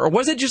shot of her, or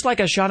was it just like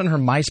a shot on her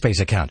MySpace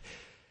account?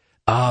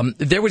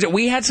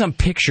 We had some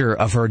picture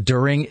of her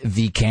during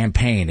the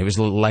campaign. It was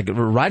like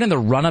right in the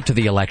run up to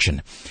the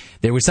election.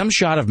 There was some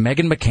shot of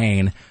Meghan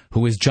McCain,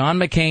 who is John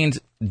McCain's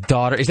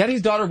daughter. Is that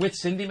his daughter with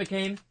Cindy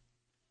McCain?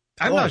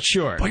 I'm not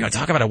sure. Boy,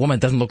 talk about a woman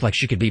that doesn't look like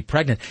she could be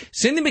pregnant.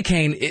 Cindy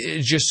McCain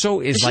is just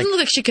so She doesn't look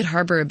like she could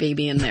harbor a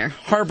baby in there.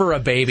 Harbor a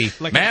baby.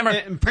 Like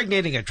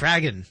impregnating a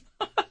dragon.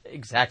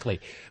 Exactly.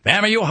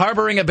 Ma'am, are you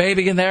harboring a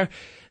baby in there?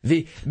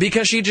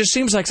 Because she just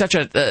seems like such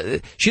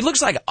a... she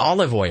looks like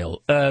olive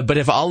oil. But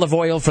if olive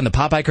oil from the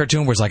Popeye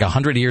cartoon was like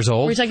 100 years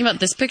old... Were you talking about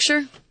this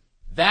picture?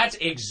 That's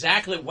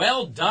exactly...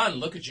 Well done.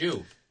 Look at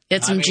you.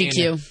 It's from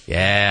GQ.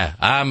 Yeah.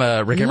 I'm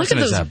Rick Emerson.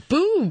 Look at those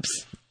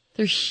boobs.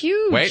 They're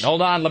huge. Wait,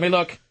 hold on. Let me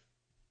look.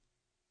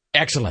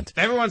 Excellent.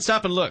 Everyone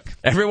stop and look.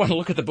 Everyone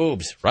look at the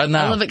boobs right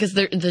now. I love it because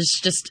there's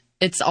just...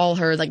 It's all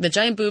her. Like the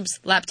giant boobs,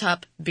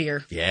 laptop,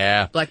 beer.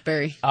 Yeah.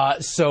 Blackberry.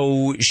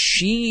 So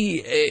she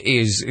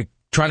is...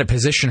 trying to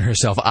position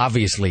herself,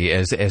 obviously,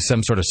 as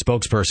some sort of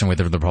spokesperson with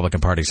the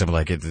Republican Party, something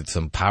like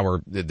some power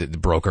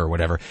broker or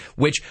whatever,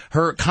 which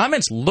her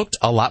comments looked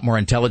a lot more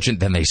intelligent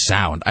than they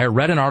sound. I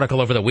read an article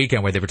over the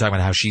weekend where they were talking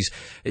about how she's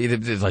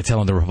like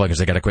telling the Republicans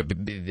they got to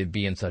quit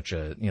being such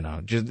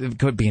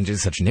quit being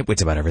just such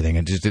nitwits about everything,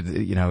 and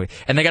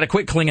and they got to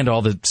quit clinging to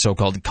all the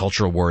so-called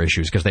cultural war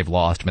issues because they've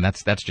lost. I mean,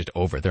 that's just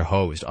over. They're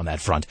hosed on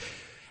that front.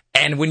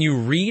 And when you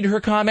read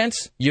her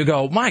comments, you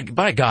go, my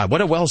God,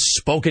 what a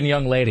well-spoken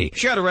young lady.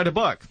 She ought to read a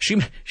book.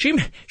 She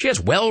has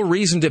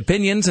well-reasoned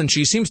opinions, and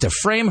she seems to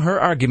frame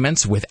her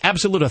arguments with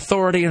absolute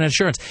authority and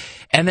assurance.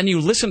 And then you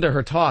listen to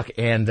her talk,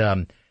 and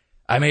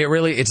I mean,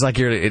 it's like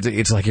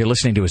you're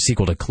listening to a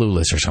sequel to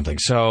Clueless or something.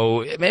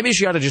 So maybe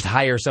she ought to just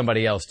hire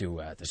somebody else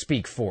to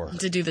speak for her.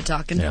 To do the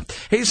talking. Yeah.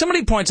 Hey,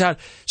 somebody points out,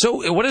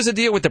 so what is the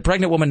deal with the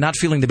pregnant woman not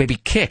feeling the baby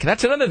kick?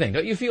 That's another thing.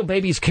 Don't you feel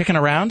babies kicking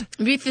around?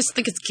 Maybe you just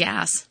think it's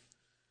gas.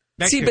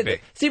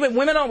 But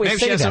women always maybe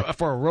say she has that.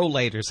 for a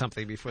Rolade or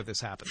something before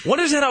this happens. What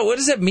does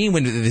that mean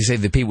when they say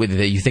that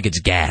you think it's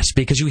gas?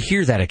 Because you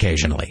hear that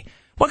occasionally.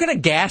 What kind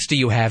of gas do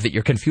you have that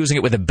you're confusing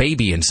it with a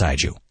baby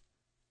inside you?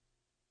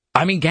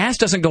 I mean, gas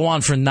doesn't go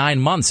on for 9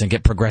 months and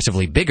get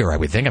progressively bigger, I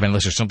would think. I mean,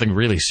 unless there's something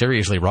really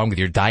seriously wrong with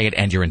your diet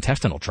and your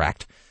intestinal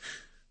tract.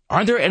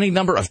 Aren't there any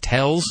number of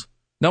tells?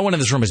 No one in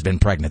this room has been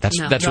pregnant.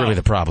 That's really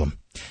the problem.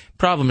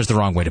 Problem is the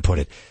wrong way to put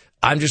it.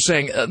 I'm just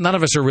saying, none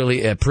of us are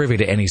really privy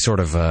to any sort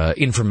of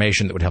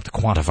information that would help to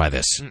quantify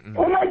this. Mm-mm.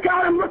 Oh my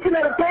God, I'm looking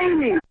at a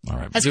baby. All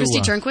right. Has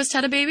Christy Turnquist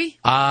had a baby?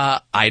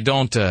 I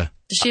don't. Does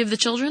she have the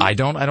children? I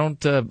don't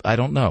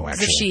know,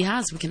 actually. If she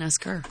has, we can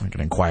ask her. I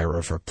can inquire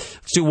of her.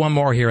 Let's do one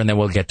more here, and then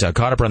we'll get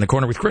caught up around the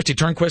corner with Christy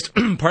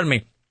Turnquist. Pardon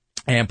me.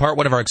 And part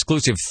one of our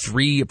exclusive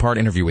 3-part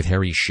interview with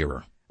Harry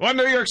Shearer. One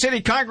New York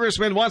City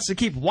congressman wants to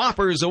keep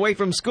Whoppers away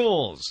from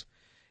schools.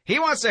 He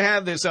wants to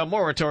have this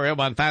moratorium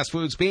on fast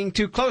foods being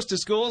too close to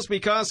schools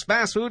because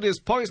fast food is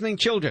poisoning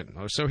children,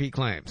 or so he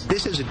claims.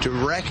 This has a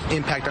direct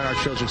impact on our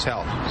children's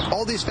health.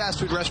 All these fast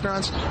food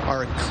restaurants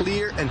are a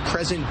clear and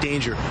present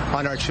danger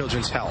on our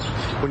children's health.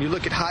 When you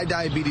look at high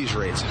diabetes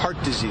rates,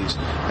 heart disease,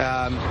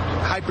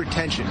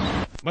 hypertension.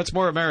 What's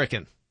more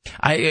American?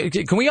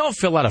 Can we all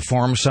fill out a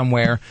form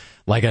somewhere,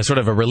 like a sort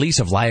of a release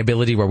of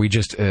liability where we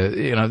just,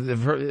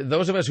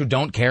 those of us who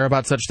don't care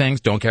about such things,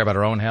 don't care about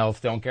our own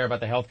health, don't care about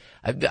the health.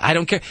 I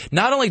don't care.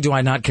 Not only do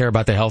I not care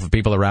about the health of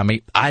people around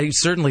me, I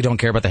certainly don't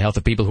care about the health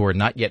of people who are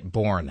not yet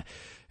born.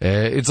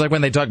 It's like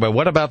when they talk about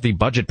what about the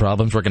budget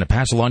problems we're going to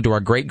pass along to our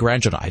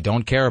great-grandchildren. I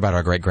don't care about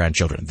our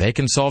great-grandchildren. They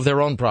can solve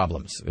their own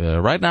problems.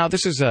 Right now,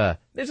 this is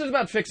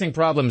about fixing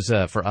problems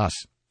for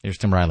us. Here's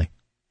Tim Riley.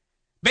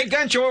 Big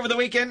gun show over the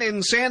weekend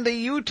in Sandy,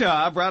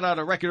 Utah, brought out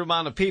a record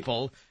amount of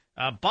people.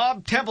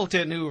 Bob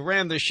Templeton, who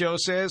ran the show,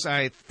 says,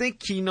 I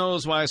think he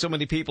knows why so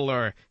many people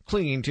are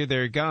clinging to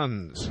their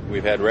guns.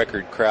 We've had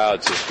record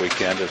crowds this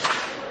weekend, as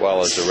well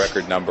as a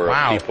record number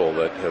of people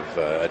that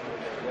have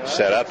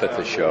set up at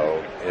the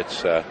show.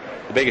 It's the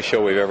biggest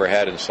show we've ever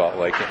had in Salt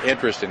Lake. The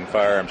interest in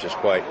firearms is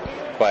quite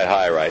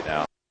high right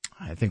now.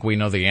 I think we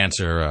know the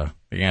answer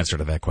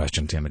to that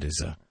question, Tim.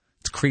 It's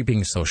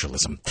creeping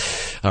socialism.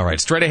 All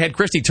right, straight ahead,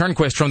 Christy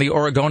Turnquist from the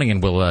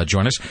Oregonian will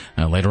join us.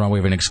 Later on, we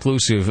have an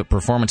exclusive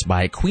performance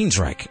by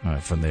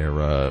Queensryche from their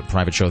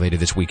private show they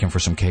did this weekend for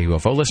some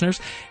KUFO listeners.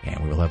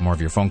 And we will have more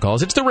of your phone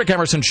calls. It's the Rick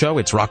Emerson Show.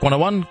 It's Rock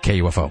 101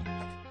 KUFO.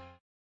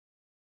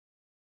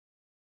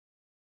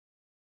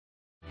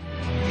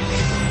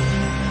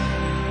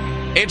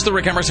 It's the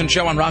Rick Emerson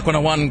Show on Rock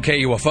 101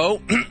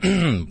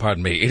 KUFO.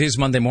 Pardon me. It is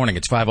Monday morning.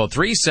 It's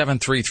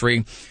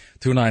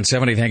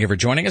 503-733-2970. Thank you for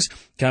joining us.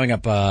 Coming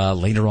up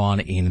later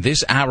on in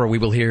this hour, we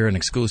will hear an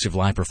exclusive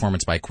live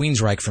performance by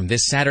Queensryche from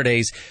this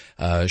Saturday's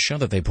show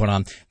that they put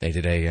on. They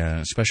did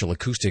a special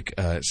acoustic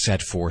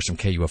set for some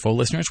KUFO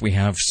listeners. We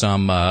have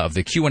some of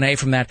the Q&A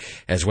from that,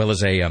 as well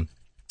as a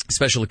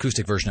special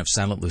acoustic version of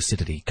Silent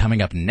Lucidity.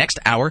 Coming up next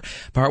hour,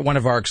 part one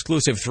of our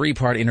exclusive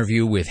 3-part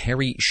interview with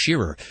Harry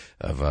Shearer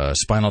of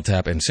Spinal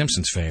Tap and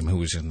Simpsons fame, who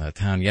was in the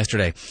town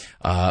yesterday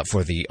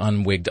for the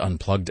Unwigged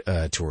Unplugged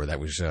tour. That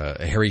was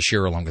Harry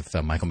Shearer along with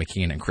Michael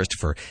McKean and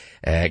Christopher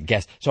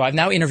Guest. So I've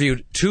now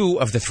interviewed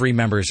 2 of the 3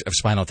 members of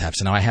Spinal Tap,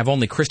 so now I have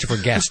only Christopher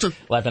Guest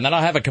left, and then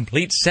I'll have a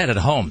complete set at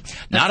home.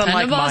 That's not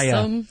unlike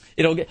awesome.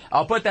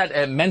 I'll put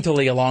that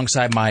mentally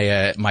alongside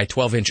my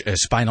 12-inch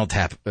Spinal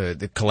Tap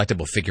the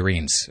collectible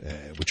figurines,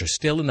 which are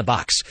still in the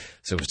box,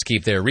 so as to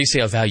keep their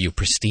resale value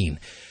pristine.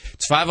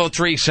 It's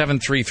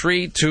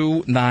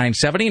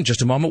 503-733-2970. In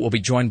just a moment, we'll be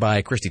joined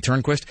by Christy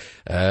Turnquist,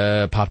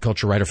 pop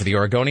culture writer for the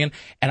Oregonian.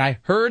 And I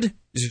heard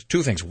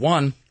 2 things.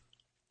 One,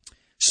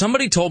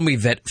 somebody told me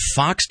that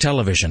Fox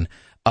Television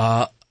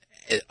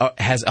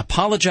has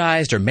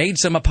apologized or made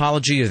some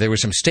apology, or there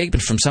was some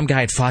statement from some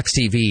guy at Fox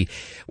TV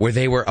where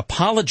they were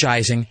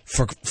apologizing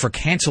for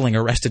canceling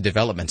Arrested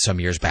Development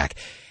some years back.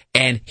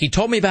 And he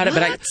told me about it,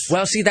 but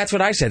that's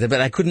what I said. But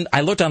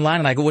I looked online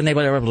and I wasn't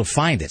able to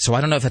find it. So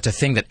I don't know if that's a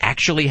thing that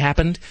actually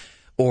happened,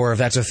 or if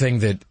that's a thing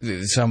that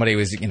somebody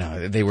was,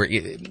 they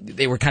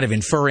were kind of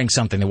inferring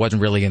something that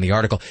wasn't really in the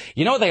article.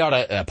 You know what they ought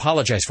to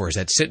apologize for is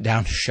that sit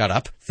down, shut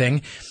up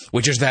thing,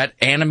 which is that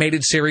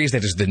animated series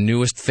that is the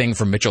newest thing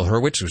from Mitchell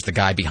Hurwitz, who's the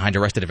guy behind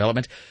Arrested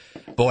Development.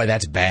 Boy,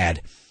 that's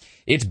bad.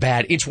 It's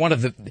bad. That's one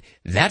of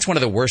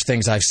the worst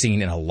things I've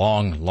seen in a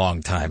long,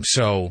 long time.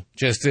 So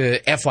just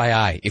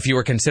FYI, if you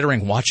were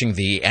considering watching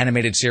the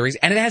animated series,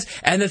 and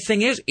the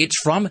thing is,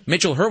 it's from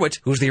Mitchell Hurwitz,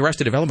 who's the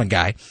Arrested Development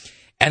guy,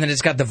 and then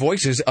it's got the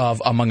voices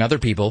of, among other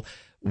people,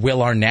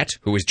 Will Arnett,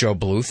 who is Joe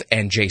Bluth,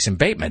 and Jason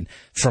Bateman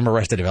from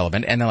Arrested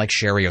Development, and then like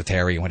Sherry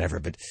O'Terry and whatever.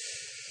 But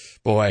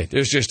boy,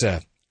 there's just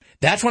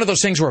that's one of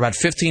those things where about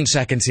 15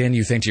 seconds in,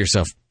 you think to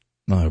yourself,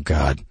 oh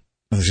God,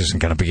 this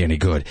isn't going to be any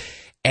good.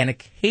 And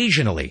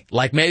occasionally,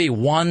 like maybe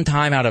one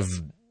time out of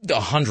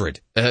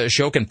 100, a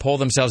show can pull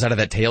themselves out of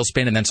that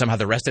tailspin, and then somehow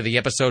the rest of the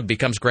episode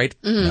becomes great.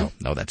 No,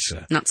 that's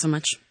not so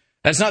much.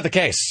 That's not the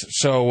case.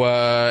 So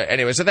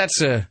anyway, so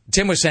that's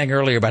Tim was saying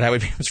earlier about how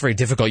it's very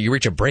difficult. You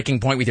reach a breaking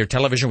point with your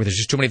television where there's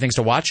just too many things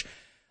to watch.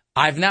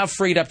 I've now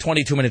freed up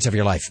 22 minutes of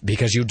your life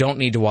because you don't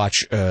need to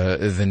watch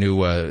the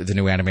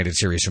new animated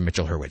series from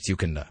Mitchell Hurwitz.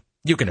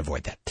 You can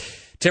avoid that.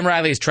 Tim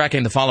Riley is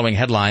tracking the following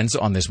headlines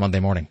on this Monday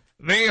morning.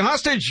 The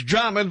hostage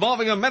drama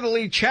involving a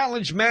mentally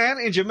challenged man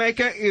in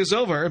Jamaica is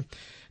over.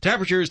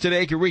 Temperatures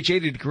today can reach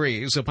 80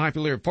 degrees. A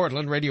popular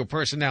Portland radio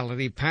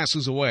personality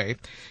passes away.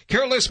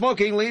 Careless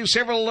smoking leaves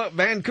several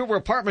Vancouver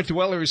apartment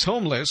dwellers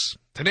homeless.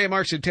 Today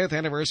marks the 10th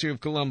anniversary of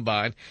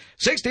Columbine.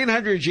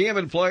 1,600 GM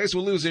employees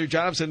will lose their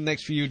jobs in the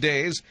next few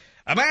days.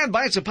 A man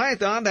bites a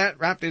python that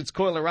wrapped its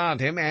coil around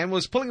him and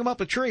was pulling him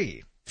up a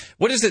tree.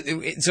 What is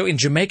it? So in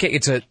Jamaica,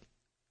 it's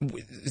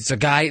a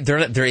guy.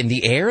 They're in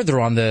the air. They're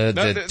on the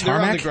tarmac. They're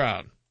on the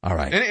ground. All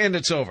right, and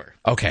it's over.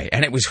 Okay,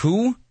 and it was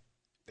who?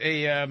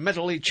 A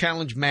mentally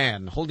challenged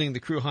man holding the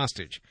crew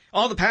hostage.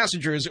 All the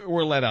passengers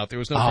were let out. There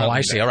was no problem. Oh,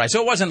 I see. All right.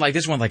 So it wasn't like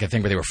this one, like a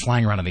thing where they were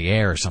flying around in the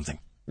air or something.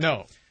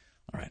 No.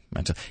 All right.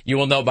 You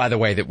will know, by the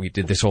way, that we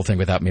did this whole thing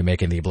without me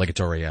making the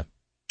obligatory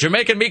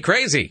Jamaican me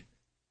crazy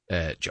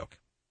joke.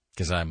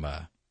 Because I'm...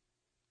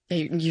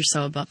 You're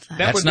so above that.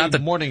 That's not the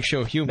morning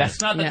show humor. That's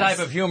not the type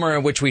of humor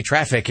in which we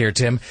traffic here,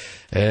 Tim.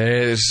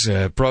 This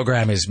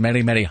program is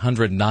many, many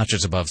hundred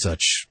notches above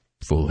such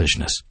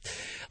foolishness.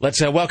 Let's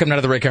welcome now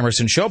to the Rick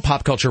Emerson Show,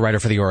 pop culture writer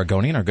for The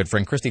Oregonian, our good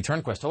friend Christy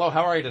Turnquist. Hello,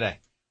 how are you today?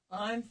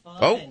 I'm fine.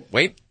 Oh,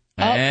 wait.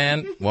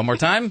 And one more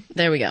time.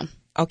 There we go.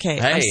 Okay.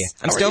 Hey.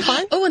 I'm still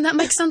fine? Oh, and that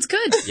mic sounds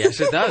good. Yes,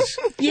 it does.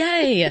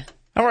 Yay.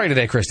 How are you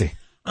today, Christy?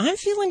 I'm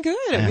feeling good.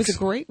 Excellent. It was a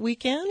great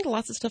weekend.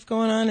 Lots of stuff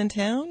going on in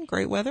town.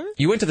 Great weather.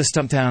 You went to the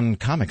Stumptown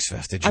Comics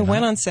Fest, did you I not?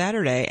 went on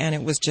Saturday, and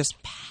it was just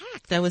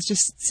packed. I was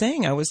just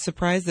saying I was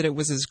surprised that it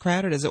was as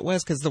crowded as it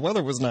was because the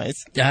weather was nice.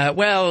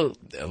 Well,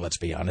 let's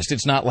be honest.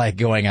 It's not like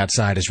going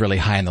outside is really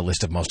high on the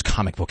list of most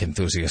comic book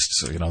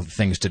enthusiasts,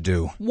 things to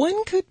do.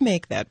 One could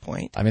make that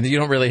point. I mean, you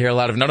don't really hear a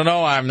lot of,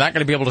 no, I'm not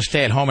going to be able to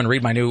stay at home and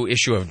read my new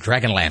issue of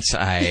Dragonlance.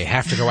 I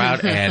have to go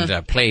out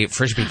and play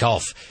Frisbee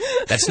golf.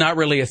 That's not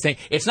really a thing.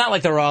 It's not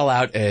like they're all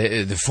out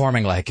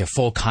forming like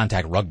full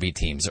contact rugby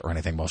teams or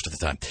anything most of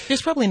the time.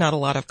 There's probably not a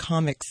lot of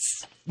comics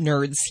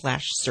nerds /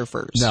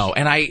 surfers. No,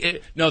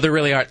 no, there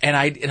really aren't. And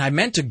I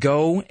meant to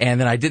go, and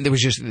then I didn't. There was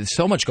just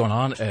so much going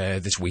on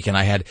this weekend.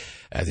 I had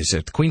this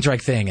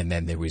Queensryche thing, and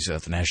then there was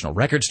the National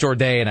Record Store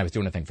Day, and I was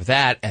doing a thing for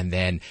that. And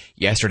then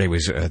yesterday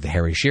was the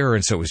Harry Shearer,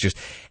 and so it was just.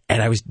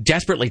 And I was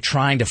desperately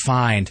trying to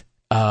find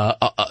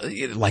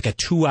like a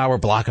 2-hour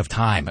block of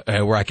time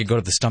where I could go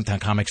to the Stumptown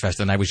Comics Fest,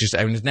 and I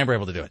was never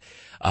able to do it.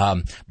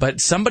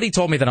 But somebody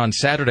told me that on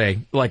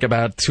Saturday, like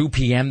about 2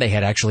 p.m., they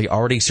had actually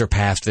already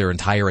surpassed their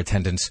entire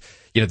attendance.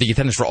 The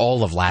attendance for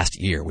all of last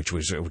year, which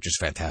is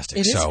fantastic.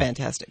 It is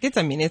fantastic.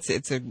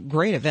 It's a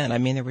great event. I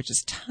mean, there were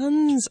just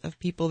tons of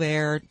people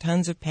there,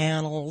 tons of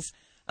panels,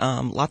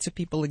 lots of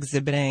people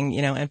exhibiting,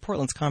 and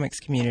Portland's comics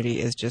community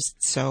is just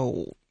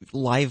so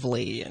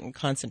lively and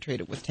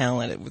concentrated with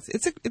talent.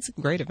 It's a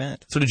great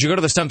event. So did you go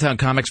to the Stumptown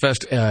Comics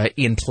Fest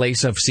in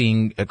place of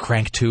seeing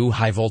Crank 2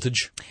 High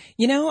Voltage?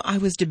 I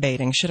was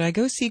debating, should I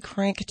go see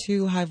Crank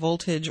 2 High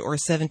Voltage or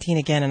 17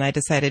 again? And I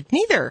decided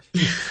neither.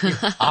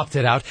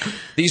 Opted out.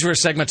 These were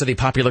segments of the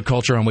popular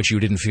culture on which you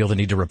didn't feel the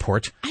need to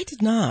report. I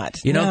did not.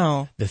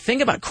 No. The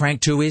thing about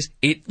Crank 2 is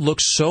it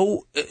looks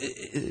so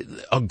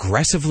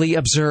aggressively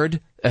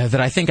absurd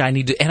that I think I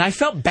need to, and I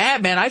felt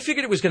bad, man. I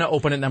figured it was going to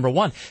open at number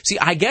 1. See,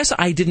 I guess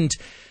I didn't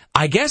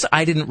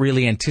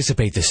really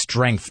anticipate the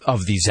strength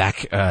of the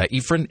Zac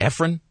Efron.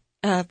 Efron.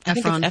 Yeah.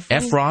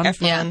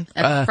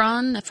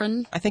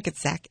 Efron. I think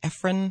it's Zac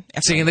Efron.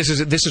 See, and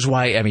this is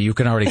why, I mean, you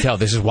can already tell,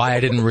 this is why I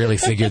didn't really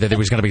figure that there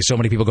was going to be so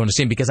many people going to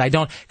see him, because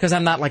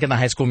I'm not like in the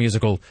High School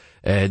Musical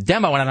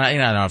demo, and I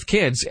don't have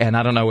kids, and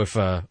I don't know if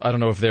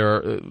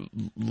they're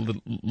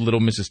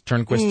little Mrs.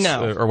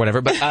 Turnquist or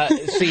whatever, but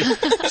see,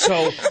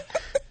 so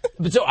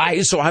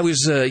I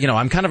was,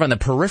 I'm kind of on the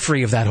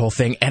periphery of that whole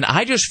thing, and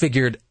I just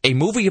figured a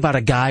movie about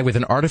a guy with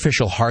an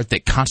artificial heart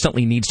that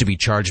constantly needs to be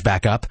charged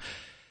back up.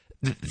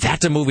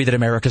 That's a movie that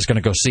America's going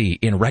to go see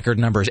in record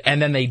numbers, and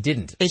then they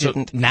didn't. They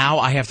didn't. Now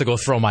I have to go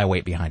throw my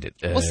weight behind it.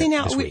 Well, see,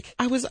 now this week.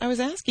 I was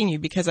asking you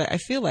because I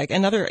feel like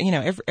another,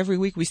 every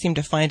week we seem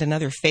to find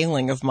another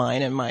failing of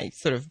mine in my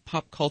sort of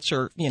pop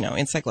culture,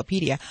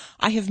 encyclopedia.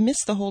 I have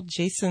missed the whole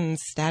Jason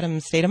Statham.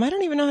 I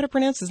don't even know how to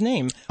pronounce his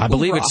name. I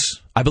believe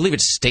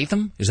it's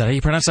Statham. Is that how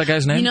you pronounce that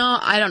guy's name?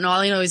 I don't know. All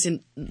I know is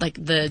in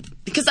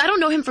because I don't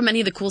know him from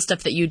any of the cool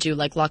stuff that you do,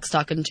 like Lock,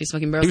 Stock, and Two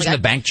Smoking Barrels. He was in The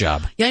Bank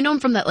Job. Yeah, I know him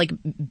from that,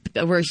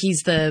 where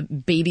he's the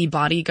baby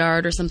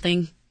bodyguard or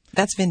something.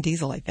 That's Vin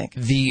Diesel, I think.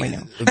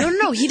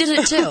 No, he did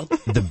it too.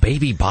 The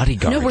baby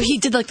bodyguard. No, where he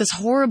did like this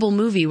horrible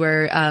movie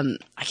where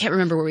I can't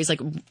remember, where he's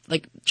like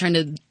trying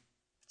to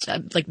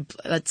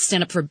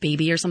stand up for a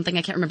baby or something.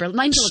 I can't remember.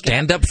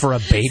 Stand up for a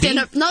baby? Stand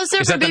up, no,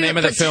 stand Is up for that a baby. the name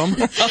of the film?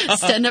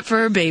 Stand up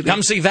for a baby.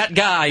 Come see that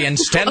guy and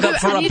stand up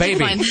for a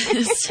baby.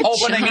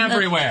 Opening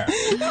everywhere.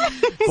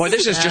 Boy,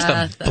 this is just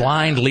a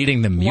blind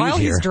leading the mute While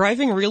here. he's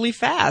driving really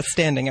fast,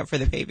 standing up for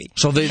the baby.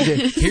 So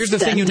here's the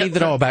thing you need to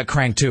know about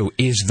Crank 2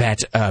 is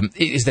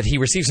that he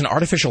receives an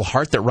artificial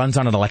heart that runs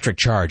on an electric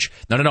charge.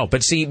 No.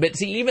 But see,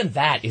 even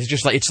that is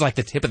just like, it's like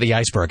the tip of the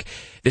iceberg.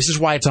 This is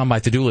why it's on my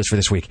to-do list for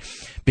this week.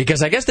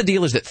 Because I guess the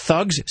deal is that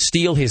thugs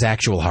steal his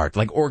actual heart,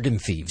 like organ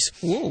thieves.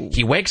 Ooh.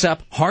 He wakes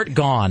up, heart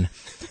gone,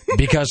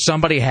 because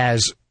somebody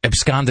has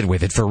absconded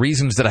with it for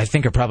reasons that I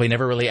think are probably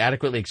never really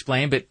adequately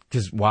explained. But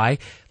because why?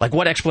 Like,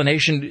 what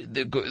explanation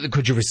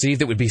could you receive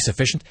that would be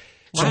sufficient?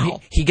 So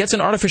Wow. he gets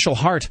an artificial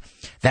heart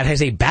that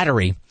has a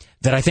battery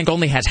that I think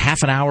only has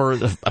half an hour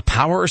of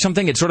power or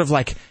something. It's sort of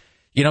like,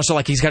 so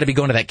like he's got to be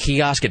going to that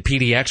kiosk at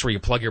PDX where you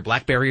plug your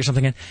BlackBerry or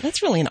something in.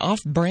 That's really an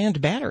off-brand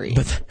battery.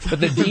 But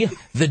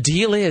the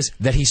deal is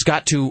that he's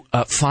got to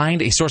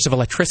find a source of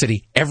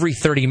electricity every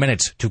 30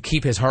 minutes to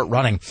keep his heart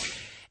running.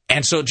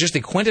 And so just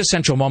the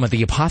quintessential moment,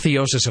 the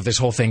apotheosis of this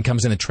whole thing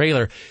comes in the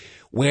trailer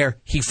where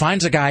he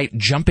finds a guy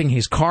jumping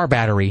his car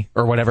battery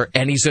or whatever,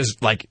 and he says,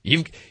 like,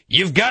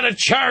 you've got to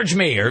charge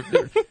me or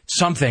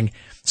something.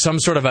 Some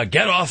sort of a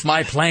get off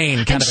my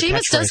plane kind of a catchphrase. And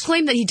Seamus does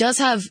claim that he does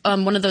have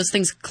one of those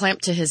things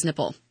clamped to his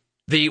nipple.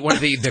 The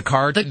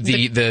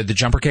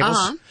jumper cables?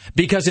 Uh-huh.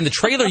 Because in the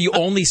trailer, you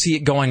only see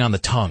it going on the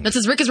tongue. That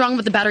says Rick is wrong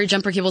with the battery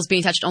jumper cables being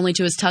attached only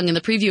to his tongue. In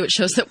the preview, it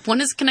shows that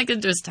one is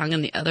connected to his tongue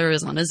and the other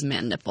is on his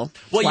man nipple.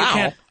 Well, wow. You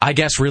can't, I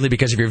guess, really,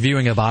 because if you're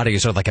viewing a body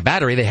sort of like a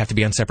battery, they have to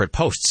be on separate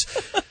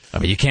posts. I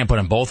mean, you can't put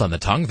them both on the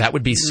tongue. That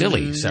would be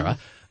silly, Sarah.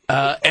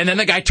 And then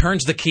the guy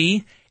turns the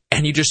key,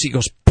 and you just see it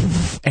goes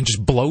poof, and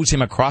just blows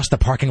him across the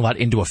parking lot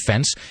into a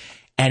fence.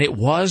 And it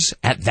was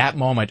at that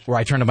moment where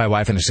I turned to my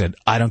wife and I said,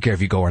 I don't care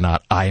if you go or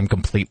not. I am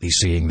completely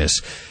seeing this.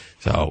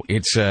 So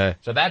it's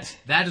that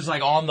is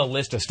like on the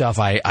list of stuff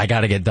I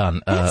got to get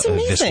done That's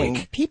amazing. this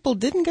week. People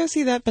didn't go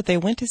see that, but they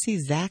went to see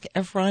Zac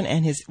Efron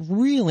and his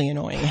really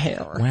annoying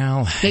hair.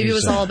 Well, maybe it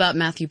was all about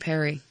Matthew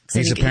Perry.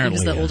 He's apparently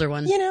he was the older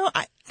one.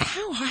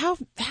 How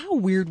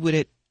weird would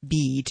it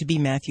be to be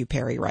Matthew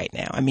Perry right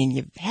now? I mean,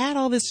 you've had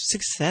all this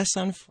success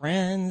on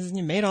Friends, and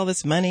you made all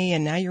this money,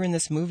 and now you're in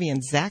this movie,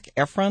 and Zac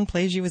Efron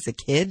plays you as a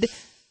kid.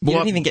 You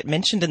didn't even get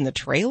mentioned in the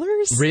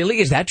trailers.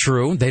 Really? Is that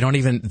true? They don't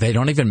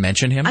even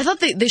mention him? I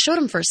thought they showed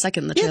him for a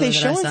second in the trailer. Yeah, they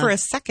show him for a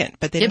second,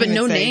 but they but didn't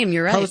no even say, name.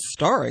 You're right.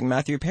 Starring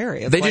Matthew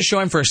Perry. They just show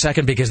him for a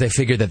second because they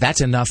figured that that's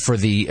enough for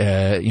the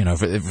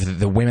for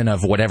the women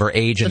of whatever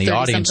age in the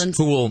audience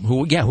who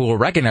will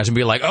recognize him and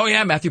be like, oh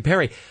yeah, Matthew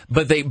Perry.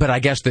 But I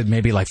guess that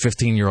maybe like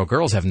 15-year-old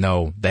girls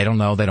they don't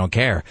know, they don't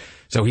care.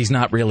 So he's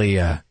not really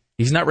a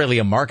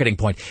marketing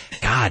point.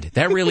 God,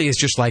 that really is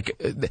just like,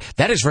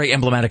 that is very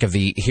emblematic of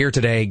the here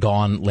today,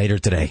 gone later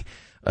today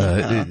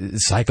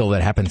cycle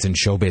that happens in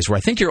showbiz, where I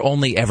think you're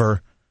only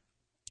ever,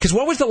 because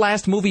what was the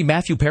last movie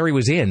Matthew Perry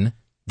was in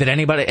that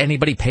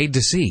anybody paid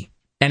to see?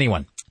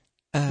 Anyone?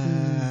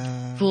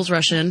 Fools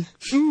Rush In.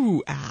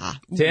 Ooh,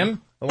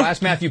 Tim, the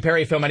last Matthew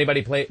Perry film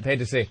anybody paid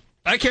to see?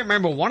 I can't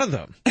remember one of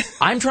them.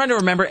 I'm trying to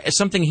remember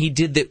something he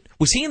did that,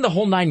 was he in the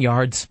whole 9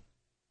 yards?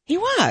 He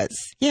was,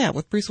 yeah,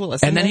 with Bruce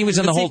Willis. And then he was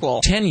in the whole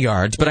sequel. 10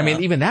 yards, but I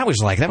mean, even that was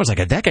like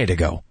a decade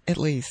ago. At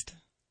least.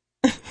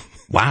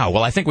 Wow.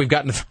 Well, I think we've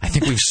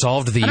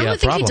solved the I don't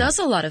think problem. he does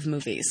a lot of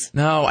movies.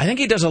 No, I think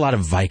he does a lot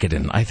of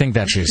Vicodin. I think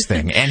that's his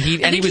thing. And he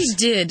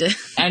did.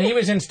 And he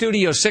was in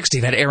Studio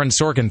 60, that Aaron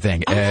Sorkin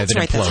thing that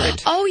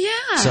imploded. Oh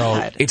yeah.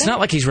 So it's not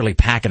like he's really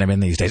packing them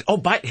in these days. Oh,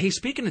 but hey,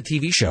 speaking of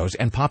TV shows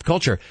and pop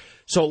culture,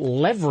 so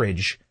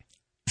Leverage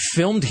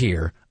filmed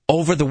here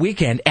over the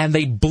weekend, and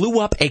they blew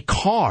up a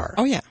car.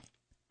 Oh yeah.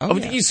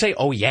 You say,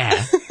 oh,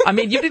 yeah. I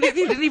mean, you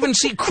didn't even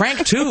see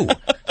Crank 2.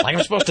 Like,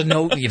 I'm supposed to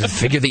know, you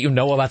figure that you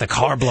know about the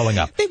car blowing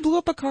up. They blew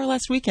up a car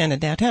last weekend in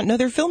downtown. No,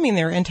 they're filming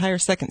their entire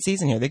second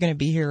season here. They're going to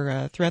be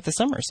here throughout the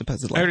summer,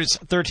 supposedly. I heard it's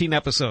 13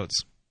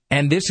 episodes.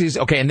 And this is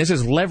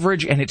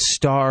Leverage, and it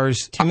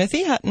stars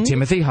Timothy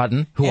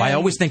Hutton, who I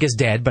always think is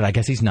dead, but I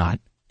guess he's not.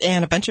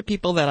 And a bunch of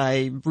people that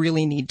I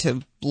really need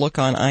to look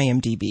on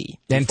IMDb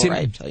before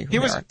I tell you who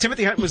they are.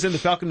 Timothy Hutton was in The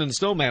Falcon and the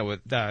Snowman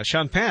with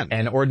Sean Penn.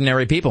 And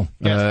Ordinary People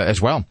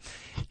as well.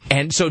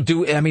 And so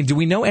do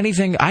we know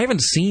anything? I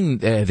haven't seen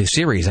the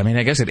series. I mean,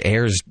 I guess it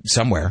airs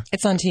somewhere.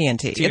 It's on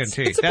TNT.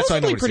 It's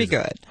supposedly pretty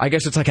good. I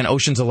guess it's like an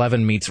Ocean's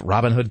 11 meets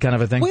Robin Hood kind of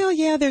a thing. Well,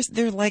 yeah,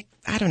 they're like,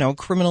 I don't know,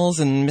 criminals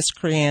and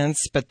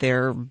miscreants, but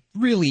they're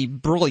really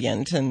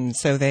brilliant, and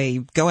so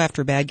they go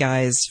after bad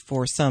guys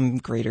for some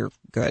greater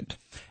good.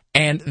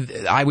 And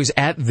I was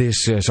at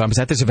this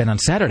event on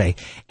Saturday,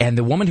 and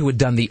the woman who had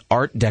done the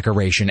art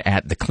decoration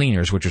at the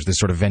Cleaners, which was this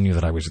sort of venue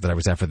that I was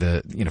at for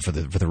the for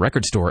the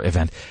record store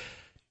event,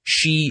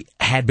 she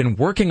had been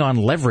working on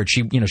leverage.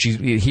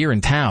 She's here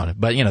in town,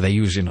 but, they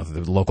use,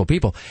 the local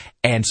people.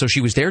 And so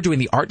she was there doing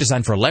the art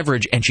design for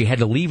leverage, and she had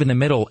to leave in the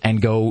middle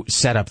and go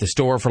set up the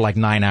store for like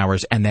 9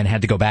 hours and then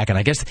had to go back. And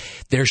I guess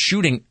they're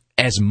shooting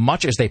as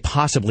much as they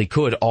possibly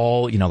could,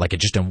 all, like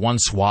just in one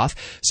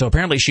swath. So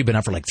apparently she'd been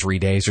up for like 3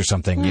 days or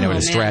something, at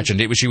a stretch. And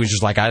she was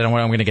just like, I don't know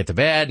when I'm going to get to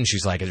bed. And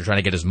she's like, they're trying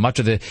to get as much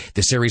of the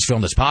series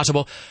filmed as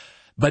possible.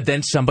 But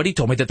then somebody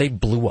told me that they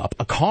blew up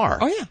a car.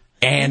 Oh, yeah.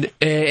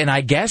 And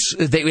I guess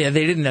they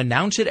didn't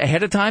announce it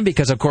ahead of time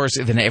because, of course,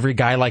 then every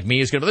guy like me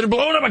is going to, they're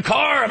blowing up a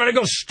car. I'm going to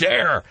go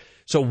stare.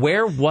 So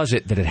where was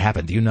it that it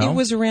happened? Do you know? It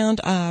was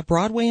around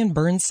Broadway and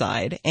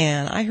Burnside.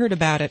 And I heard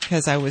about it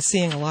because I was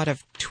seeing a lot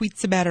of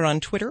tweets about it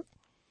on Twitter.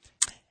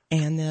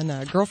 And then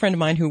a girlfriend of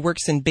mine who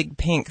works in Big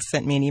Pink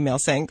sent me an email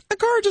saying, the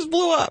car just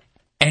blew up.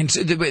 And,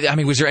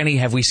 was there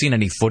have we seen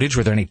any footage?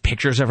 Were there any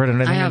pictures of it or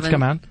anything that's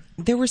come out?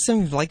 There were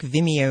some,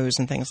 Vimeos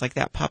and things like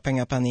that popping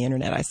up on the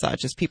internet. I saw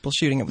just people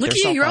shooting it with their cell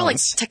phones. Look at you, you're all,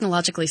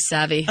 technologically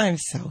savvy. I'm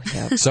so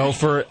hip. So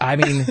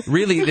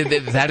really,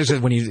 that is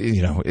when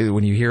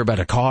when you hear about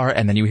a car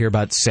and then you hear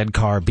about said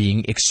car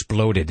being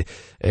exploded,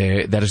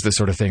 that is the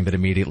sort of thing that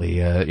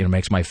immediately,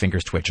 makes my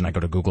fingers twitch, and I go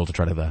to Google to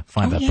try to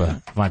find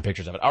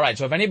pictures of it. All right,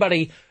 so if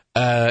anybody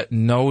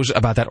knows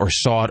about that or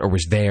saw it or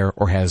was there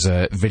or has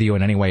a video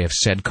in any way of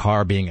said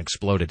car being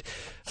exploded,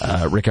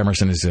 Rick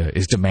Emerson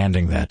is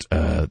demanding that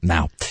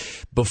now.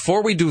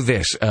 Before we do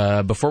this,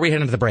 before we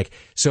head into the break,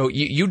 so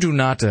you do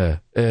not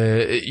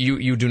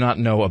you do not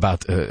know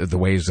about the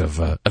ways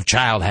of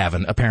child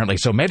having, apparently.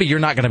 So maybe you're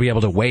not going to be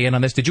able to weigh in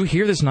on this. Did you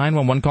hear this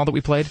 911 call that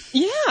we played?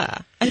 Yeah,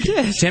 I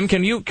did. Tim,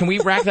 can we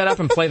rack that up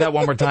and play that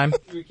one more time?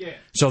 We can.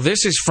 So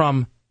this is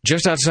from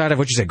just outside of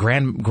what you said,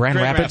 Grand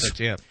Rapids.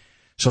 Yeah.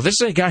 So this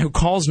is a guy who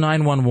calls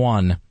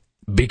 911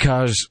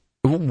 because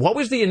what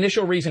was the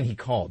initial reason he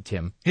called,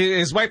 Tim?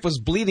 His wife was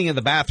bleeding in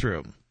the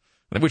bathroom.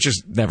 Which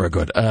is never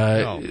good.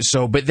 No.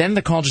 So, but then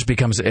the call just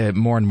becomes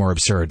more and more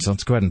absurd. So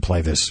let's go ahead and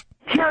play this.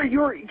 Here,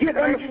 you're getting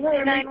on the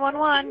floor.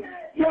 911.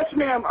 Yes,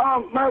 ma'am.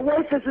 My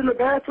wife is in the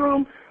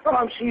bathroom.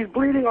 She's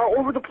bleeding all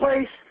over the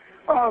place.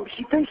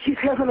 She thinks she's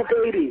having a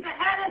baby.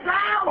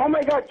 Oh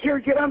my God,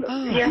 Kira, get on.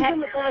 She's in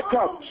the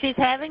bathtub. She's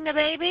having the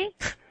baby?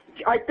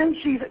 I think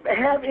she's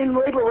in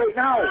labor right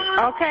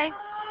now. Okay.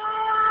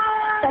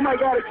 Oh my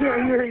God, I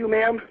can't hear you,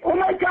 ma'am. Oh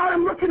my God,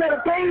 I'm looking at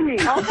a baby.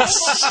 Okay.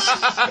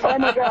 Oh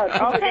my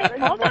God. Okay,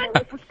 hold on. My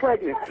wife was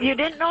pregnant. You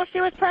didn't know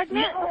she was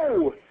pregnant?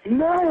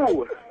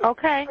 No.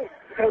 Okay.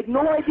 I had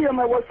no idea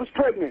my wife was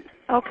pregnant.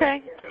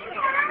 Okay.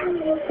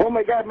 Oh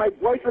my God, my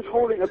wife is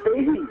holding a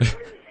baby.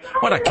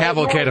 What a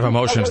cavalcade of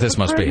emotions this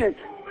must be.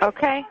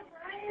 Okay.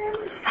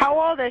 How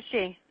old is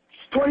she?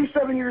 She's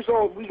 27 years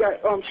old. We got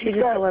she's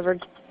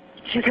delivered.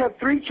 She's had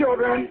 3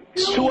 children.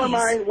 2 are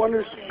mine. 1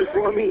 is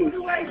before me.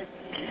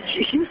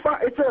 She's fine.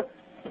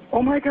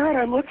 Oh my God,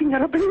 I'm looking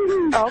at a baby.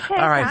 Okay.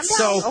 All right.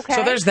 So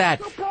there's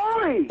that.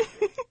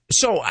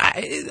 So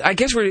I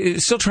guess we're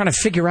still trying to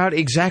figure out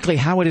exactly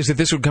how it is that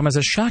this would come as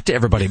a shock to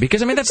everybody,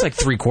 because that's like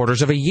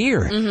 3/4 of a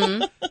year.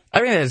 Mm-hmm.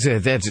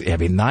 I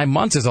mean, 9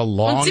 months is a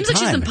long time. It seems like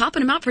she's been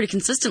popping him out pretty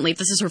consistently. If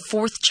this is her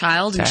 4th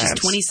child and she's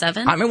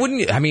 27.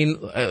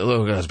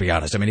 Look, let's be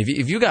honest.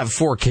 If you got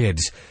 4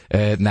 kids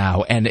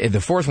now, and the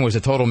 4th one was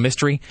a total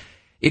mystery,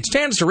 it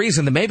stands to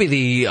reason that maybe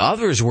the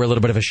others were a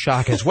little bit of a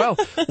shock as well.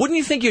 Wouldn't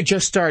you think you'd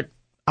just start,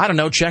 I don't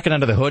know, checking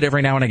under the hood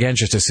every now and again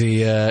just to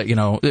see,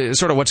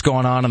 sort of what's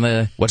going on in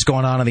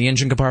the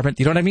engine compartment?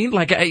 You know what I mean?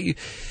 Like,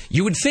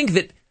 you would think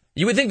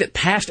that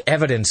past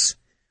evidence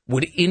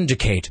would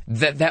indicate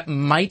that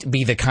might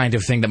be the kind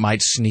of thing that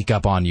might sneak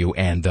up on you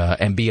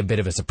and be a bit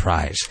of a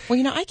surprise.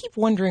 Well, I keep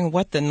wondering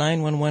what the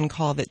 911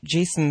 call that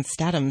Jason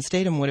Statham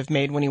would have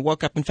made when he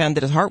woke up and found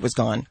that his heart was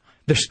gone.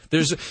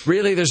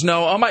 There's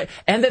no,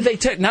 and that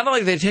they not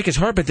only they take his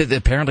heart, but that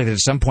apparently at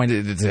some point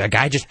a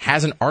guy just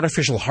has an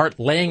artificial heart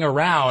laying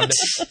around,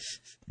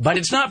 but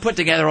it's not put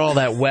together all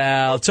that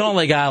well. It's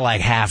only got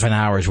like half an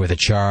hour's worth of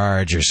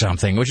charge or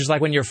something, which is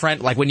like when your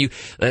friend, like when you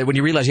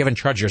realize you haven't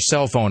charged your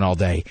cell phone all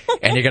day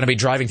and you're going to be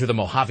driving through the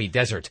Mojave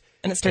Desert.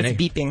 And it starts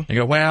beeping. You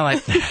go, well, I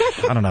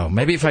don't know.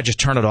 Maybe if I just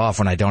turn it off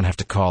when I don't have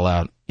to call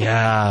out.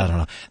 Yeah, I don't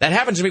know. That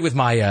happens to me with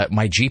my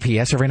my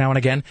GPS every now and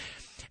again.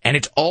 And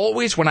it's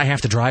always when I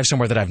have to drive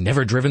somewhere that I've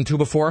never driven to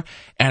before,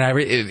 and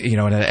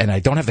and I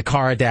don't have the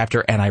car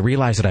adapter, and I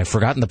realize that I've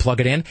forgotten to plug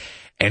it in,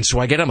 and so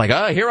I'm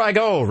like, here I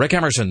go, Rick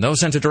Emerson, no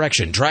sense of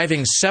direction,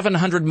 driving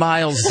 700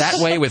 miles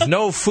that way with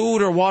no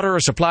food or water or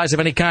supplies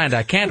of any kind.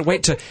 I can't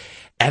wait to,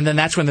 and then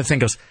that's when the thing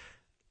goes,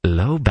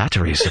 low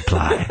battery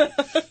supply.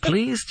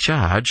 Please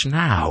charge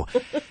now.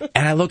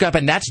 And I look up,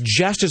 and that's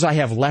just as I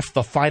have left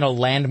the final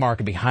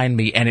landmark behind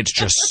me, and it's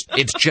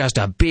just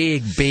a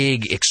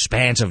big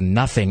expanse of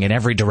nothing in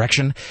every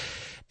direction.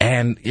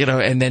 And,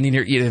 and then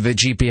the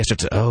GPS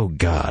says, oh,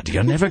 God,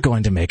 you're never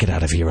going to make it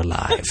out of here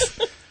alive.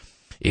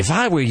 If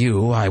I were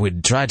you, I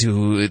would try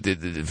to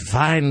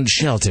find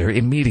shelter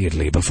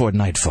immediately before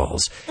night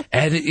falls.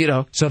 And,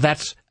 so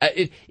that's,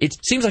 it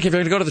seems like if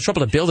you're going to go to the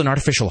trouble to build an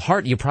artificial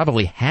heart, you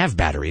probably have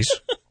batteries.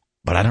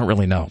 But I don't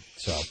really know.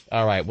 So,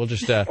 all right, we'll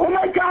just... Oh,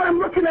 my God, I'm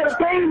looking a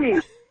baby.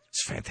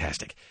 It's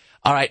fantastic.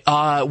 All right,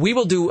 we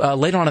will do,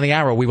 later on in the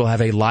hour, we will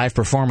have a live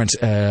performance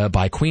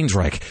by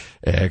Queensryche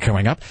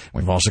coming up.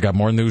 We've also got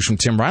more news from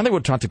Tim Riley.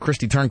 We'll talk to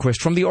Christy Turnquist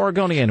from The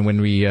Oregonian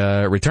when we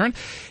return.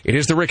 It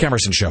is The Rick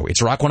Emerson Show.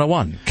 It's Rock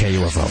 101,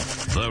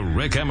 KUFO. The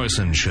Rick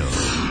Emerson Show.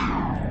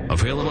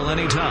 Available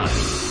anytime,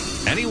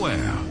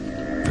 anywhere.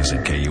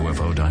 Visit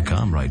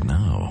KUFO.com right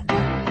now.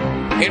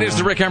 It is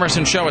The Rick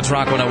Emerson Show. It's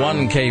Rock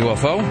 101,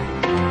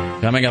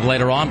 KUFO. Coming up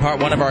later on, part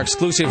one of our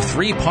exclusive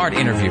 3-part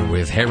interview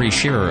with Harry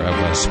Shearer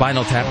of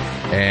Spinal Tap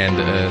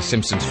and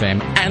Simpsons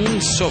fame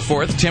and so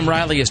forth. Tim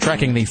Riley is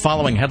tracking the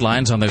following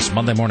headlines on this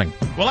Monday morning.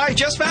 Well, I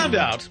just found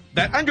out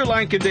that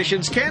underlying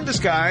conditions can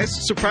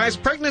disguise surprise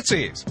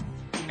pregnancies.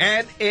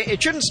 And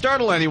it shouldn't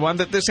startle anyone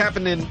that this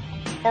happened in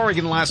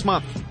Oregon last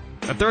month.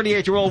 A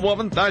 38-year-old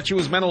woman thought she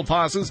was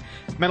menopausal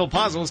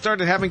and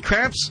started having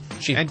cramps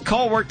and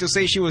called work to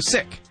say she was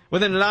sick.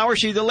 Within an hour,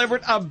 she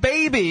delivered a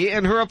baby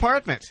in her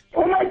apartment.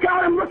 Oh, my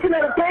God, I'm looking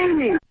at a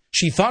baby.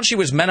 She thought she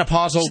was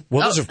menopausal.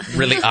 Well, those are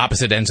really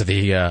opposite ends of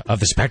the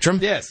spectrum.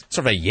 Yes.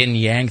 Sort of a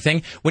yin-yang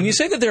thing. When you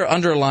say that there are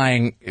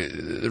underlying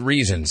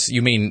reasons,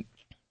 you mean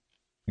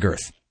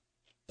girth.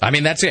 I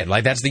mean, that's it.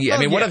 Like, that's the... I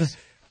mean, yes.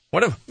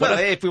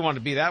 If we want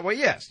to be that way,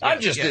 yes. I'm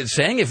just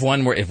saying if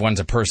one's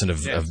a person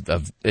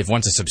if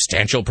one's a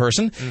substantial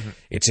person,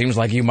 it seems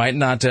like you might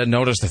not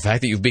notice the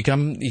fact that you've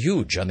become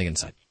huge on the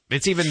inside.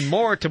 It's even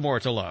more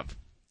to love.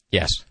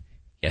 Yes.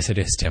 Yes, it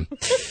is, Tim.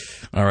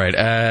 All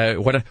right.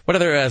 What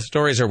other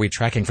stories are we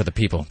tracking for the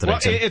people today, Well,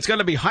 Tim? it's going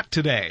to be hot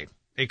today.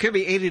 It could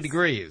be 80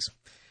 degrees.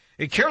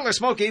 Careless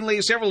smoking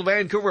leaves several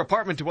Vancouver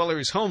apartment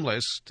dwellers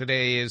homeless.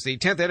 Today is the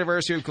 10th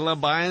anniversary of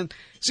Columbine.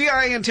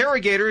 CIA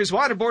interrogators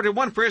waterboarded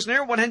one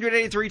prisoner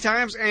 183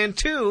 times and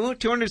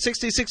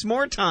 266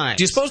 more times.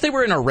 Do you suppose they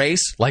were in a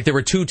race? Like there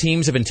were two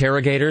teams of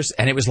interrogators,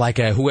 and it was like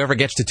whoever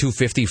gets to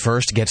 250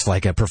 first gets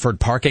like a preferred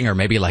parking or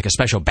maybe like a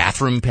special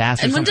bathroom pass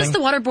or something? something?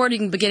 And when does the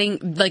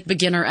waterboarding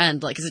begin or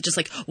end? Like, is it just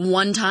like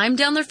one time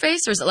down their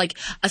face, or is it like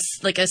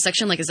a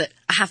section? Like, is it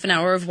a half an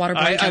hour of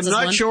waterboarding? I'm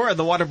not sure of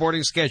the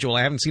waterboarding schedule.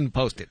 I haven't seen it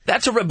posted.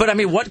 But I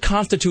mean, what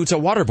constitutes a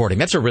waterboarding?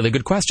 That's a really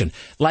good question.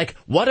 Like,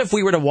 what if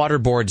we were to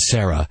waterboard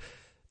Sarah,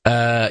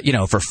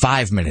 for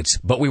 5 minutes,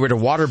 but we were to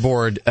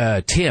waterboard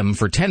Tim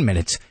for 10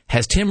 minutes?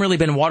 Has Tim really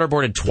been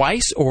waterboarded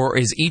twice, or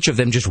is each of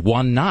them just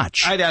one notch?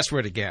 I'd ask for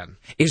it again.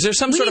 Is there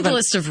some sort of a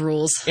list of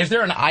rules? Is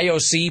there an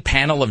IOC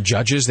panel of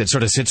judges that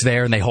sort of sits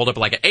there and they hold up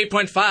like an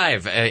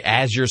 8.5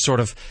 as your sort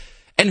of...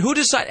 And who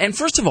decides... And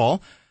first of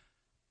all...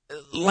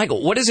 Like,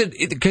 what is it?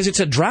 Because it's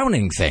a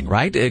drowning thing,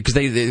 right? Because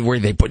they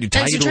put you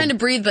tie you. You're trying to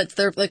breathe, but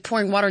they're like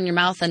pouring water in your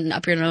mouth and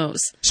up your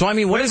nose. So I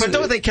mean, But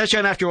don't they catch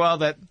on after a while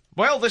that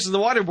this is the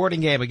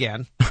waterboarding game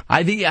again?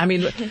 I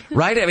mean,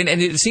 right? I mean,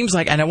 and it seems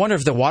like, and I wonder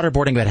if the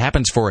waterboarding that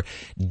happens for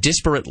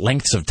disparate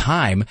lengths of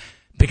time,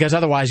 because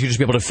otherwise you just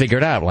be able to figure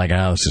it out. Like,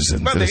 this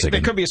isn't. But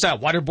there could be a style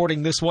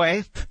waterboarding this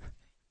way.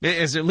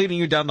 Is it leading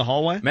you down the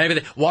hallway? Maybe the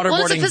waterboarding.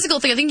 Well, it's a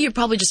physical thing. I think you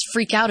probably just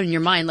freak out in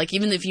your mind. Like,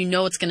 even if you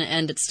know it's going to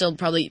end, it's still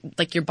probably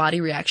like your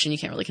body reaction you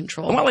can't really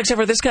control. Well, except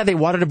for this guy, they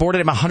waterboarded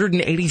him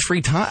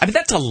 183 times. I mean,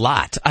 that's a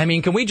lot. I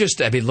mean, can we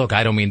just... I mean, look,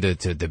 I don't mean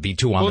to be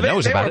too on the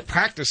nose about it. They were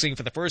practicing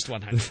for the first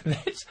 100.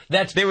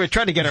 They were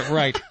trying to get it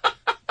right.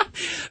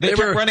 They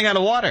kept running out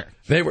of water.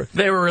 They were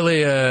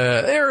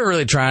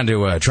really trying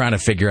to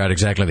figure out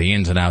exactly the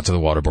ins and outs of the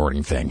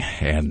waterboarding thing.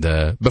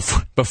 And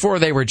before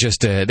they were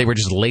just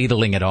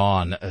ladling it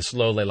on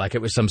slowly, like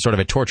it was some sort of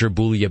a torture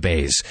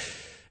bouillabaisse.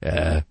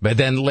 But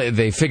then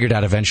they figured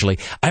out eventually.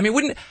 I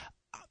mean,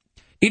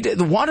 the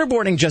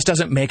waterboarding just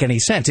doesn't make any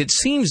sense. It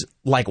seems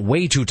like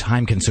way too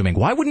time consuming.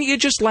 Why wouldn't you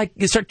just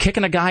you start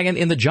kicking a guy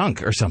in the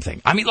junk or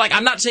something? I mean, like,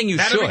 I'm not saying you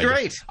should. That'd be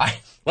great.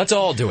 Let's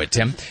all do it,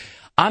 Tim.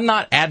 I'm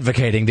not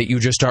advocating that you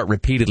just start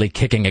repeatedly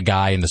kicking a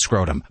guy in the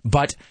scrotum,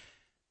 but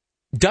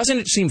doesn't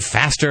it seem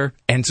faster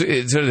and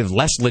sort of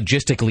less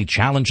logistically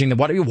challenging than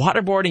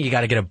waterboarding? You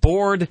got to get a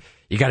board,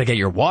 you got to get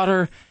your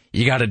water,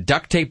 you got to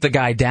duct tape the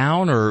guy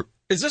down, or...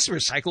 Is this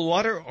recycled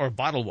water or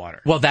bottled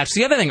water? Well, that's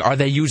the other thing. Are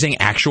they using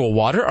actual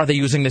water? Are they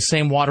using the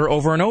same water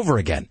over and over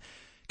again?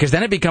 Because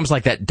then it becomes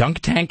like that dunk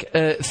tank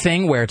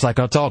thing where it's like,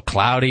 it's all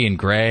cloudy and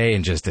gray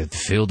and just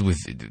filled with...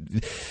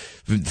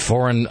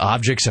 foreign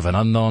objects of an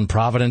unknown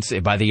provenance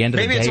by the end of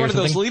the day. Maybe it's one of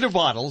those liter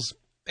bottles,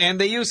 and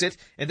they use it,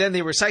 and then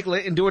they recycle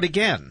it and do it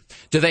again.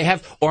 Do they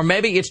have, or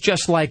maybe it's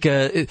just like,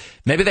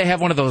 maybe they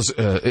have one of those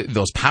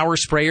power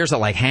sprayers that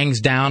like hangs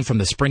down from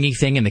the springy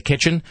thing in the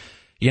kitchen.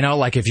 You know,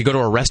 like if you go to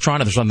a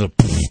restaurant and there's something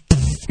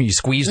you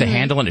squeeze the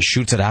handle and it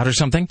shoots it out or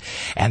something.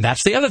 And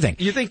that's the other thing.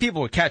 You think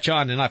people would catch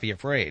on and not be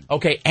afraid.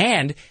 Okay,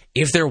 and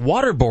if they're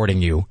waterboarding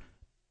you,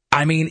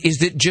 I mean,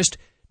 is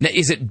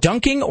it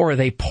dunking, or are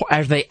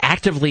they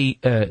actively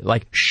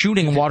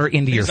shooting water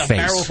into your face? A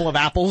barrel full of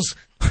apples,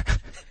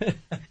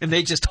 and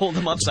they just hold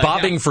them upside down.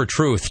 Bobbing down. for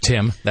truth,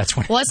 Tim. That's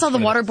what. Well, I saw the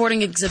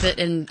waterboarding exhibit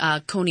in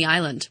Coney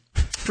Island.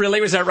 Really?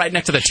 Was that right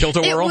next to the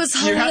tilt-a-whirl? It was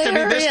You hilarious.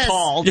 have to be this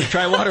tall to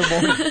try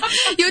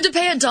waterboarding. You had to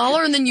pay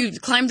 $1, and then you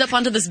climbed up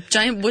onto this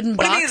giant wooden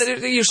What box. do you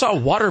mean? You saw a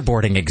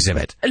waterboarding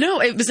exhibit.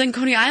 No, it was in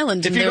Coney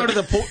Island. If you go to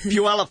the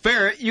Puyallup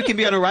Fair, you can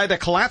be on a ride that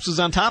collapses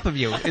on top of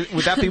you.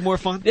 Would that be more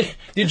fun?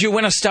 Did you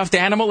win a stuffed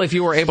animal if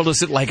you were able to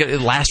sit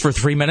it last for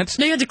 3 minutes?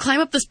 No, you had to climb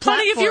up this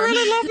platform. Honey, if you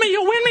really love me,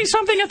 you'll win me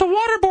something at the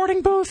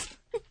waterboarding booth.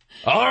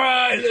 All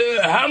right,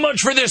 how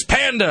much for this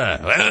panda?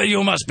 Well,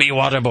 you must be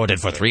waterboarded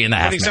for 3.5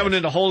 minutes. Putting someone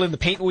in a hole in the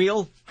paint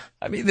wheel?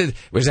 I mean,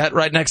 was that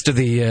right next to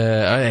the...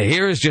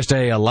 here is just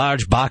a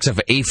large box of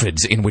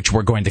aphids in which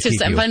we're going to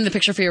keep I'm you. finding the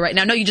picture for you right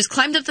now. No, you just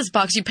climbed up this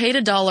box, you paid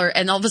 $1,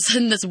 and all of a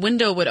sudden this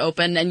window would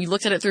open, and you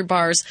looked at it through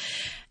bars,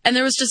 and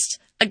there was just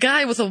a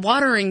guy with a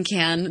watering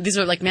can, these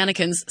are like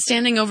mannequins,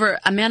 standing over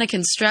a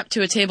mannequin strapped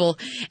to a table,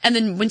 and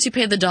then once you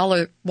pay the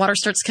 $1, water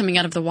starts coming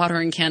out of the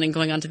watering can and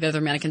going onto the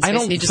other mannequin's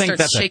face, and he just think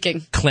starts that's shaking.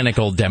 a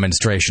clinical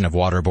demonstration of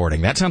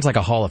waterboarding. That sounds like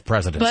a Hall of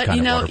Presidents But, kind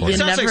you know, of waterboarding. you It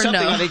sounds never like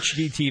something know. on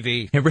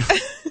HGTV. It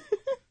really-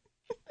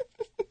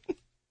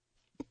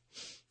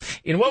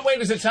 In what way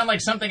does it sound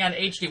like something on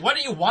HD? What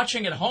are you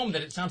watching at home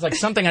that it sounds like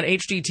something on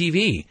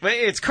HGTV?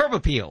 It's Curb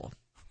Appeal.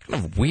 What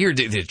kind of weird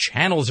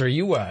channels are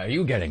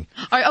you getting?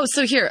 All right,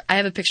 so here, I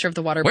have a picture of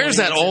the water. Where's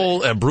that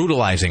old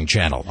brutalizing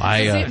channel?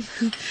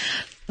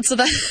 So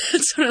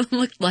that's what it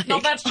looked like. No,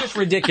 that's just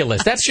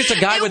ridiculous. That's just a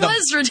guy It with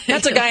was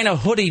ridiculous. That's a guy in a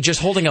hoodie just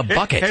holding a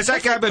bucket. Has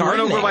that guy been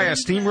run over by a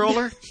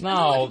steamroller?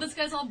 No. This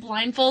guy's all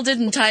blindfolded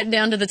and tied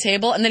down to the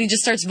table, and then he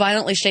just starts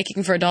violently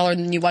shaking for $1,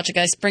 and then you watch a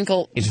guy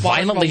sprinkle. Is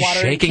water from a violently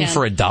watering shaking can.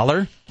 for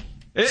 $1?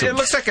 It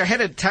looks like a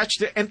head attached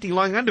to empty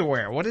long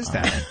underwear. What is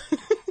that?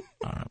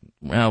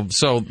 Well,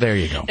 so there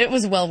you go. It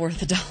was well worth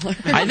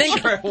 $1. I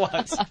think Sure it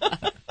was.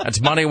 that's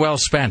money well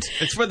spent.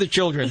 It's for the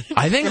children.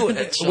 I think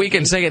we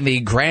can say in the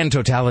grand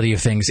totality of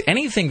things,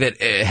 anything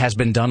that has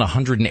been done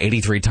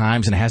 183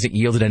 times and hasn't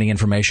yielded any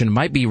information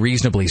might be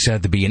reasonably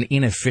said to be an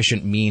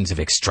inefficient means of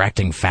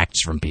extracting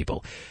facts from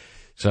people.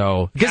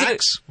 So,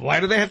 Facts? Why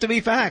do they have to be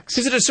facts?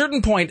 Because at a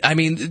certain point, I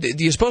mean,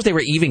 do you suppose they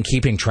were even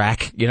keeping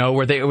track? You know,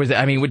 did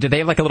they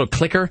have like a little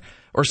clicker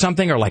or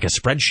something, or like a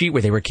spreadsheet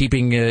where they were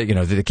keeping,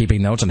 they're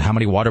keeping notes on how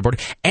many waterboard?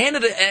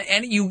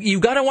 And you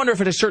got to wonder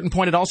if at a certain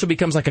point it also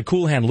becomes like a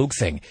Cool Hand Luke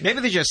thing.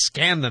 Maybe they just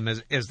scanned them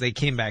as they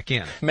came back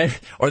in. Maybe,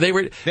 or they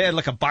had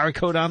like a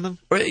barcode on them.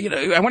 Or,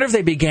 I wonder if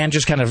they began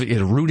just kind of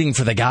rooting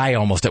for the guy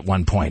almost at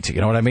one point.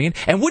 You know what I mean?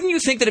 And wouldn't you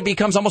think that it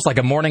becomes almost like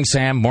a Morning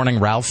Sam, Morning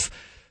Ralph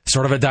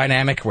sort of a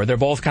dynamic where they're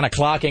both kind of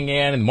clocking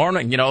in and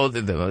morning,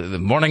 the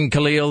morning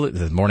Khalil,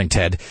 the morning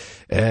Ted,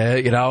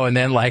 and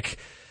then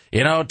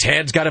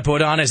Ted's got to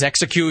put on his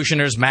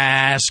executioner's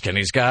mask, and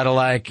he's got to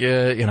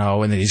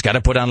and then he's got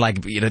to put on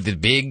the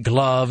big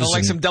gloves.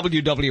 Like some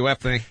WWF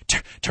thing.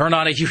 Turn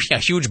on a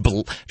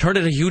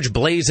huge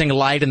blazing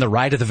light in the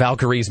Ride of the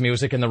Valkyries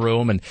music in the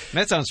room, and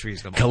that sounds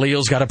reasonable.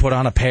 Khalil's got to put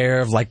on a pair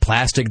of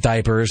plastic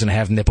diapers and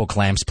have nipple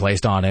clamps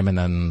placed on him, and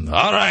then,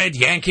 all right,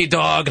 Yankee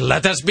dog,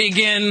 let us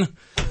begin.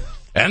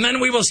 And then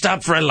we will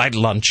stop for a light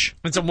lunch.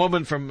 It's a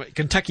woman from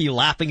Kentucky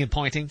laughing and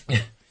pointing.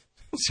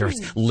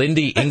 Seriously,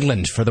 Lindy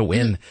England for the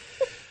win.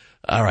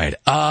 All right.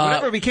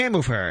 Whatever became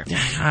of her?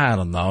 I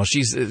don't know.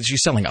 She's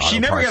selling auto parts. She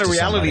never got a to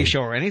reality somebody.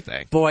 show or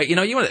anything. Boy, you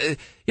know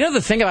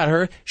the thing about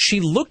her?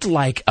 She looked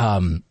like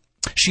an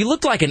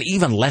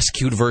even less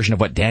cute version of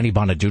what Danny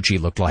Bonaducci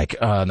looked like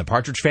in the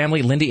Partridge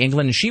Family. Lindy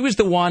England. And she was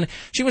the one.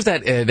 She was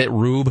that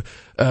rube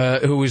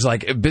who was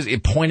busy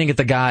pointing at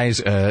the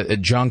guy's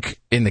junk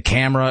in the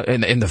camera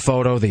in the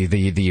photo,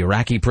 the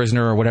Iraqi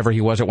prisoner or whatever he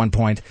was at one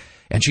point.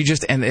 And she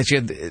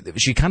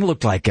kind of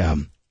looked like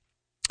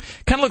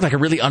a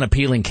really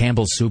unappealing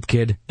Campbell's Soup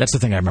kid. That's the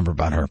thing I remember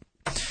about her.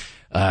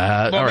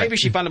 Maybe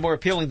she found it more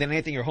appealing than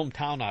anything her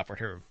hometown offered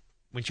her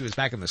when she was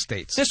back in the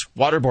States. This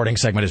waterboarding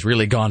segment has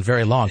really gone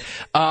very long.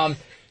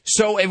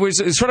 So it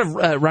was sort of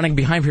running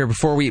behind here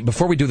before we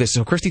do this.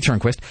 So Christy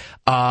Turnquist,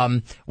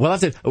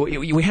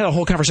 we had a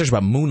whole conversation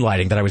about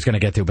moonlighting that I was going to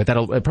get to, but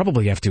that'll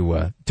probably have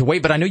to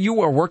wait. But I know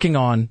you are working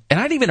on, and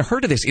I hadn't even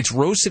heard of this. It's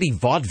Rose City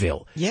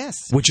Vaudeville. Yes.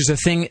 Which is a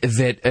thing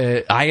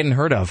that I hadn't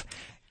heard of.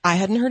 I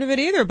hadn't heard of it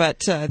either,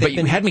 but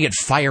you had me at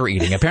fire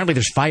eating. Apparently,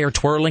 there's fire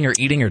twirling or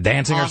eating or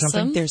dancing or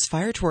something. There's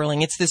fire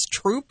twirling. It's this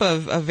troupe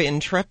of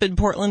intrepid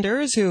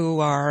Portlanders who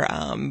are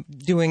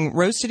doing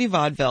Rose City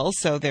Vaudeville.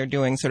 So they're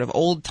doing sort of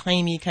old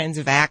timey kinds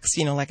of acts.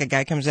 Like a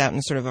guy comes out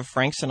in sort of a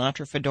Frank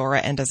Sinatra fedora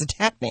and does a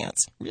tap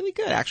dance. Really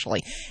good,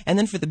 actually. And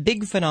then for the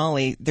big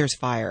finale, there's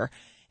fire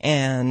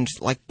and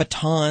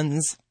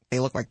batons. They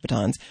look like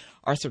batons.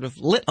 Are sort of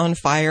lit on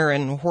fire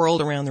and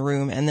whirled around the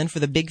room. And then for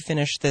the big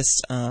finish, this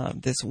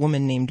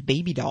woman named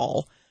Baby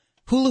Doll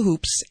hula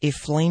hoops a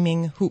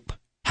flaming hoop.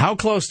 How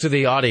close to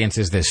the audience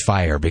is this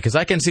fire? Because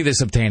I can see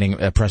this obtaining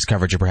press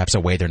coverage or perhaps a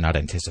way they're not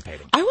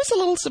anticipating. I was a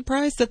little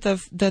surprised that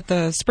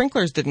the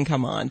sprinklers didn't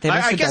come on.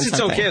 I guess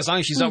it's okay as long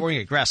as she's not wearing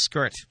a grass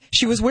skirt.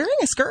 She was wearing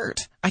a skirt.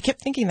 I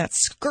kept thinking that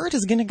skirt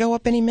is going to go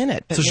up any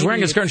minute. So she's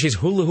wearing a skirt and she's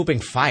hula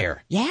hooping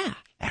fire. Yeah.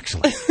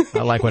 Excellent.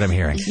 I like what I'm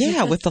hearing.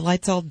 Yeah, with the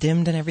lights all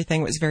dimmed and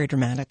everything. It was very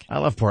dramatic. I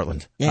love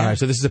Portland. Yeah. All right,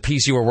 so this is a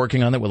piece you are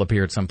working on that will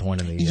appear at some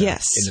point in the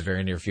yes. in the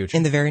very near future.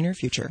 In the very near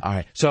future. All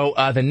right. So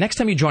the next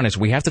time you join us,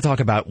 we have to talk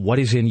about what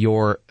is in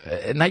your,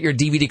 not your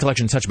DVD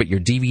collection and such, but your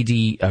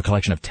DVD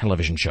collection of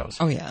television shows.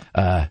 Oh,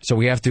 yeah. So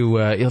we have to,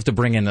 you'll have to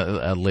bring in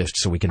a list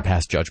so we can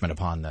pass judgment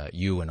upon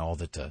you and all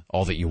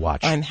that you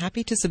watch. I'm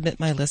happy to submit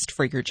my list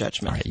for your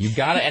judgment. All right, you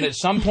got it. And at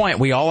some point,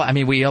 we all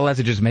have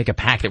to just make a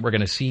pact that we're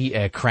going to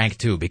see Crank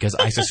 2, because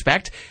I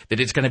suspect that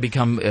it's going to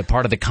become a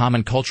part of the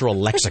common cultural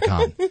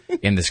lexicon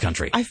in this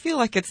country. I feel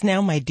like it's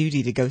now my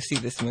duty to go see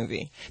this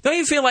movie. Don't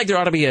you feel like there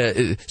ought to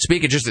be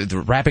speaking, just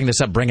wrapping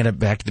this up, bringing it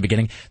back to the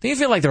beginning, don't you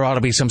feel like there ought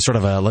to be some sort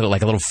of a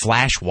little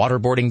flash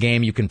waterboarding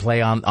game you can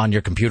play on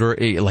your computer,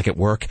 like at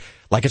work?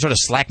 Like a sort of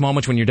Slack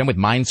moments when you're done with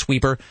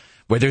Minesweeper,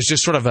 where there's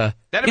just sort of a...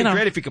 That'd be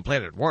great if you could play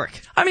it at work.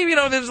 I mean,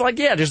 there's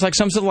just like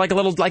some sort of like a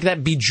little, like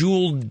that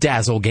Bejeweled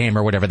Dazzle game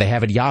or whatever they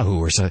have at Yahoo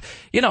or so,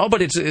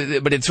 but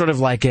it's sort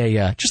of like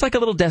just like a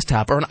little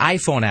desktop or an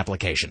iPhone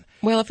application.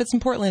 Well, if it's in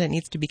Portland, it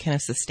needs to be kind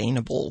of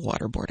sustainable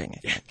waterboarding,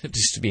 I think.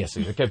 Just to be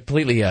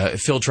completely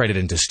filtrated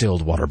and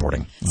distilled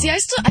waterboarding. See,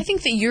 I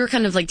think that you're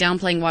kind of like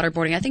downplaying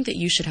waterboarding. I think that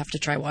you should have to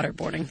try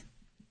waterboarding.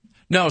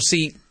 No,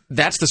 see...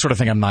 That's the sort of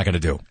thing I'm not going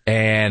to do.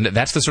 And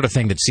that's the sort of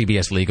thing that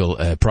CBS Legal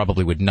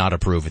probably would not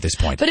approve at this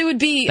point. But it would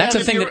be... That's a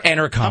thing that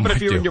Entercom How about would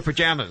if you're do. in your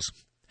pajamas?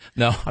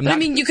 No, I'm not. I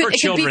mean, it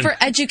could be for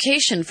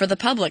education for the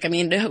public. I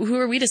mean, who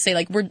are we to say,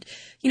 like, we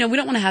don't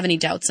want to have any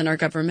doubts in our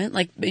government.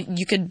 Like,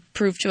 you could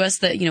prove to us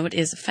that, it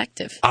is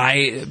effective.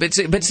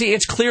 But see,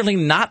 it's clearly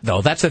not,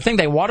 though. That's the thing.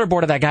 They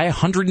waterboarded that guy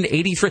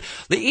 183.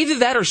 Either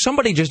that or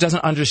somebody just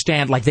doesn't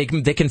understand. Like, they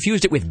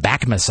confused it with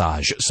back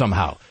massage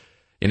somehow.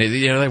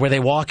 Where they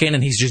walk in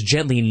and he's just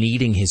gently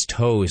kneading his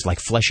toes like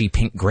fleshy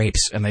pink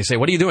grapes. And they say,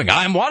 "What are you doing?"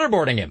 "I'm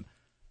waterboarding him."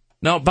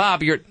 "No, Bob,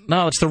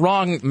 it's the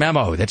wrong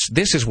memo.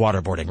 This is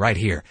waterboarding right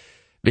here."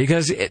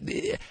 Because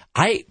it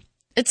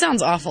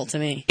sounds awful to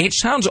me. It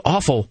sounds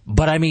awful,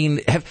 but I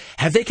mean,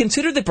 have they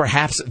considered that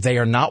perhaps they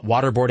are not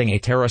waterboarding a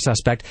terror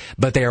suspect,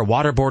 but they are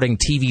waterboarding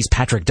TV's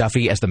Patrick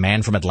Duffy as the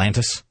man from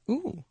Atlantis?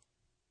 Ooh.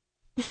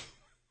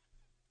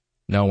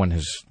 No one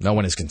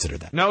has considered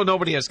that. No,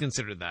 nobody has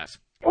considered that.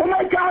 Oh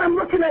my God, I'm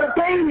looking at a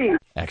baby.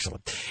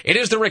 Excellent. It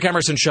is the Rick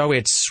Emerson Show.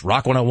 It's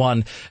Rock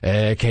 101,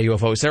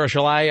 KUFO. Sarah,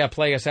 shall I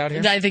play us out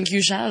here? I think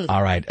you shall.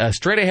 All right.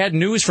 Straight ahead,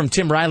 news from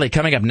Tim Riley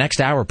coming up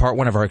next hour, part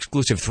one of our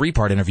exclusive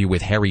three-part interview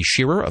with Harry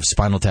Shearer of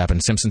Spinal Tap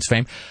and Simpsons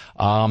fame.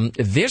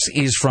 This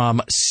is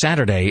from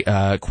Saturday.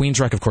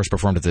 Queensrÿche, of course,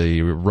 performed at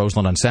the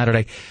Roseland on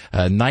Saturday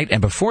night. And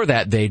before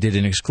that, they did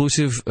an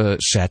exclusive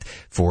set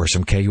for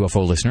some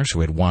KUFO listeners who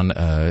had won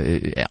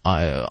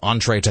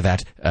entree to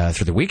that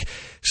through the week.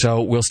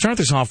 So we'll start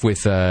this off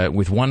with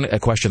one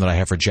question that I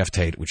have for Jeff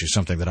Tate, which is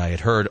something that I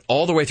had heard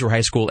all the way through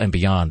high school and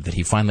beyond that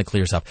he finally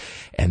clears up,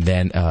 and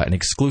then an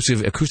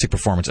exclusive acoustic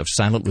performance of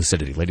Silent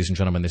Lucidity. Ladies and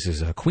gentlemen, this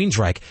is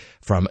Queensrÿche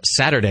from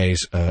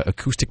Saturday's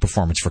acoustic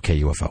performance for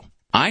KUFO.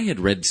 I had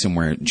read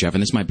somewhere, Jeff,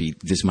 and this might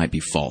be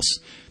false.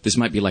 This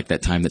might be like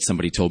that time that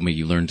somebody told me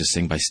you learn to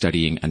sing by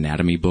studying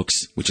anatomy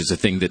books, which is a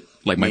thing that,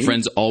 like, my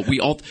friends it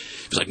was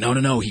like, no,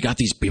 he went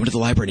to the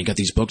library and he got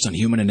these books on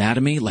human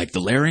anatomy, like the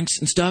larynx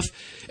and stuff,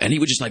 and he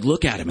would just, like,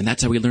 look at him, and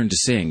that's how he learned to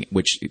sing,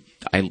 which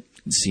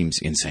seems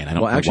insane. I don't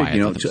know why.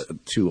 Well, actually,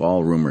 to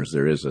all rumors,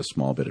 there is a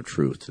small bit of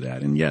truth to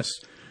that, and yes,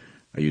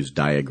 I used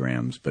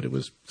diagrams, but it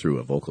was through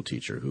a vocal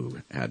teacher who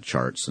had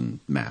charts and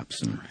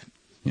maps and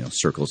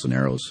circles and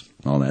arrows,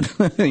 all that.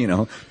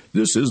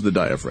 This is the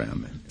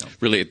diaphragm.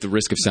 Really, at the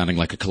risk of sounding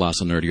like a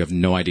colossal nerd, you have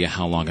no idea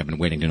how long I've been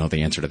waiting to know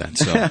the answer to that.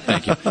 So,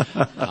 thank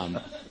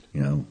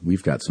you.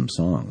 We've got some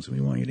songs, and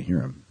we want you to hear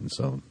them. And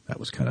so that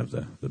was kind of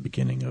the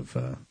beginning of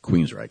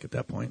Queensrÿche at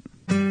that point.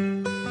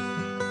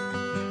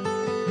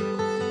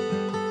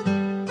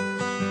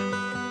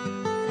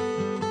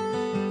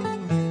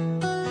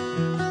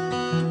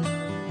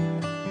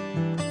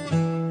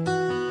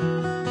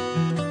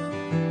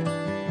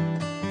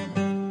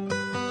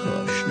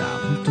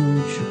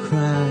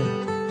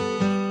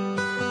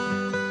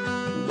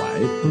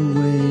 Wipe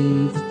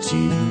away the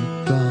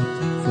teardrop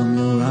from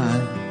your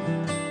eye.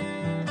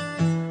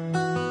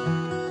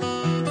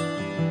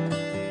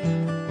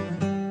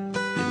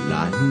 You're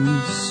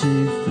lying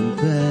safe in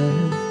bed.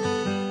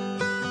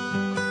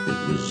 It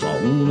was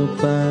all a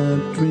bad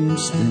dream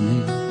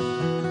spinning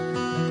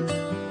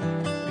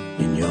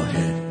in your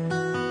head.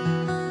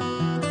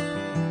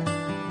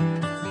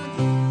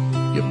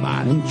 Your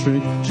mind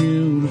tricked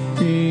you to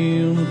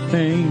feel the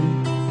pain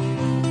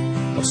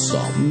of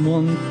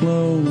someone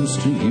close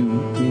to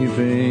you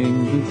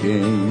leaving the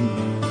game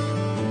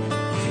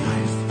of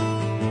life.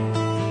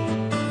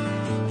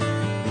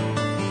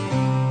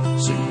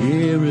 So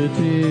here it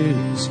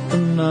is,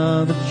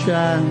 another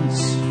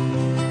chance.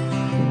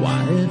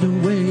 Wide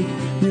awake,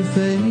 you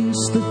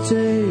face the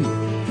day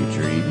your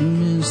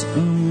dream is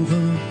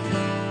over.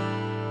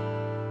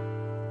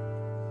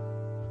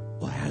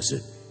 Or has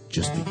it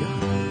just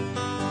begun?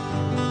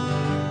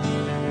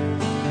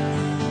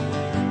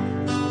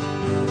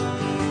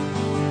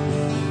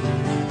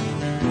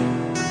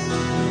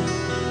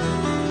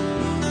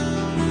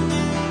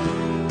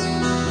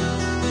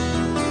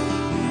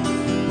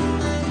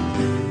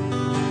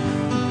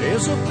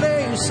 There's a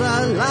place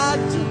I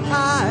like to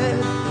hide,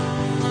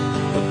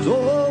 a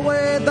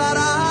doorway that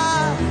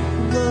I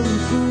run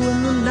through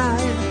in the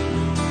night.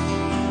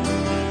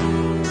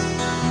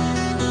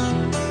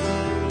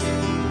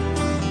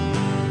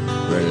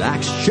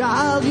 Relax,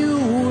 child, you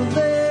were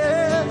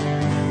there,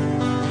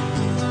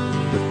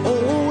 but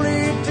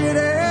only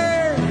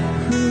didn't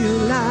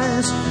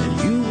realize that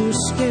you were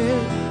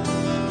scared.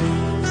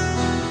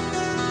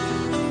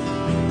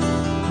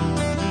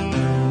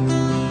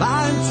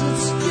 Find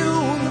truth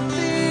still in the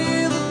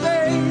fear of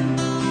pain,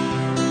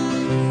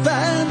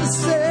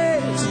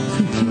 fantasies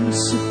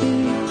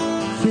confusing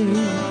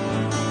thing.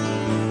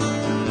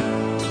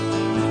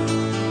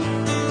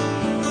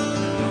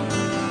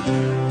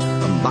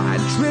 My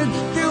trick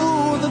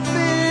through the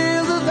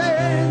field of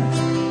air,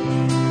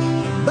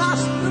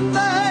 that's the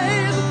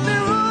name, the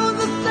mirror of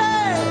the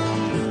day,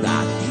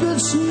 that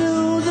this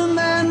new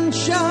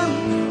dimension.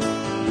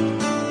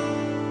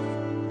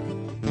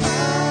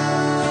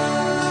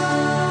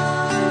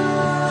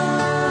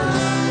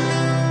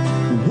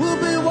 We'll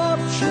be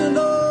watching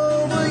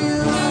over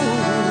you.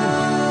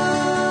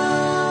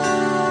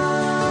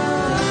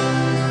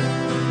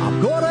 I'm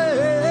gonna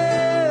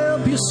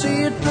help you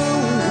see it through.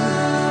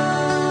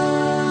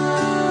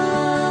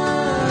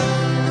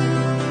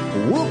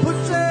 We'll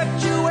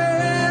protect you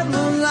in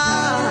the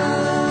light.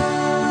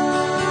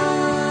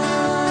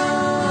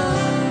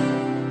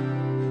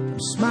 I'm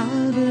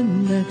smiling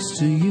next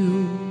to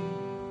you,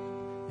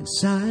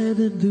 inside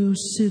a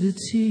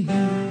lucidity.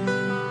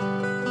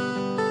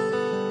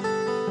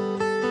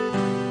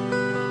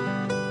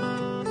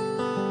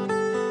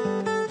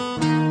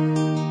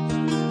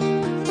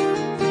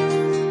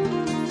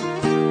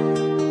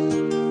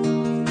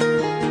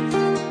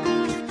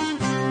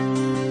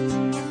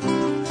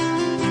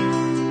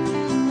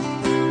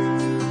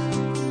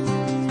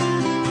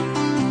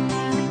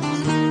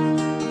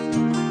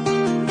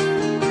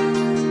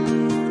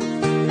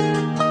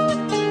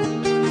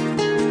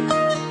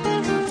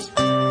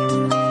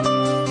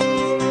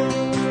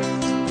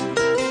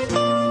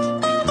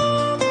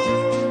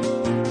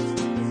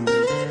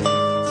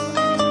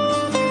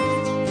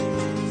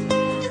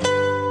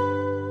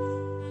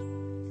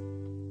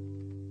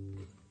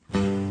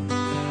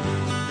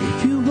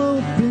 If you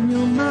open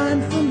your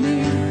mind for me,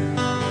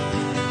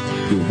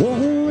 you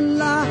won't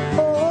rely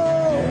on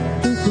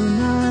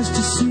open eyes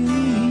to see.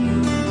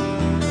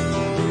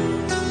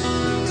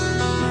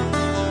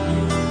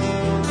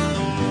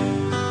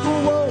 For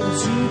once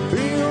you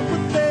feel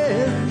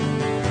prepared,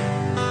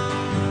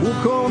 we'll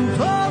come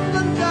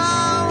tumbling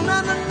down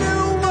and a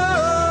new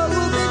world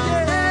will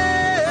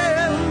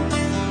begin.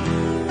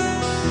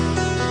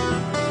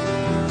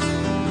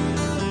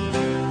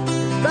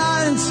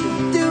 Dance you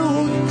do.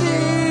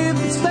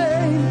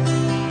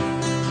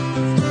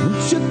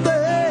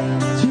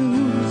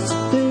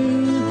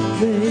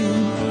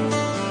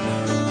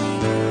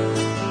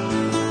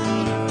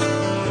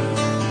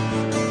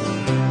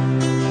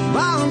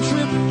 Round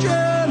trip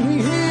journey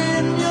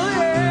in your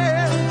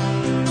head,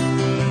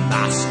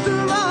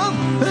 master of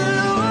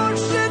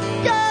illusion,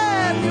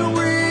 can you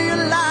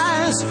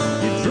realize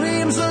your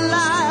dreams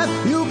alive?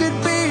 You could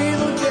be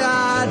the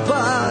guide,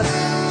 but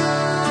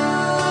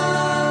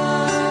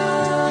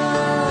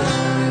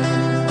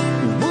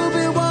we'll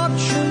be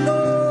watching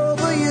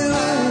over you.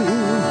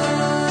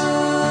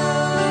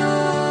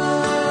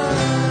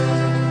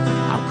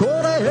 I'm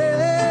gonna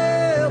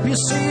help you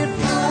see it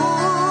through.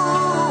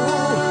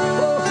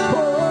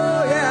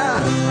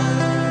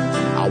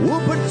 I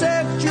will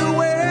protect you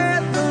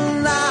with the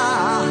light.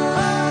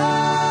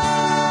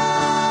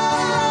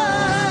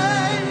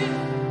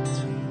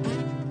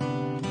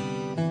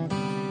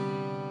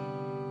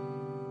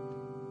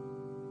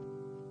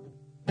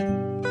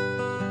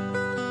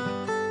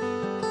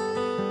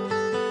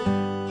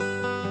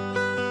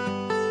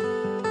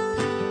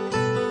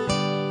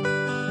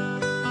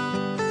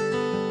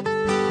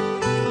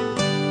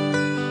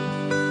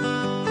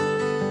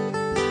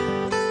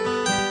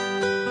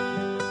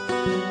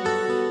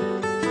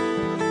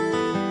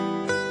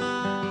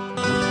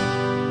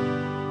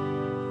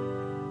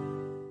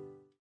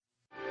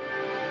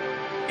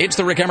 It's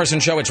the Rick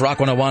Emerson Show. It's Rock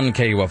 101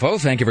 KUFO.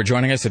 Thank you for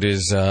joining us. It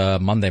is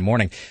Monday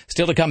morning.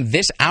 Still to come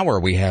this hour,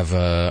 we have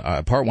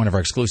part one of our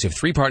exclusive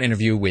three-part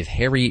interview with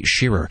Harry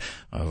Shearer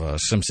of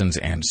Simpsons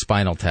and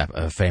Spinal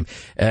Tap fame.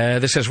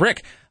 This says,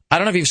 Rick, I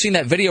don't know if you've seen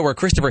that video where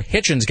Christopher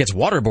Hitchens gets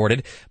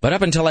waterboarded, but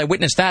up until I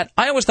witnessed that,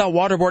 I always thought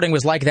waterboarding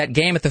was like that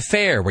game at the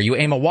fair where you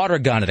aim a water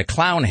gun at a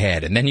clown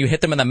head and then you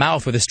hit them in the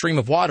mouth with a stream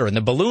of water and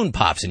the balloon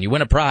pops and you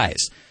win a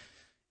prize.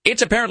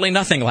 It's apparently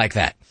nothing like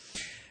that.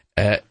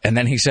 And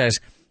then he says,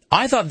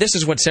 I thought this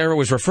is what Sarah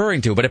was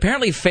referring to, but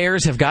apparently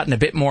fairs have gotten a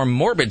bit more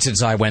morbid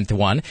since I went to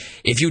one.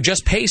 If you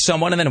just pay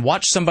someone and then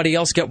watch somebody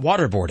else get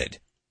waterboarded.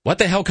 What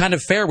the hell kind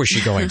of fair was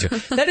she going to?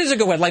 That is a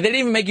good one. Like, they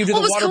didn't even make you do the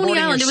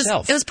waterboarding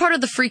yourself. It was part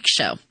of the freak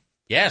show.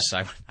 Yes,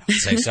 I would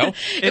say so.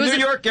 In New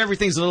York,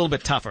 everything's a little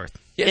bit tougher.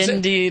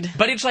 Indeed.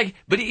 But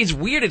it's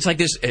weird. It's like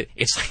this.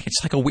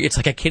 It's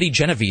like a Kitty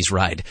Genovese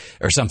ride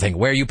or something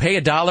where you pay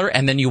 $1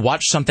 and then you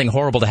watch something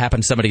horrible to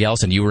happen to somebody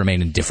else and you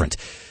remain indifferent.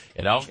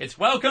 You know, it's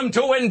welcome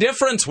to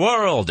Indifference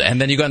World. And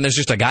then you go and there's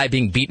just a guy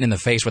being beaten in the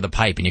face with a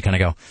pipe and you kind of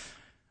go,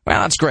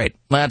 well, that's great.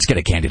 Let's get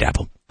a candied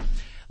apple.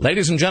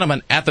 Ladies and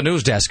gentlemen, at the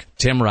news desk,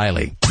 Tim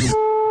Riley.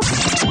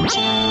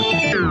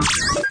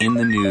 In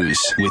the news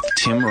with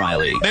Tim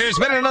Riley. There's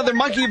been another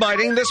monkey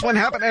biting. This one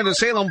happened at a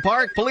Salem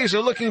park. Police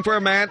are looking for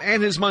a man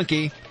and his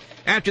monkey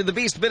after the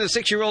beast bit a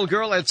 6-year-old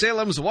girl at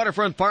Salem's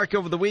waterfront park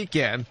over the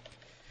weekend.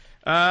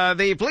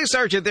 The police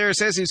sergeant there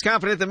says he's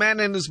confident the man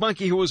and his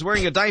monkey who was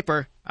wearing a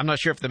diaper, I'm not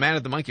sure if the man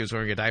and the monkey was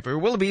wearing a diaper,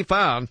 will be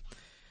found.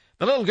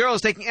 The little girl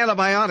is taking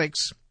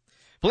antibiotics.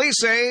 Police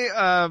say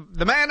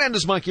the man and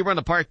his monkey were on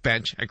the park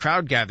bench. A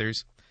crowd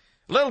gathers.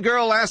 The little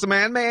girl asks the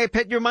man, may I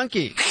pet your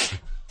monkey?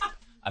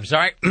 I'm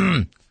sorry.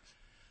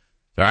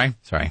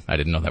 Sorry. I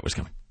didn't know that was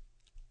coming.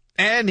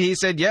 And he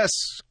said, yes,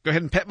 go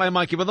ahead and pet my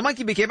monkey. Well, the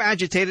monkey became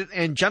agitated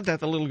and jumped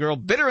at the little girl,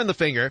 bit her in the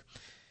finger.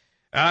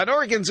 An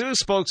Oregon Zoo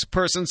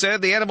spokesperson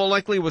said the animal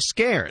likely was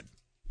scared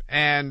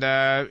and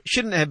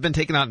shouldn't have been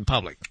taken out in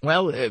public.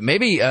 Well,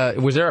 maybe,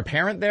 was there a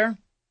parent there?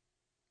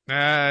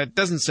 It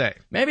doesn't say.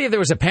 Maybe if there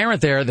was a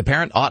parent there, the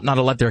parent ought not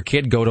to let their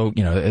kid go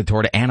to,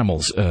 toward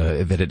animals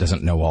that it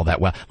doesn't know all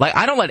that well. Like,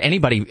 I don't let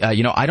anybody, I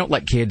don't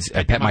let kids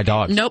pet my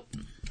dog. Nope.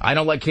 I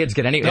don't let kids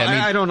get any. No,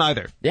 I don't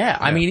either. Yeah,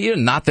 I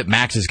mean, not that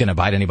Max is going to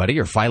bite anybody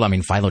or Philo. I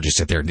mean, Philo just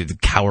sit there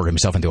and cower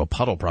himself into a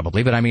puddle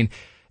probably. But I mean,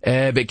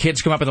 but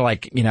kids come up and they're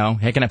like,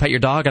 hey, can I pet your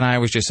dog? And I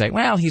always just say,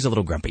 well, he's a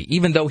little grumpy,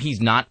 even though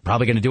he's not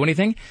probably going to do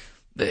anything.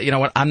 You know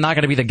what? I'm not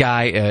going to be the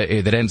guy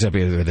that ends up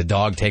the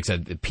dog takes a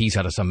piece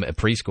out of some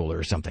preschooler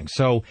or something.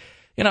 So,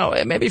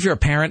 maybe if you're a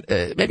parent,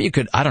 maybe you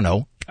could. I don't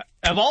know.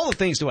 Of all the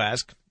things to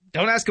ask,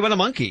 don't ask about a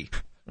monkey.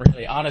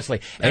 Really,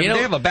 honestly. They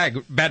have a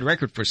bad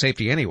record for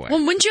safety anyway.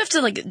 Well, wouldn't you have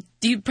to,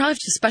 you probably have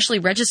to specially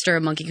register a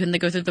monkey? Couldn't they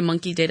go through the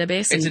monkey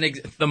database?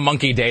 The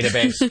monkey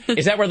database.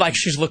 Is that where,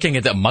 she's looking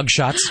at the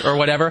mugshots or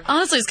whatever?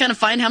 Honestly, it's kind of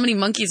find how many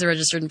monkeys are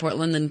registered in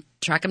Portland and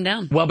track them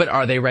down. Well, but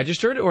are they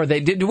registered? Or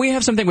do we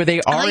have something where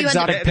they are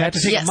exotic pets? They have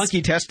to take a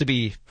monkey test to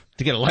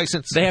get a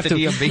license. They have to.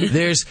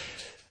 DMV.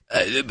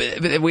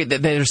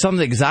 There's some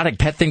exotic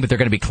pet thing, but they're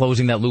going to be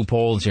closing that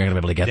loophole, so you're going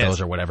to be able to get those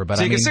or whatever. But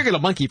so you can still get a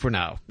monkey for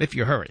now, if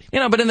you hurry.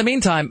 But in the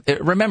meantime,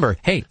 remember,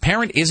 hey,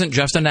 parent isn't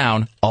just a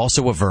noun,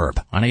 also a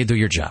verb. I know you do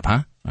your job,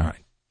 huh? All right.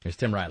 Here's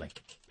Tim Riley.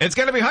 It's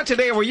going to be hot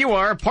today where you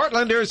are.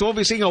 Portlanders will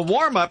be seeing a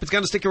warm-up. It's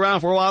going to stick around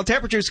for a while.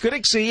 Temperatures could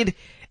exceed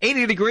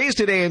 80 degrees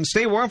today and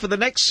stay warm for the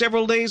next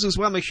several days as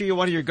well. Make sure you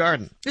water your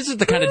garden. This is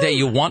the kind of day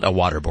you want a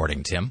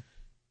waterboarding, Tim.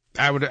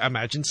 I would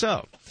imagine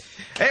so.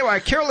 Anyway, a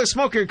careless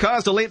smoker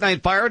caused a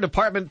late-night fire at an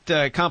apartment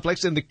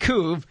complex in the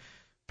Couve.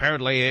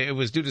 Apparently, it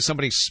was due to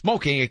somebody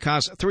smoking. It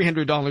caused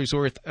 $300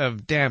 worth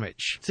of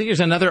damage. See,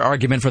 here's another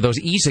argument for those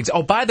e-cigs.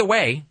 Oh, by the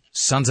way,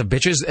 sons of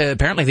bitches,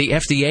 apparently the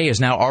FDA is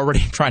now already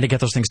trying to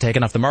get those things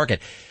taken off the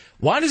market.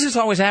 Why does this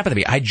always happen to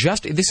me?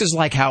 This is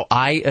like how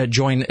I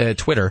join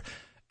Twitter.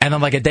 And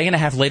then, a day and a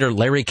half later,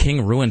 Larry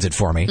King ruins it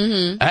for me.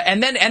 Mm-hmm.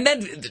 And then,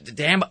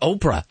 damn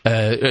Oprah.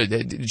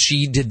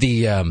 She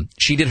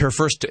did her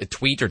first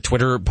tweet or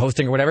Twitter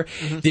posting or whatever.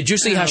 Mm-hmm. Did you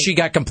see how she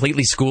got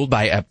completely schooled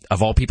by,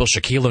 of all people,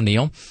 Shaquille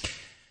O'Neal?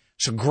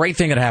 So great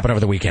thing that happened over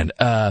the weekend.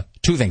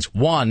 Three things.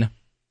 One.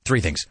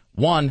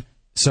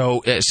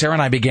 So Sarah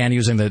and I began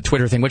using the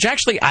Twitter thing, which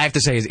actually I have to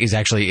say is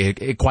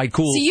actually quite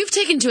cool. See, you've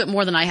taken to it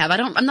more than I have.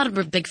 I'm not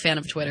a big fan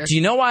of Twitter. Do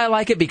you know why I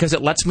like it? Because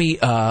it lets me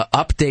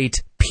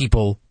update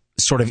people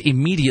sort of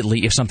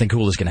immediately if something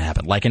cool is going to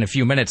happen. Like in a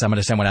few minutes, I'm going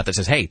to send one out that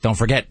says, hey, don't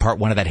forget, part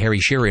 1 of that Harry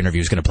Shearer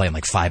interview is going to play in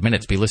 5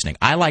 minutes. Be listening.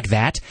 I like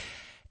that.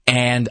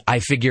 And I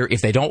figure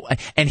if they don't,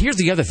 and here's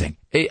the other thing.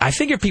 I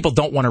figure if people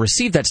don't want to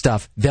receive that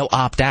stuff, they'll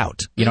opt out.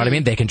 You know what I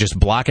mean? They can just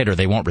block it or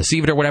they won't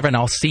receive it or whatever, and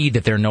I'll see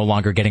that they're no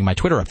longer getting my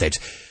Twitter updates.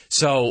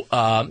 So,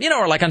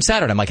 or like on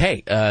Saturday, I'm like,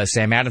 hey,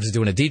 Sam Adams is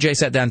doing a DJ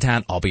set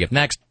downtown. I'll be up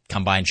next.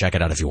 Come by and check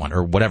it out if you want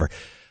or whatever.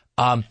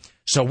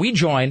 So we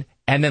join.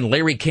 And then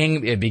Larry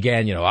King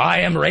began, I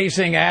am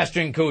racing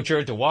Ashton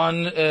Kutcher to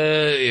 1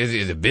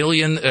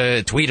 billion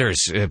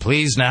tweeters.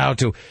 Please now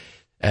to,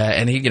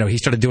 and he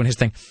started doing his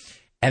thing.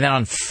 And then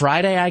on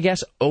Friday, I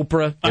guess,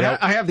 Oprah.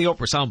 I have the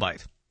Oprah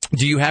soundbite.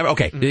 Do you have?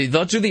 Okay,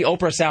 let's do the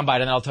Oprah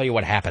soundbite, and I'll tell you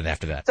what happened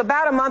after that. So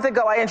about a month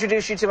ago, I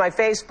introduced you to my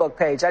Facebook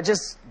page. I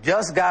just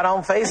got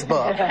on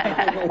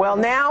Facebook. Well,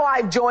 now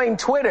I've joined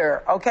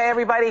Twitter. Okay,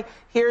 everybody,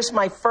 here's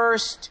my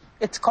first.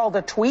 It's called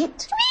a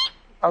tweet.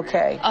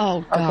 Okay.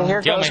 Oh, God. Okay,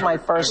 here goes my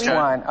first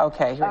one.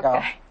 Okay, here we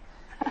go.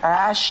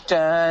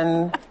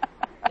 Ashton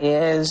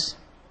is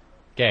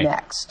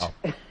next. Oh.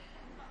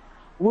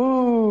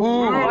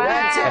 Woo.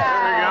 That's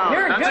it.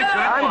 You're good.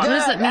 What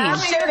does that mean?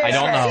 I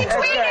don't know.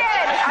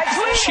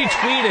 She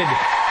tweeted.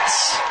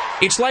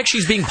 It's like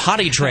she's being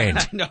potty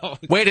trained. No.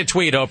 Way to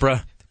tweet,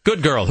 Oprah.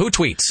 Good girl. Who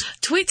tweets?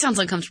 Tweet sounds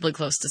uncomfortably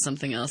close to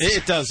something else.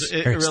 It does.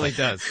 It really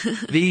does.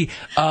 The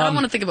I don't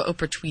want to think about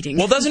Oprah tweeting.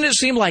 Well, doesn't it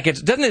seem like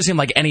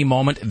any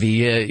moment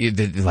the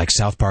like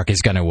South Park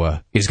is going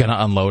to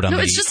unload on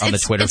the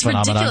Twitter it's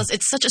phenomenon? Ridiculous.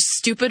 It's such a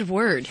stupid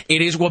word.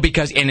 It is, well,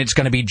 because it's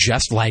going to be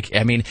just like,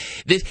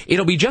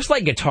 it'll be just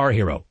like Guitar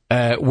Hero,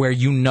 where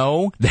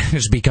that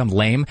it's become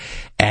lame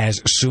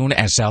as soon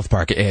as South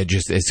Park,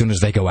 just as soon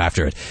as they go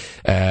after it.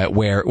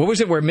 Where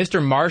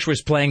Mr. Marsh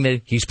was playing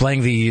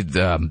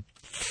the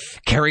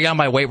Carry On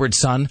My Wayward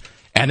Son,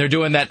 and they're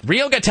doing that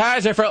real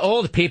guitars are for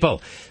old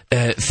people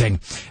thing.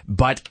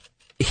 But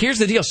here's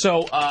the deal.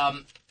 So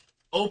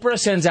Oprah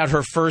sends out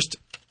her first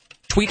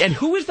tweet, and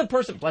who is the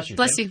person? Bless you.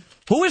 Bless you.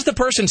 Who is the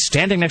person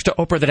standing next to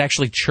Oprah that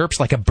actually chirps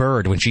like a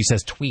bird when she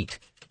says tweet?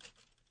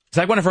 Is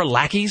that one of her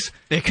lackeys?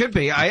 It could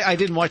be. I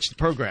didn't watch the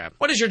program.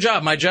 What is your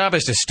job? My job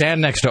is to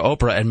stand next to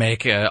Oprah and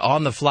make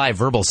on-the-fly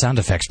verbal sound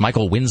effects,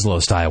 Michael Winslow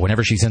style,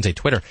 whenever she sends a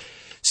Twitter.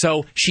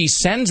 So she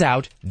sends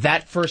out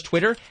that first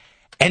Twitter,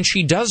 and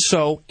she does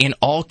so in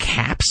all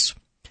caps.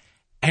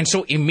 And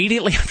so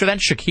immediately after that,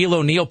 Shaquille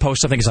O'Neal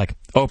posts something. He's like,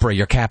 Oprah,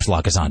 your caps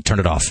lock is on. Turn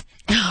it off.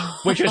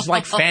 Which is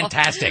like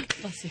fantastic.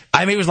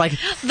 I mean, it was like...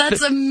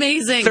 That's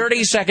amazing.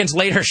 30 seconds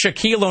later,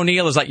 Shaquille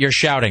O'Neal is like, you're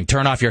shouting.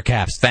 Turn off your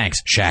caps. Thanks,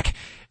 Shaq.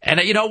 And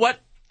you know what?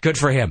 Good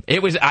for him.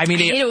 It was, I hate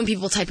it when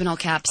people type in all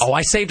caps. Oh,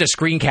 I saved a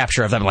screen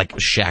capture of them, like,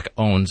 Shaq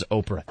owns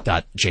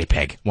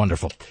Oprah.jpg.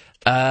 Wonderful.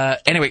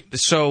 Anyway,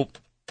 so...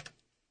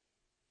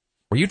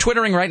 Were you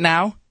Twittering right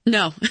now?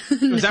 No.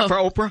 Was that for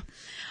Oprah?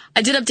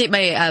 I did update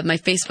my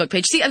Facebook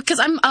page. See, because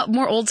I'm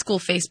more old school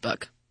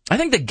Facebook. I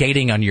think the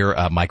gating on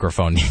your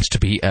microphone needs to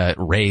be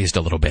raised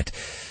a little bit.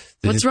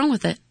 What's wrong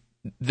with it?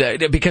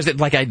 Because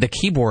the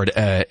keyboard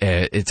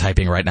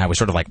typing right now is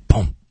sort of like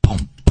boom,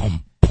 boom,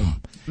 boom,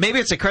 boom. Maybe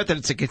it's that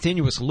it's a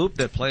continuous loop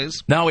that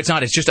plays. No, it's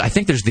not. It's just I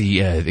think there's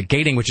the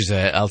gating, which is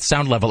a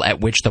sound level at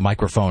which the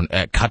microphone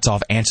cuts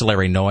off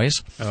ancillary noise.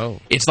 Oh.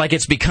 It's like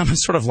it's become a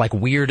sort of like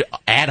weird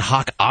ad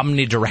hoc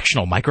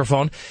omnidirectional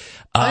microphone.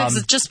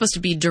 It's just supposed to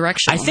be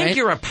directional, I think right?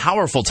 you're a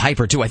powerful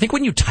typer, too. I think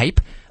when you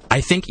type,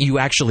 I think you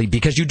actually,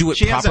 because you do it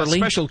properly. She has a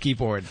special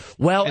keyboard.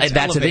 Well, it's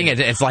that's elevated.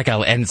 the thing. It's like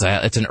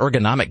it's an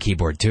ergonomic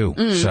keyboard, too.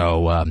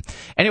 So,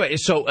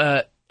 so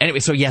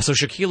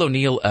Shaquille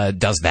O'Neal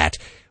does that,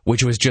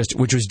 which was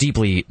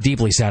deeply,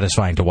 deeply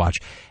satisfying to watch.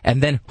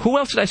 And then, who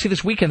else did I see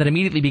this weekend that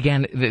immediately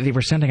began, they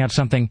were sending out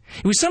something,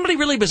 it was somebody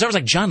really bizarre, it was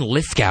like John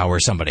Lithgow or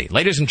somebody.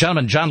 Ladies and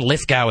gentlemen, John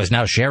Lithgow is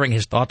now sharing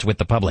his thoughts with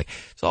the public.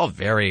 It's all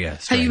very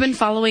strange. Have you been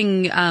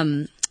following,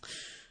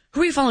 who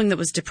are you following that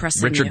was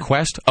depressing Richard you?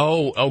 Quest?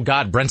 Oh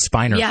God, Brent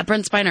Spiner. Yeah,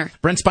 Brent Spiner.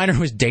 Brent Spiner,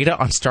 who was Data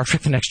on Star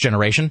Trek The Next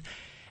Generation.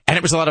 And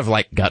it was a lot of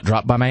got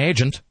dropped by my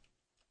agent.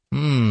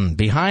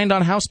 Behind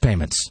on house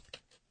payments.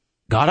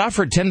 Got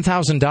offered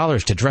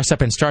 $10,000 to dress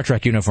up in Star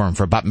Trek uniform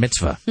for bat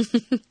mitzvah.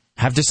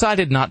 Have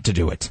decided not to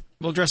do it.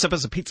 We'll dress up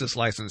as a pizza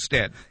slice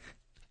instead.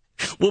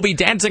 We'll be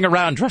dancing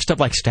around dressed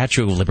up like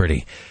Statue of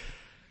Liberty.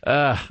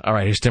 All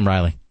right, here's Tim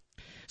Riley.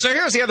 So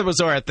here's the other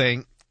bizarre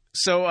thing.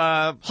 So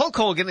Hulk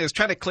Hogan is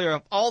trying to clear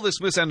up all this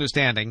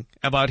misunderstanding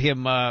about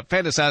him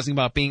fantasizing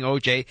about being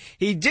O.J.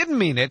 He didn't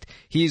mean it.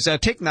 He's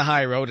taking the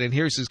high road, and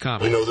here's his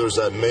comment. There's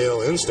that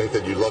male instinct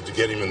that you'd love to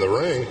get him in the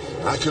ring.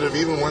 I could have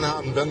even went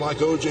out and been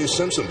like O.J.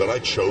 Simpson, but I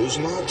chose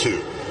not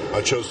to.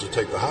 I chose to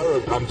take the high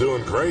road. I'm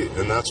doing great,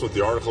 and that's what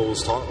the article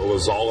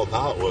was all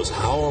about, was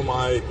how am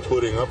I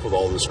putting up with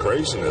all this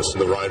craziness?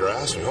 The writer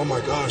asked me, oh my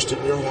gosh,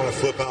 didn't you ever want to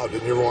flip out?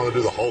 Didn't you ever want to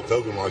do the Hulk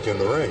Hogan like in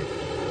the ring?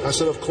 I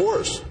said, of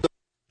course.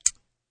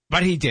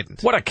 But he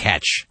didn't. What a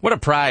catch. What a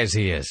prize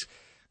he is.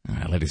 All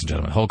right, ladies and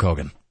gentlemen, Hulk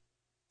Hogan.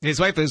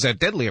 His wife is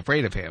deadly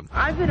afraid of him.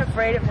 I've been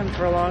afraid of him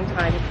for a long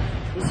time.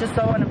 He's just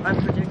so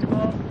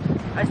unpredictable.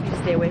 I just need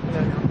to stay away from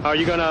him. Are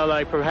you going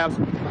to, perhaps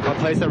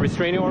place a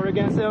restraining order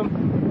against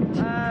him?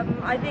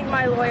 I think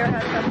my lawyer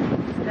has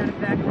something to that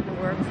effect in the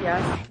works,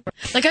 yes.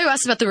 That guy who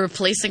asked about the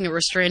replacing a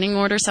restraining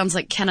order sounds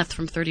like Kenneth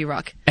from 30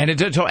 Rock. And it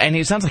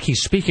sounds like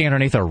he's speaking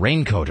underneath a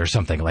raincoat or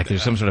something, like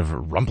there's some sort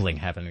of rumbling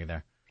happening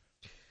there.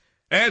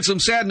 And some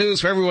sad news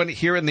for everyone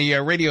here in the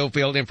radio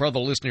field and for other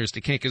listeners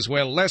to Kink as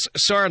well. Les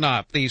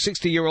Sarnop, the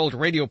 60-year-old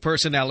radio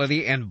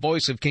personality and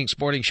voice of Kink's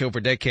morning show for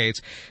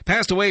decades,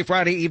 passed away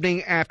Friday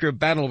evening after a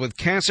battle with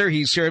cancer.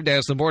 He served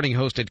as the morning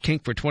host at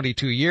Kink for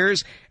 22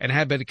 years and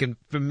had been a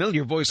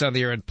familiar voice on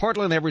the air in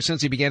Portland ever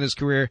since he began his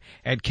career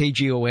at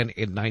KGON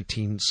in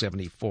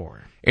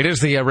 1974. It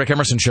is the Rick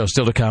Emerson Show.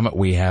 Still to come,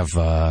 we have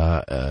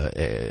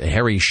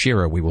Harry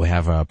Shearer. We will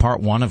have part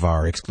one of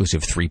our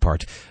exclusive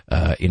three-part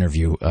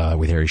interview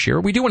with Harry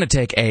Shearer. We do want to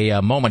take a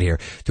moment here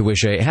to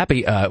wish a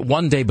happy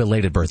one-day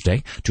belated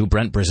birthday to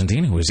Brent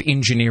Brizantine, who is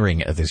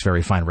engineering this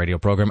very fine radio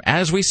program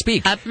as we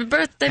speak. Happy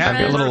birthday,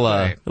 Brent.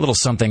 A little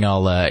something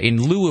I'll, in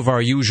lieu of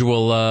our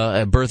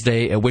usual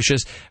birthday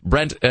wishes.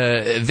 Brent,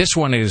 this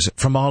one is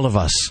from all of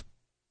us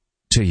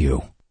to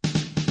you.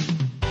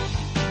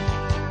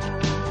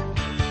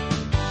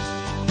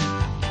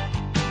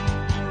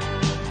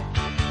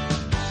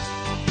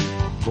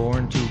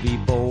 Born to be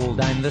bold,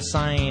 I'm the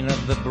sign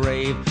of the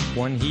brave.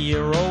 One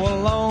hero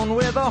alone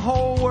with a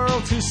whole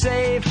world to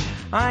save.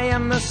 I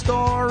am the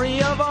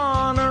story of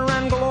honor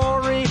and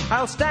glory.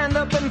 I'll stand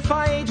up and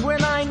fight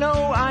when I know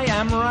I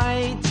am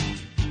right.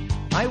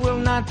 I will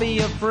not be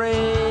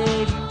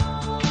afraid.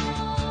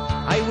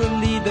 I will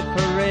lead the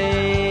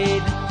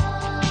parade.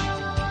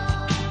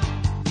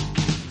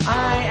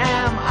 I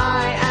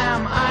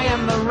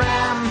am the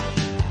ram.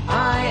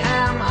 I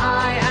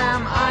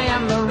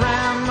am the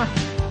ram.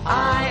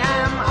 I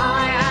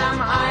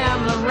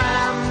am the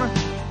ram.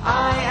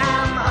 I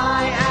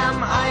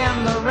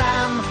am the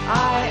ram. I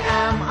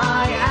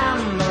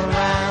am the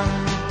ram.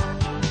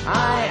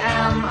 I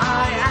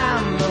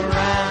am the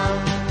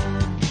ram.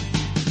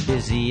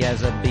 Busy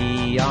as a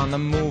bee on the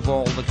move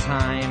all the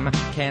time.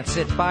 Can't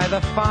sit by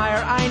the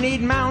fire. I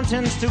need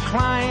mountains to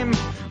climb.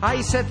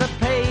 I set the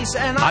pace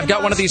and I've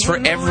got one of these for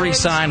every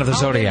sign of the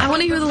zodiac. I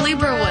want to hear the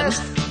Libra one.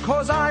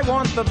 'Cause I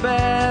want the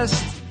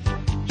best.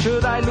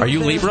 Should I Are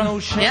you Libra?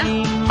 No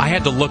yeah. I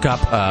had to look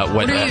up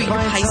what are you? You're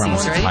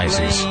Pisces, right?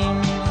 Pisces.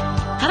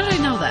 How did I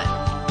know that?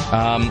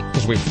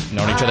 Because we've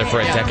known each other for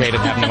a decade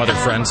and have no other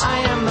friends.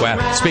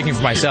 Well, speaking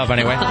for myself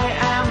anyway.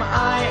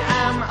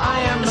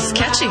 This is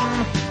catchy.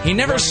 He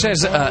never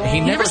says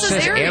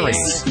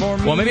Aries.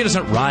 Well, maybe it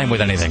doesn't rhyme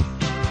with anything.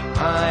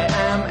 I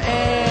am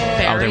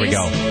Aries. Oh, there we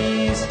go.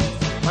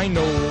 I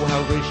know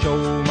how to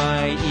show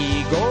my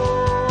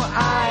ego.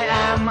 I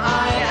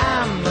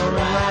am the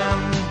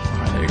ram.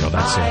 There you go.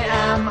 That's it.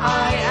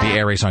 The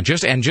Aries song.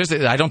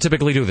 I don't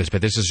typically do this,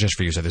 but this is just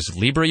for you. So this is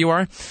Libra you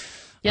are?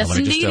 Yes,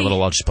 indeed.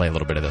 I'll just play a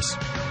little bit of this.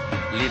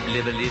 Live,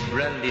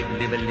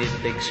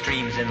 live. Big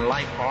streams in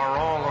life are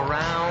all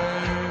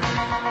around.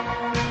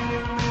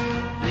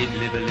 Live,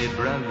 live,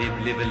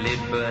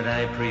 but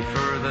I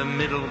prefer the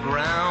middle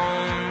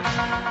ground.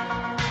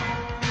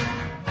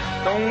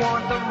 Don't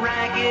want the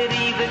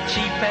raggedy, the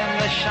cheap,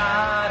 and the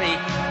shoddy.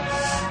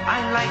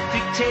 I like to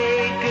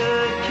take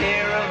good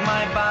care of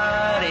my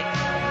body.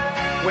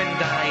 When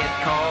diet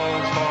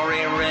calls for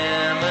a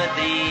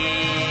remedy,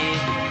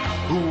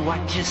 who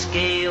watches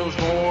scales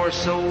more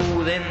so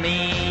than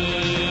me?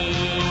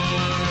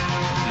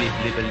 Live,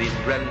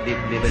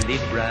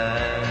 Libra.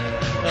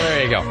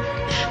 There you go.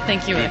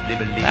 Thank you, Rick.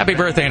 Happy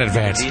birthday in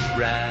advance.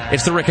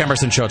 It's the Rick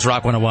Emerson Show. It's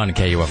Rock 101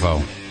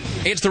 KUFO.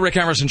 It's the Rick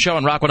Emerson Show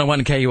on Rock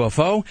 101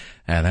 KUFO.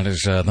 And that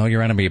is Know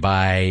Your Enemy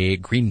by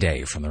Green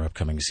Day from their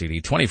upcoming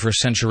CD. 21st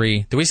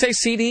Century. Do we say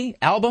CD?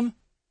 Album?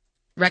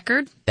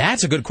 Record?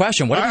 That's a good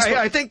question. What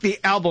I think the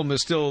album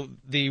is still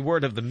the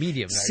word of the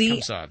medium that it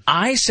comes on.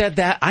 I said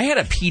that. I had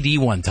a PD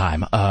one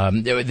time.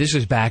 This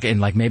was back in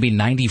like maybe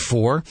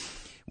 94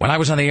 when I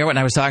was on the air and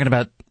I was talking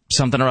about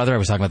something or other. I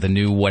was talking about the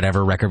new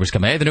whatever record was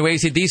coming. Hey, the new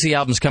AC/DC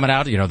album's coming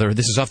out. You know,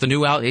 this is off the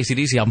new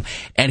AC/DC album.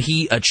 And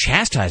he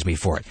chastised me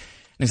for it.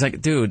 And he's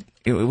like, dude,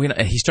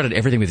 he started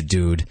everything with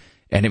dude.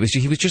 And he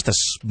was just a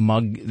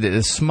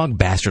smug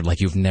bastard like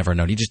you've never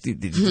known. And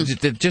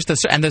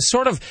the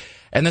sort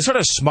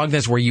of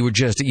smugness where your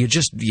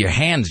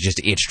hands just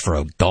itched for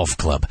a golf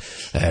club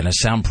in a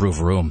soundproof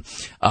room.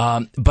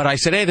 But I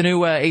said, hey, the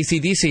new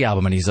AC/DC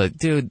album, and he's like,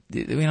 dude,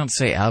 we don't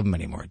say album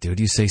anymore, dude.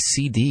 You say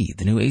CD.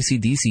 The new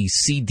AC/DC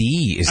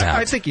CD is out.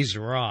 I think he's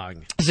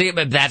wrong. See,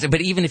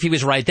 but even if he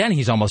was right then,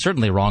 he's almost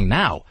certainly wrong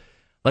now.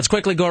 Let's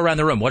quickly go around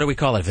the room. What do we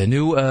call it? If a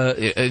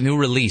new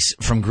release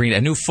from Green,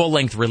 a new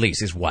full-length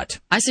release is what?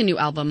 I say new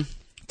album.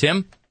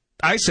 Tim?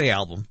 I say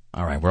album.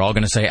 All right, we're all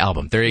going to say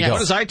album. There you go. What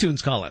does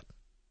iTunes call it?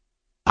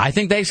 I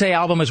think they say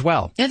album as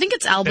well. Yeah, I think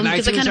it's album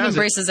because it kind of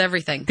embraces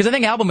everything. Because I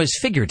think album is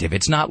figurative.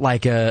 It's not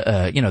like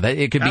that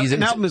it could be.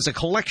 An album is a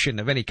collection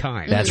of any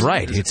kind. That's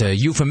right. It's a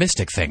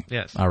euphemistic thing.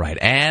 Yes. All right,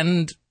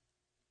 and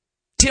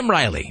Tim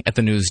Riley at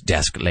the news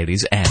desk,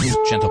 ladies and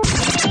gentlemen.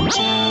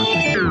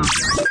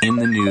 In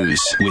the news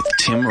with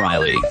Tim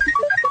Riley.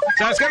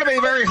 So it's going to be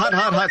very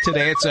hot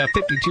today. It's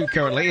 52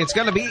 currently. It's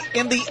going to be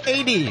in the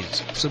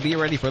 80s, so be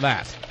ready for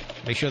that.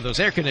 Make sure those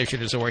air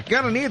conditioners are working.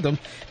 You're going to need them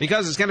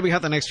because it's going to be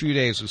hot the next few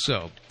days or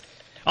so.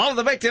 All of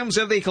the victims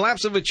of the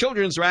collapse of a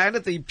children's ride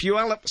at the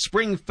Puyallup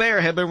Spring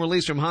Fair have been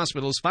released from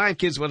hospitals. 5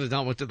 kids, 1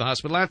 adult, went to the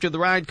hospital after the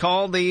ride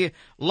called the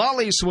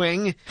Lolly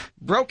Swing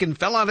broke and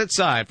fell on its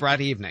side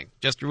Friday evening.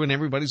 Just to ruin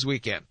everybody's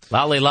weekend.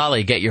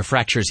 Lolly, get your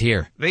fractures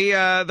here.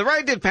 The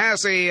ride did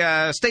pass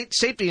a state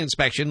safety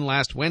inspection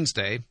last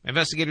Wednesday.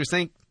 Investigators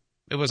think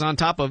it was on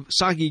top of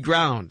soggy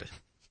ground.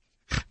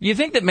 You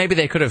think that maybe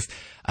they could have...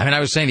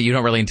 I was saying that you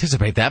don't really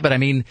anticipate that, but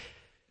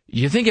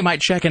you think you might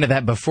check into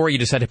that before you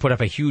decide to put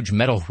up a huge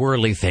metal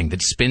whirly thing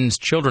that spins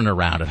children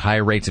around at high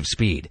rates of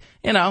speed.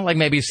 Like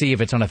maybe see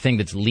if it's on a thing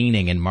that's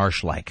leaning and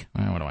marsh-like.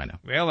 What do I know?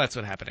 Well, that's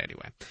what happened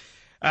anyway.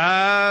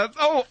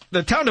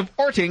 The town of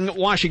Orting,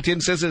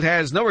 Washington, says it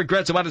has no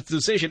regrets about its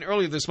decision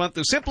earlier this month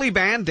to simply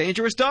ban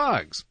dangerous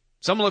dogs.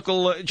 Some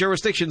local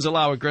jurisdictions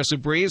allow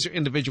aggressive breeds or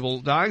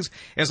individual dogs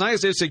as long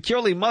as they're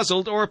securely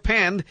muzzled or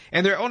penned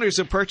and their owners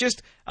have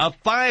purchased a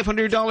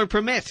 $500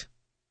 permit.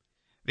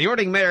 The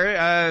Orting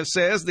mayor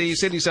says the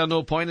city saw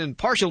no point in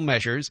partial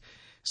measures,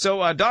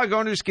 so dog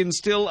owners can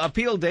still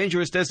appeal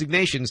dangerous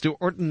designations to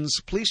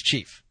Orton's police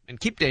chief and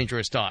keep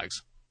dangerous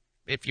dogs,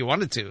 if you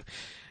wanted to.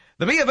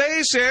 The B of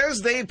A says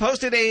they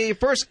posted a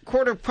first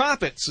quarter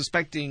profit,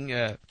 suspecting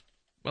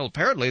Well,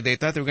 apparently they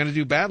thought they were going to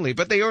do badly,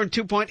 but they earned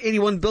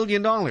 $2.81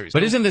 billion.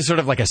 But isn't this sort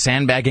of like a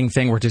sandbagging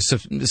thing where to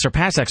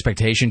surpass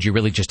expectations, you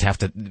really just have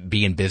to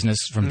be in business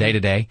from day to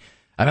day?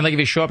 I mean, like if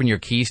you show up and your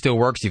key still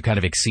works, you've kind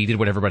of exceeded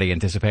what everybody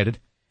anticipated.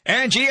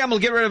 And GM will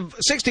get rid of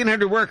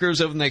 1,600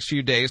 workers over the next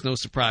few days. No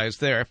surprise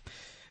there.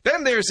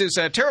 Then there's this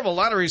terrible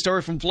lottery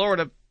story from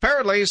Florida.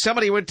 Apparently,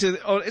 somebody went to...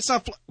 Oh, it's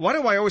not... Why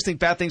do I always think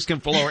bad things come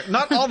from Florida?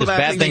 Not all the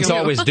bad things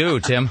always do,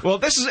 Tim. Well,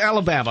 this is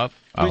Alabama,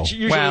 which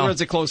usually runs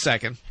a close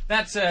second.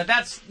 That's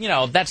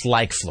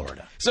like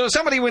Florida. So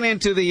somebody went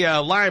into the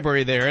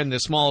library there in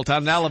this small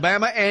town in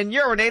Alabama and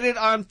urinated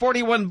on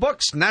 41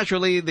 books.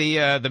 Naturally,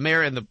 the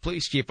mayor and the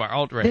police chief are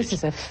outraged. This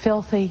is a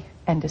filthy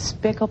and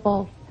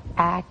despicable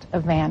act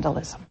of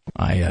vandalism.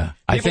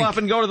 People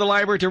often go to the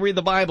library to read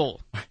the Bible.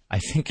 I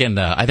think in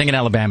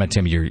Alabama,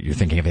 Tim, you're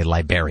thinking of a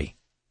library.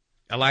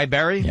 A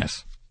library?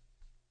 Yes.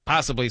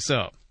 Possibly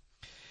so.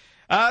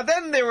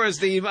 Then there was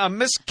the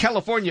Miss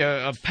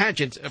California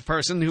pageant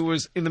person who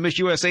was in the Miss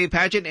USA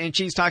pageant, and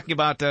she's talking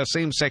about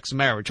same-sex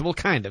marriage. Well,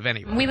 kind of,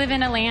 anyway. We live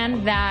in a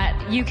land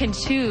that you can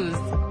choose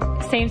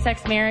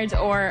same-sex marriage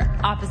or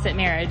opposite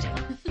marriage.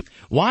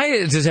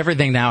 Why does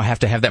everything now have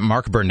to have that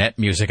Mark Burnett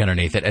music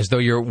underneath it, as though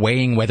you're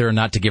weighing whether or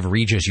not to give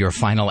Regis your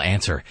final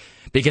answer?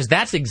 Because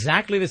that's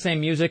exactly the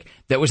same music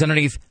that was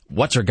underneath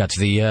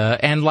What's-Her-Guts,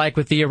 and like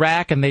with the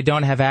Iraq, and they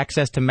don't have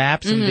access to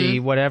maps and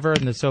the whatever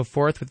and the so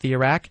forth with the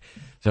Iraq.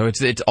 So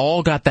it's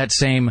all got that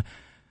same,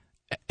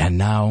 and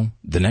now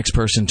the next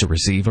person to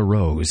receive a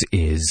rose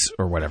is,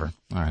 or whatever.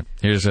 All right,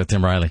 here's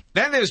Tim Riley.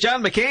 Then there's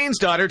John McCain's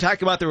daughter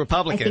talking about the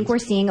Republicans. I think we're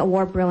seeing a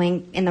war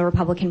brewing in the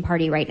Republican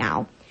Party right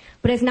now.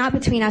 But it's not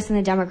between us and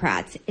the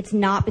Democrats. It's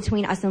not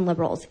between us and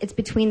liberals. It's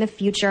between the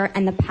future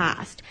and the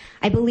past.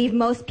 I believe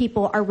most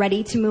people are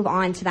ready to move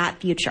on to that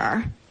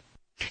future.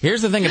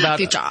 Here's the thing about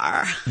future.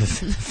 The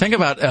thing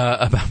about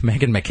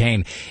Meghan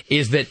McCain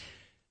is that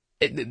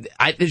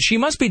she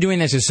must be doing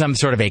this as some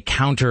sort of a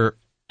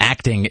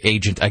counteracting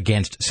agent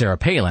against Sarah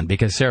Palin,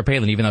 because Sarah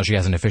Palin, even though she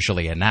hasn't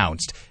officially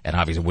announced, and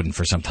obviously wouldn't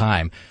for some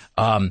time,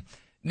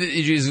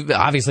 she's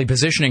obviously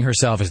positioning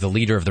herself as the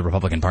leader of the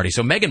Republican Party.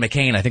 So Meghan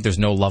McCain, I think there's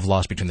no love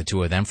lost between the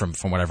two of them from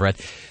what I've read.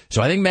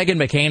 So I think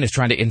Meghan McCain is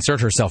trying to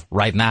insert herself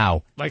right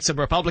now. Like some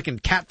Republican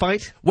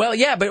catfight? Well,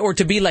 yeah, or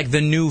to be like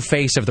the new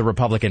face of the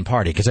Republican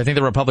Party, because I think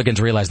the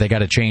Republicans realize they got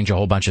to change a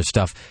whole bunch of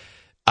stuff.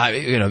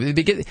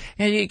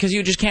 Because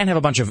you just can't have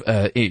a bunch of,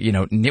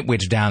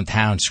 nitwits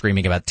downtown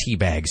screaming about tea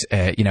bags,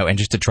 and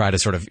just to try to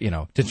sort of,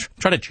 to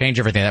try to change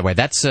everything that way.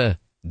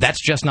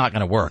 That's just not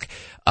going to work.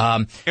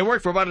 It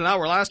worked for about an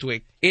hour last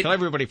week until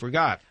everybody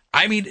forgot.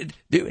 I mean,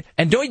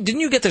 and didn't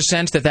you get the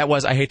sense that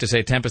was, I hate to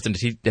say tempest in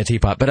a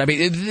teapot, but I mean,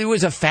 it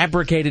was a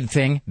fabricated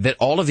thing, that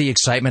all of the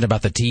excitement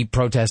about the tea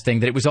protest thing,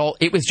 that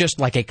it was just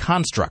like a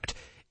construct.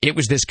 It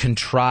was this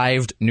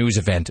contrived news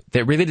event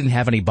that really didn't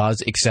have any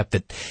buzz, except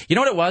that, you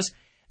know what it was?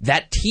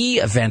 That tea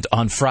event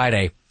on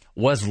Friday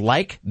was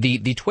like the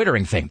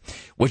Twittering thing,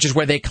 which is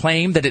where they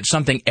claim that it's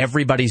something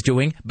everybody's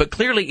doing, but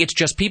clearly it's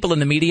just people in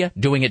the media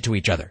doing it to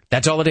each other.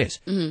 That's all it is.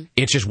 Mm-hmm.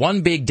 It's just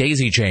one big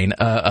daisy chain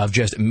of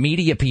just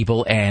media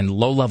people and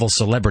low-level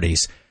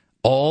celebrities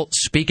all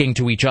speaking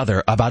to each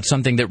other about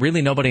something that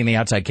really nobody on the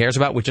outside cares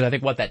about, which is, I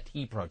think, what that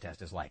tea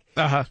protest is like.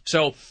 Uh-huh.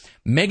 So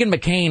Meghan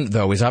McCain,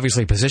 though, is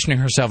obviously positioning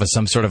herself as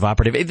some sort of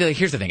operative.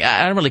 Here's the thing.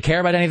 I don't really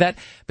care about any of that,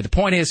 but the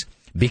point is,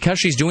 because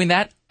she's doing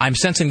that, I'm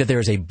sensing that there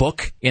is a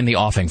book in the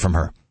offing from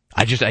her.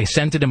 I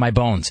sensed it in my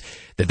bones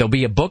that there'll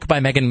be a book by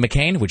Meghan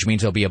McCain, which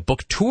means there'll be a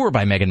book tour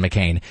by Meghan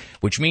McCain,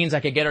 which means I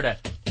could get her to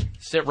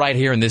sit right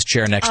here in this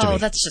chair next to me. Oh,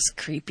 that's just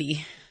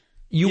creepy.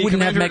 You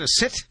wouldn't have her to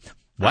sit?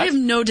 What? I have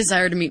no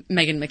desire to meet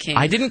Meghan McCain.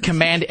 I didn't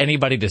command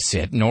anybody to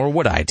sit, nor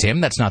would I,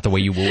 Tim. That's not the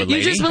way you woo a lady.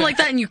 You just went like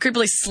that and you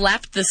creepily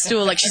slapped the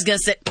stool like she's going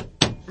to sit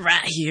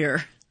right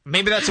here.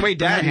 Maybe that's the way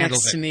Dad right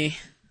handles next it. To me.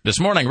 This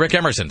morning, Rick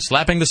Emerson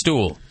slapping the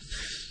stool.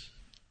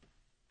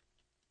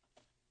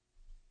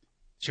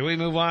 Should we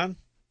move on?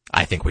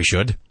 I think we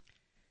should.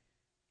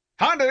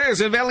 Honda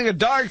is unveiling a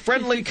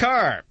dog-friendly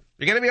car.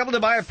 You're going to be able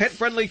to buy a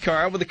pet-friendly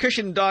car with a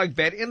cushioned dog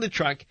bed in the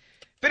trunk,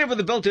 fitted with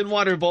a built-in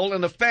water bowl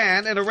and a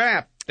fan and a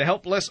ramp to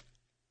help less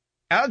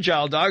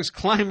agile dogs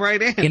climb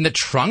right in. In the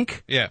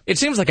trunk? Yeah. It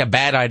seems like a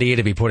bad idea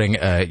to be putting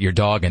your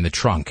dog in the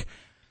trunk.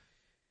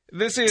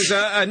 This is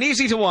an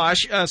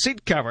easy-to-wash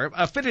seat cover,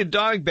 a fitted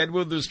dog bed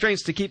with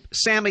restraints to keep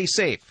Sammy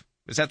safe.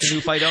 Is that the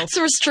new Fido?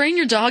 So restrain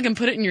your dog and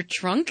put it in your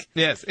trunk?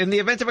 Yes. In the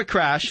event of a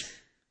crash,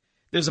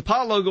 there's a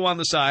paw logo on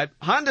the side.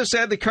 Honda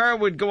said the car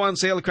would go on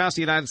sale across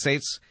the United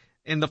States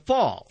in the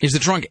fall. Is the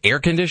trunk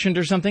air-conditioned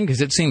or something?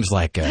 Because it seems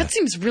like... that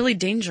seems really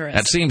dangerous.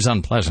 That seems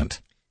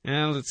unpleasant.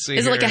 Let's see.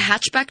 Is it like a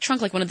hatchback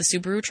trunk, like one of the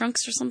Subaru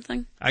trunks or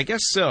something? I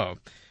guess so.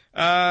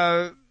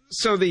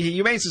 So the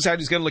Humane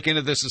Society is going to look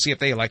into this and see if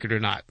they like it or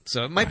not.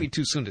 So it might be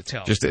too soon to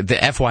tell. Just the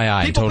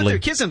FYI, People totally. put their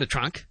kids in the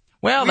trunk.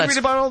 Well, we read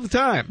about it all the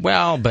time.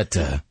 Well, but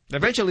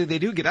eventually they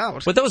do get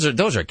out. But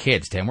those are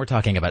kids, Tim. We're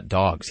talking about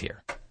dogs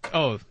here.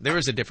 Oh, there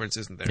is a difference,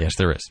 isn't there? Yes,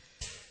 there is.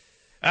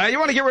 You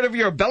want to get rid of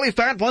your belly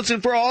fat once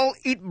and for all?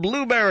 Eat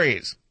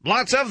blueberries.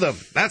 Lots of them.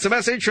 That's a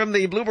message from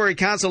the Blueberry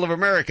Council of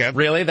America.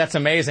 Really? That's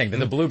amazing.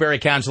 The Blueberry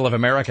Council of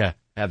America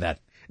had that.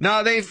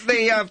 No, they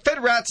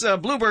fed rats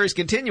blueberries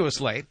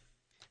continuously,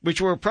 which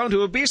were prone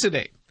to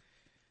obesity.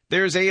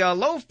 There's a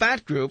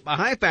low-fat group, a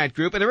high-fat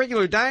group, and a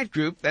regular diet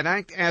group that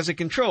act as a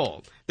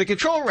control. The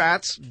control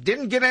rats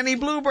didn't get any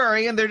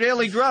blueberry in their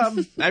daily grub.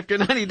 After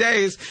 90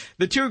 days,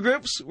 the two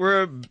groups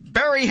were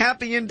very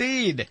happy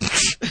indeed.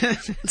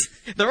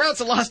 The rats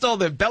lost all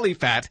their belly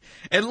fat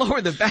and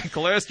lowered their bad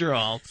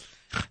cholesterol.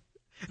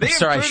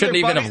 Sorry, I shouldn't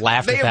even have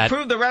laughed at that. They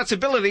improved the rats'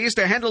 abilities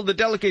to handle the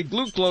delicate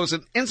glucose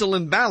and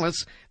insulin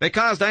balance that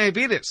cause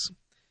diabetes.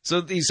 So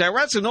these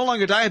rats are no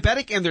longer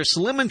diabetic, and they're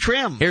slim and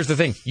trim. Here's the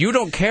thing. You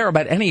don't care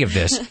about any of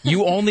this.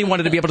 You only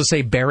wanted to be able to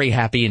say very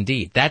happy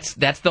indeed. That's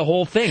the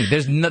whole thing.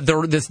 There's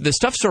the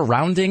stuff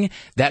surrounding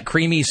that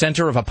creamy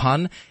center of a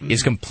pun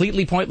is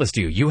completely pointless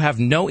to you. You have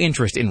no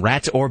interest in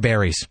rats or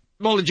berries.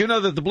 Well, did you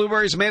know that the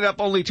blueberries made up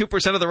only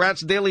 2% of the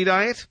rats' daily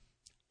diet?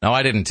 No,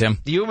 I didn't, Tim.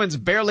 The humans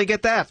barely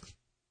get that.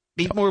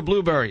 Eat more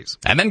blueberries.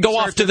 And then go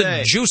off to the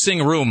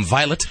juicing room,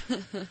 Violet.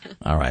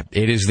 All right.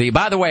 It is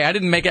by the way, I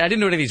didn't do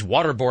any of these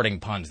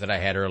waterboarding puns that I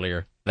had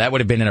earlier. That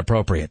would have been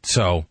inappropriate.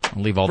 So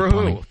I'll leave all the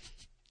punning.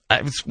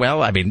 I didn't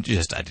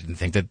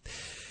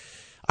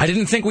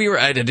think we were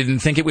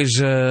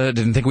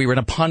in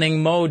a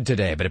punning mode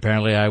today, but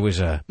apparently I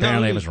was I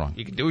was wrong.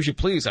 You can do as you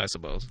please, I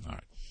suppose. All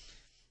right.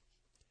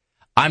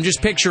 I'm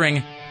just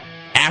picturing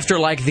after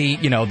like the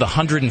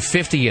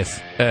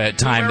 150th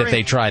time that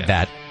they tried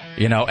that.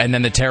 And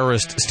then the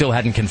terrorist still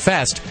hadn't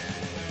confessed.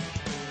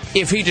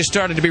 If he just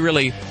started to be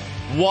really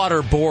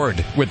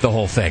waterboard with the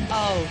whole thing.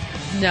 Oh,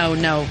 no.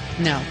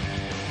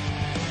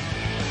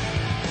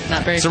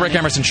 Not very It's the Rick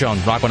Emerson Show on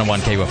Rock 101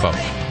 KUFO.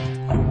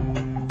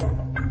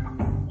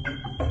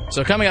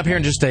 So coming up here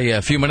in just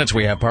a few minutes,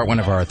 we have part one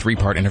of our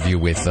three-part interview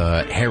with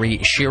Harry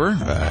Shearer,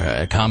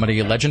 a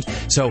comedy legend.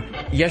 So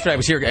yesterday I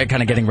was here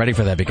kind of getting ready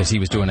for that because he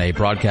was doing a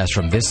broadcast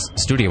from this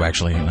studio,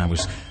 actually, and I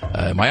was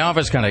in my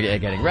office kind of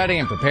getting ready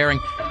and preparing.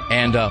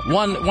 And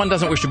one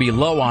doesn't wish to be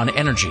low on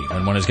energy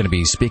when one is going to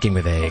be speaking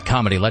with a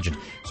comedy legend.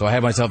 So I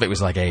had myself, it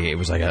was like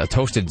a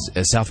toasted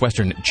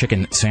Southwestern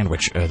chicken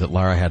sandwich that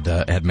Lara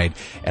had made,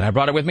 and I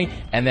brought it with me.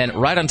 And then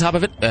right on top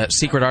of it,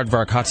 Secret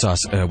Aardvark hot sauce,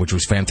 which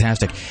was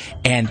fantastic.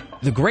 And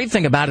the great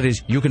thing about it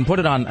is you can put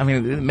it on, I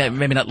mean,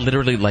 maybe not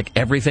literally like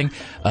everything,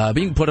 but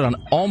you can put it on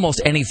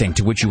almost anything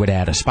to which you would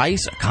add a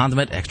spice, a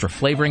condiment, extra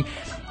flavoring.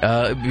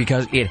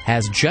 Because it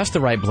has just the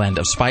right blend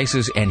of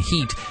spices and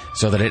heat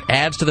so that it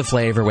adds to the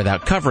flavor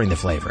without covering the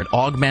flavor. It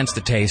augments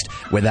the taste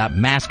without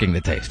masking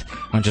the taste.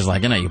 Which is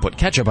like, you put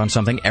ketchup on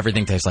something,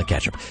 everything tastes like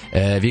ketchup.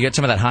 If you get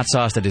some of that hot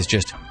sauce that is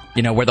just,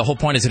 where the whole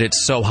point is that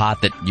it's so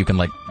hot that you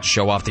can,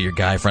 show off to your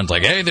guy friends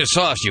like, hey, this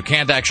sauce you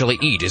can't actually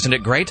eat. Isn't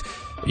it great?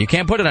 You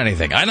can't put it on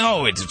anything. I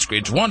know,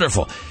 it's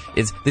wonderful.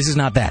 This is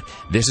not that.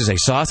 This is a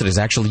sauce that is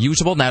actually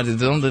usable. Now,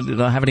 don't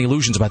have any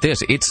illusions about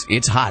this.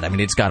 It's hot. I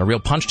mean, it's got a real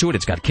punch to it.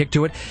 It's got a kick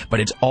to it.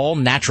 But it's all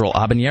natural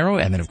habanero.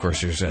 And then, of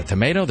course, there's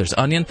tomato. There's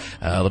onion.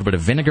 A little bit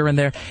of vinegar in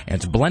there. And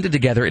it's blended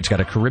together. It's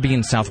got a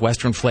Caribbean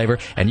Southwestern flavor.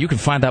 And you can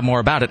find out more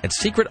about it at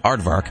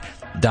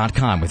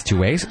secretaardvark.com with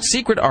 2 A's.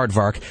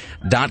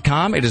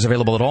 secretaardvark.com. It is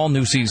available at all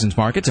New Seasons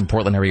markets and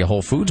Portland area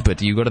Whole Foods.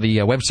 But you go to the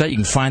website, you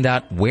can find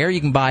out where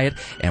you can buy it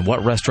and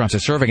what restaurants are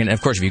serving it. And,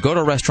 of course, if you go to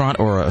a restaurant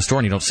or a store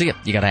and you don't see it,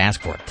 you got to ask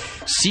for it.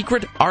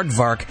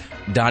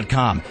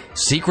 secretaardvark.com.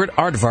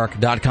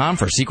 secretaardvark.com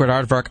for Secret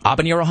Aardvark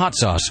habanero hot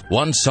sauce.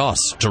 One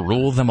sauce to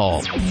rule them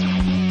all.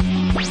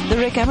 The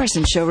Rick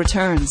Emerson Show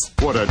returns.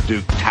 What a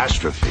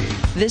catastrophe.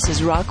 This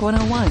is Rock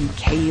 101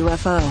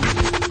 KUFO.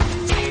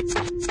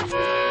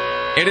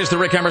 It is the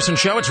Rick Emerson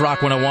Show. It's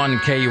Rock 101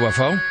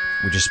 KUFO.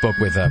 We just spoke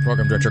with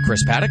Program Director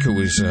Chris Paddock, who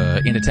was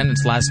in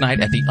attendance last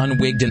night at the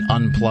Unwigged and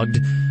Unplugged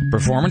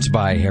performance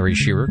by Harry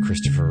Shearer,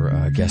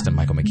 Christopher Guest, and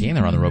Michael McKean.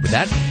 They're on the road with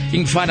that. You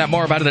can find out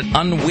more about it at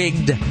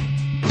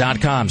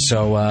unwigged.com.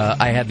 So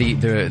I had the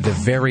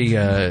very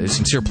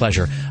sincere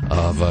pleasure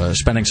of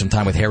spending some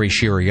time with Harry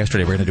Shearer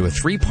yesterday. We're going to do a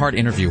three-part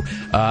interview.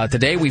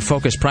 Today we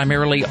focus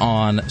primarily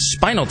on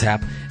Spinal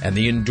Tap and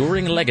the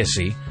enduring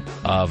legacy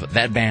of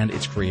that band,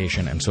 its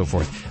creation, and so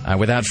forth.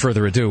 Without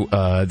further ado,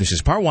 this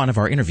is part one of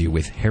our interview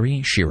with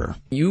Harry Shearer.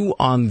 You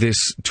on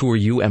this tour,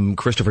 you and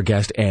Christopher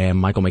Guest and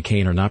Michael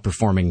McCain are not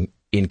performing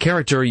in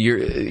character.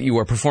 You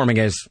are performing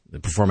as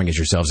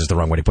yourselves is the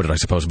wrong way to put it, I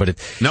suppose. But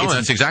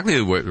that's exactly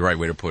the right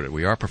way to put it.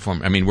 We are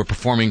performing. I mean, we're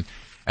performing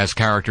as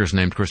characters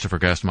named Christopher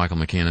Guest, Michael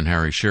McCain, and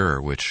Harry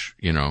Shearer, which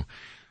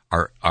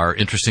are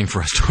interesting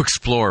for us to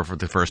explore for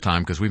the first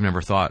time because we've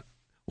never thought,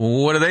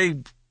 well, what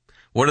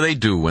do they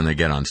do when they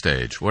get on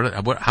stage?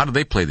 How do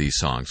they play these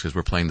songs? Because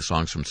we're playing the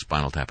songs from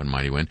Spinal Tap and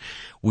Mighty Wind.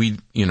 We're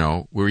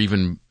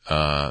even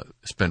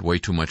spent way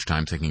too much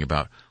time thinking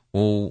about,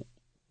 well,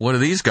 what do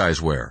these guys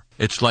wear?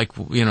 It's like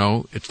we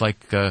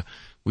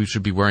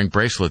should be wearing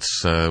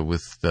bracelets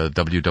with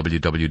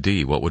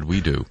WWWD. What would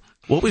we do?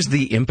 What was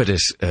the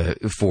impetus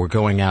for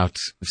going out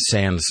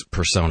sans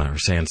persona, or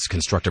sans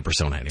constructor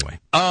persona anyway?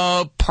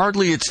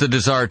 Partly it's the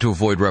desire to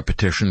avoid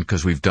repetition,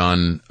 because we've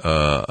done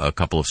a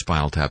couple of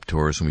Spinal Tap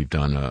tours, and we've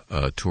done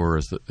a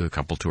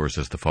couple tours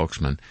as the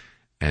Folksmen.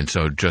 And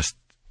so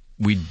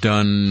we'd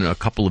done a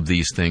couple of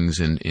these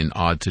things in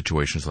odd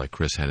situations, like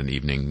Chris had an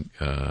evening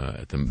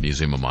at the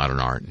Museum of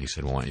Modern Art, and he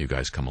said, well, why don't you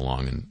guys come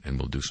along and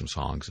we'll do some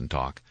songs and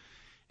talk.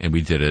 And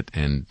we did it,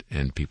 and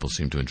people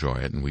seemed to enjoy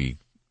it, and we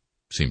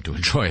seemed to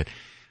enjoy it.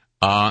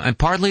 And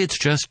partly it's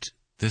just,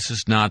 this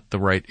is not the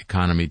right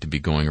economy to be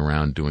going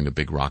around doing a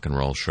big rock and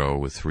roll show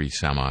with 3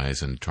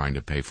 semis and trying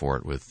to pay for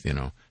it with,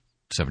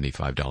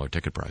 $75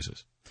 ticket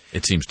prices.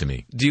 It seems to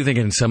me. Do you think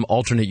in some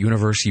alternate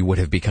universe you would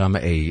have become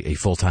a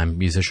full-time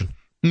musician?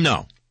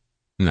 No.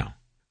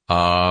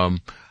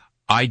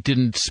 I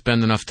didn't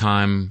spend enough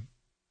time,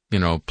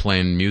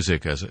 playing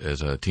music as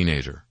a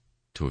teenager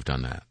to have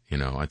done that.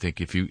 I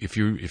think if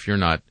you're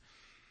not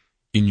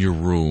in your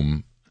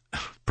room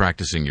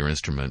practicing your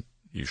instrument,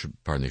 you should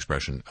pardon the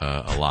expression,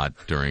 a lot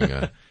during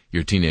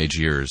your teenage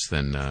years,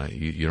 then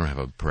you don't have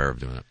a prayer of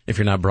doing it. If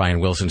you're not Brian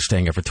Wilson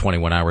staying up for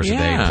 21 hours a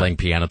day playing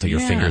piano till your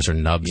fingers are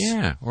nubs.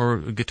 Yeah, or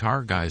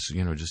guitar guys,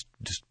 just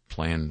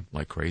playing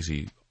like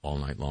crazy all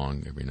night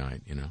long, every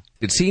night,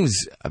 It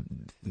seems,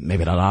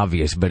 maybe not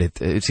obvious, but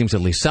it seems at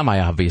least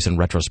semi-obvious in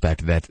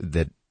retrospect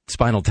that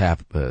Spinal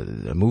Tap,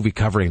 a movie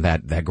covering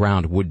that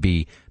ground, would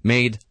be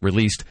made,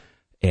 released,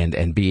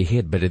 and be a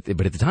hit. But at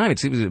the time,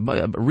 it was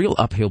a real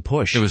uphill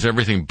push. It was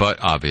everything but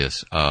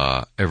obvious.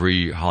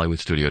 Every Hollywood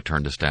studio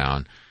turned us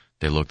down.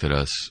 They looked at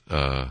us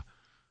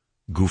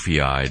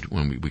goofy-eyed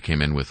when we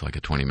came in with like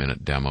a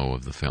 20-minute demo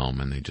of the film,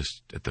 and they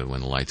just,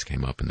 when the lights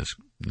came up in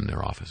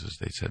their offices,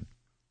 they said,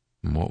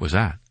 what was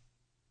that?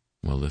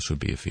 Well, this would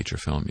be a feature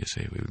film, you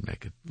see. We would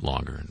make it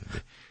longer.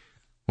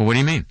 Well, what do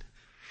you mean?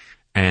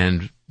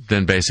 And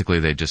then basically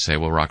they just say,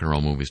 well, rock and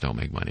roll movies don't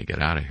make money.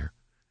 Get out of here.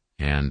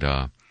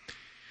 And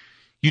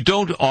you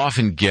don't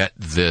often get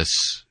this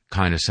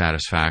kind of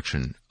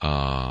satisfaction,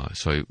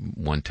 so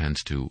one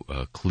tends to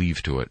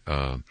cleave to it.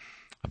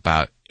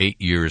 About 8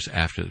 years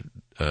after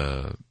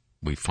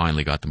we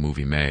finally got the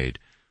movie made,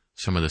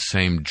 some of the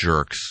same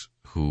jerks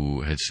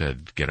who had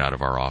said, get out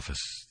of our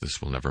office,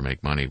 this will never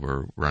make money,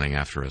 were running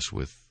after us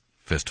with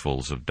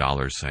fistfuls of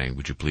dollars saying,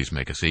 would you please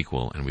make a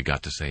sequel? And we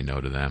got to say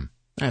no to them.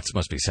 That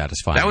must be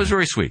satisfying. That was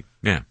very sweet,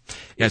 yeah.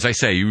 As I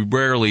say, you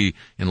rarely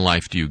in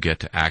life do you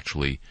get to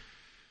actually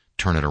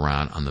turn it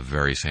around on the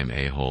very same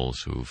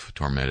a-holes who've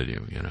tormented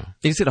you,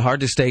 Is it hard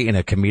to stay in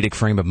a comedic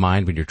frame of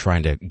mind when you're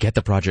trying to get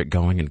the project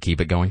going and keep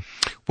it going?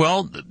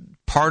 Well,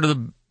 part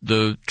of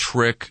the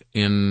trick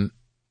in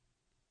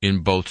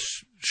both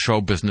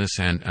show business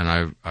and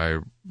I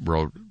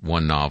wrote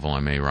one novel, I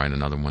may write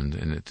another one,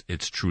 and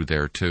it's true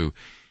there too,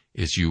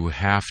 is you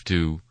have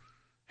to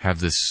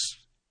have this,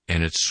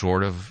 and it's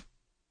sort of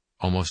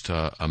almost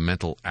a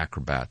mental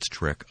acrobat's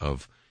trick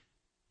of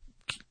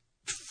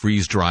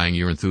freeze-drying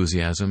your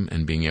enthusiasm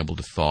and being able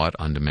to thaw it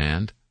on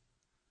demand.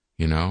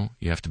 You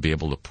have to be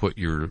able to put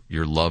your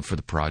love for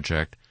the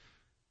project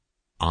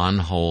on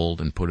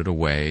hold and put it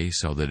away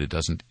so that it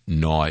doesn't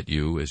gnaw at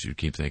you as you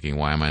keep thinking,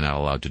 why am I not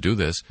allowed to do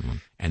this? Mm-hmm.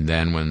 And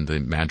then when the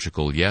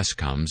magical yes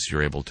comes,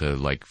 you're able to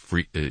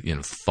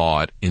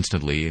thaw it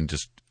instantly and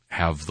just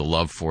have the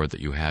love for it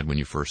that you had when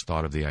you first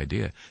thought of the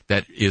idea.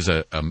 That is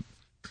a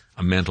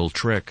mental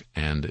trick,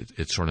 and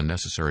it's sort of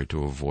necessary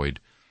to avoid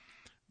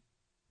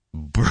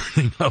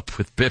burning up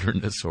with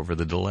bitterness over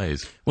the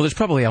delays. Well, there's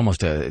probably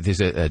almost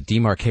a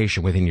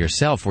demarcation within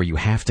yourself where you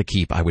have to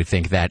keep, I would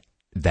think, that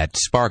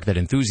spark, that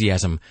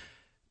enthusiasm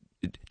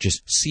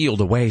just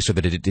sealed away so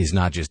that it is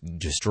not just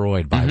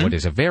destroyed by what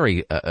is a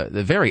very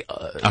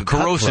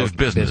corrosive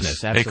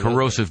business. A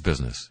corrosive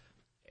business.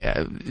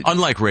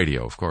 Unlike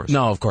radio, of course.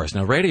 No, of course.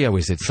 Now, radio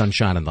is its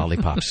sunshine and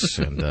lollipops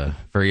and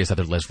various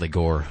other Leslie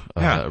Gore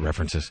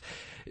references.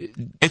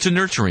 It's a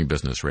nurturing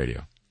business,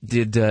 radio.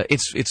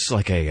 It's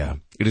like it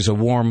is a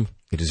warm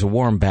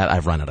bat.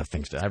 I've run out of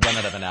things. I've run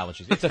out of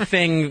analogies. It's a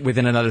thing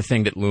within another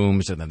thing that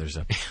looms, and then there's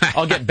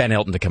I'll get Ben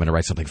Elton to come in and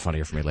write something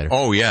funnier for me later.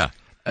 Oh yeah,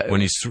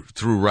 when he's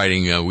through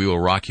writing "We Will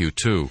Rock You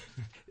Too."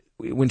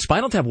 When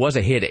Spinal Tap was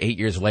a hit 8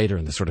 years later,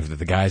 and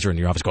the guys are in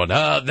your office going,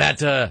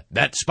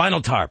 that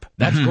Spinal Tarp,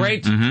 that's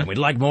great, and we'd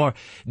like more.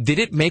 Did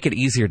it make it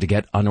easier to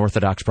get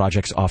unorthodox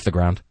projects off the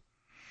ground?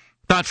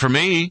 Not for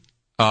me.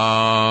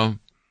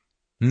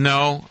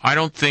 No, I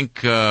don't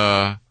think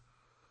I'd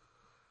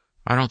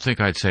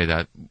say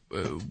that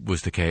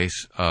was the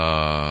case.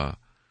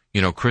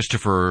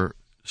 Christopher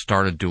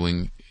started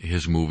doing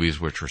his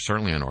movies, which were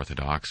certainly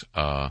unorthodox,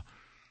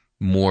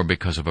 more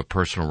because of a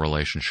personal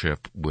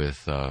relationship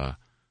with the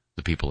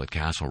people at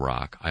Castle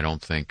Rock. I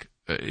don't think,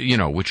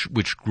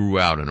 which grew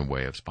out in a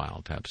way of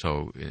Spinal Tap.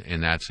 So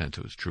in that sense,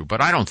 it was true.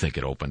 But I don't think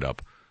it opened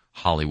up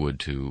Hollywood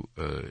to,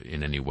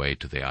 in any way,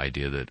 to the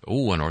idea that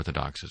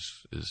unorthodox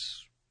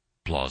is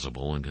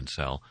plausible and can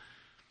sell.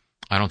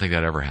 I don't think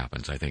that ever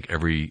happens. I think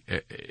every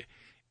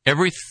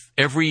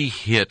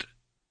hit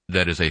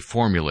that is a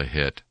formula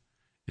hit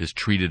is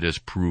treated as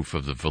proof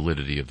of the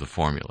validity of the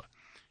formula.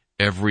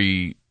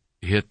 every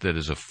hit that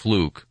is a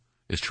fluke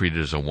is treated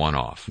as a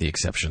one-off. The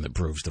exception that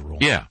proves the rule.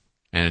 Yeah,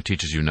 and it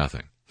teaches you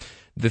nothing.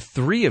 The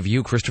three of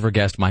you, Christopher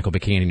Guest, Michael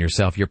McKean, and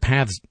yourself, your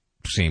paths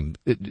seem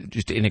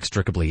just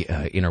inextricably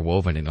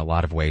interwoven in a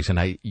lot of ways,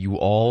 and you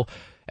all,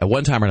 at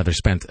one time or another,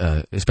 spent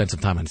some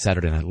time on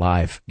Saturday Night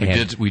Live.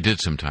 We did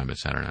some time at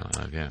Saturday Night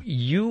Live, yeah.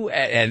 You,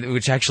 and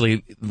which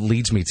actually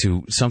leads me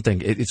to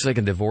something. It's like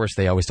in divorce,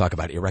 they always talk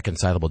about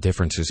irreconcilable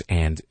differences,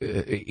 and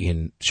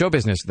in show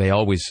business, they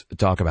always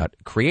talk about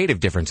creative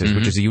differences,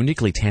 which is a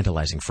uniquely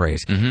tantalizing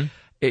phrase.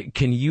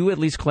 Can you at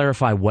least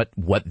clarify what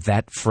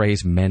that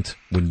phrase meant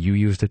when you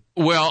used it?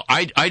 Well,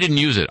 I didn't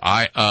use it.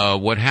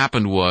 What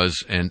happened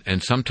was,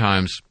 and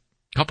sometimes,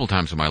 a couple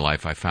times in my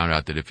life, I found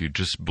out that if you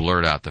just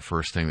blurt out the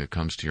first thing that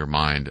comes to your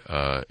mind,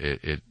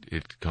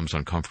 it comes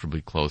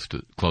uncomfortably close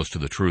to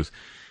the truth.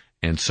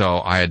 And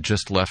so I had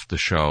just left the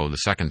show the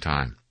second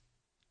time.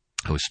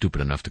 I was stupid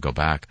enough to go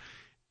back,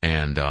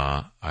 and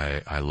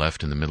I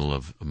left in the middle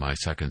of my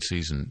second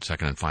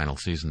and final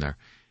season there.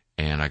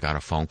 And I got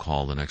a phone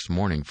call the next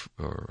morning,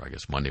 or I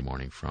guess Monday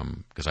morning,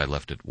 because I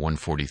left at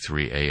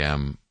 1:43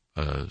 a.m.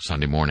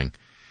 Sunday morning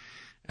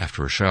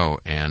after a show,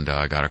 and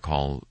I got a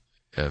call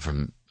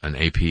from an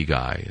AP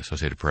guy,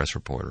 Associated Press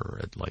reporter,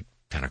 at like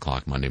 10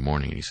 o'clock Monday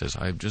morning. And he says,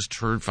 "I've just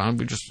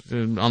found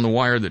on the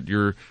wire that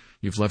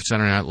you've left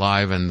Saturday Night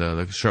Live, and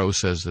the show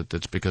says that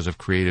it's because of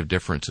creative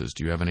differences.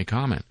 Do you have any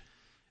comment?"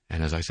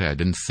 And as I say, I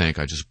didn't think.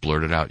 I just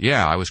blurted out,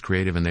 "Yeah, I was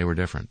creative, and they were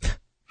different."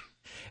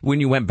 When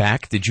you went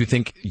back, did you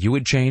think you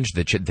had changed,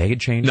 that they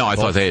had changed? No, I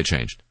thought they had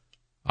changed.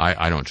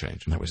 I don't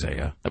change. That was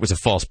a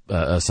false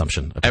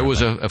assumption. Apparently. It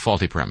was a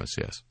faulty premise,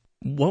 yes.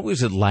 What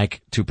was it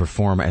like to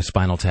perform as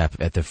Spinal Tap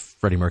at the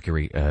Freddie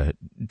Mercury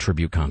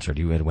tribute concert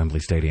you had at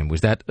Wembley Stadium?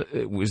 Was that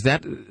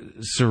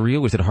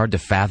surreal? Was it hard to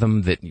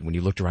fathom that when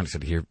you looked around and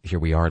said, "Here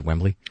we are at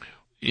Wembley"?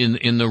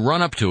 In the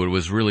run up to it,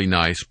 was really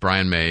nice.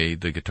 Brian May,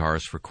 the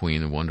guitarist for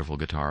Queen, a wonderful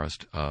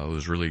guitarist,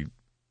 was really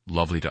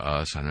lovely to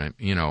us, and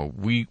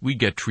we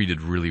get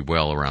treated really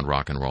well around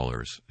rock and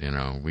rollers.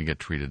 We get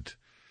treated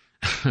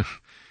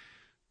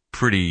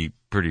pretty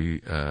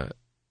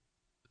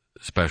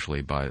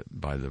especially by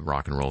the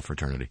rock and roll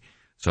fraternity.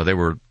 So they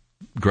were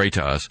great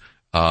to us.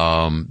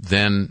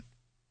 Then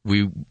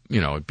we,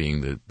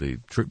 being the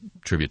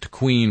tribute to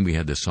Queen, we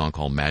had this song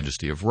called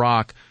 "Majesty of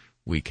Rock."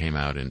 We came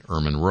out in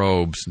ermine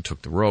robes and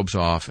took the robes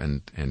off,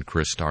 and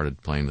Chris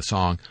started playing the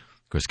song,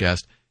 Chris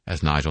Guest,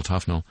 as Nigel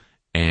Tufnell,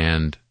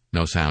 and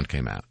no sound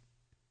came out.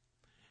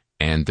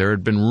 And there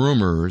had been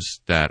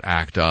rumors that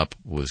ACT UP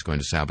was going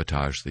to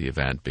sabotage the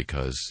event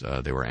because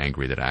they were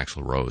angry that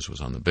Axl Rose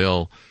was on the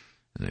bill,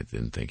 and they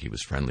didn't think he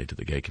was friendly to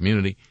the gay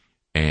community.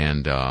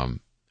 And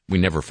we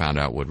never found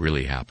out what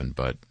really happened,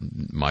 but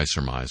my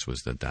surmise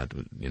was that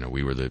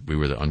we were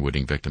the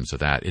unwitting victims of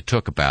that. It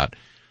took about,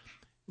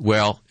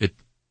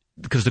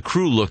 because the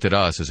crew looked at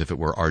us as if it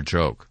were our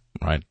joke.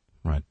 Right.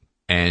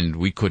 And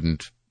we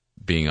couldn't,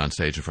 being on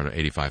stage in front of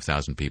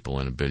 85,000 people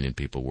and 1 billion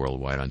people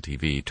worldwide on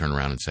TV, turn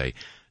around and say,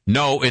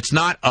 "No, it's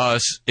not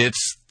us,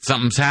 it's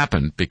something's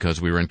happened,"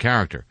 because we were in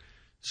character.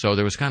 So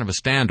there was kind of a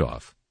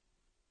standoff,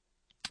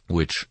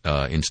 which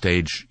in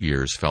stage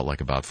years felt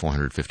like about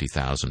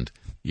 450,000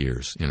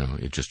 years.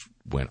 It just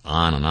went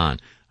on and on.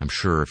 I'm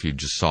sure if you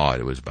just saw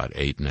it was about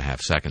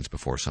 8.5 seconds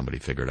before somebody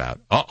figured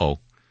out, uh-oh,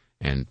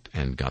 and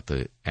got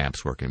the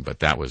amps working. But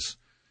that was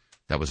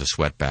a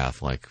sweat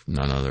bath like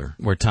none other.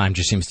 Where time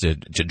just seems to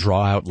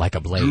draw out like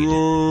a blade.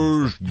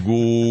 Just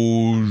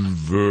goes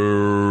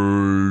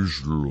very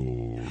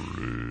slowly.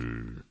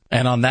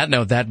 And on that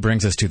note, that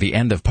brings us to the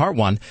end of part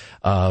one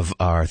of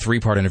our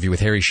 3-part interview with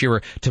Harry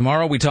Shearer.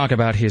 Tomorrow we talk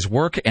about his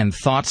work and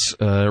thoughts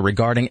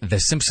regarding The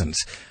Simpsons.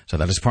 So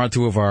that is part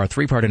 2 of our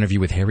 3-part interview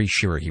with Harry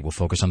Shearer. He will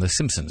focus on The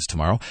Simpsons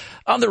tomorrow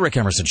on The Rick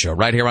Emerson Show,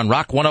 right here on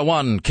Rock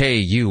 101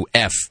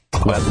 KUF.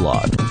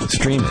 Weblog,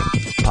 streaming,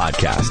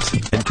 podcasts,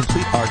 and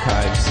complete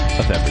archives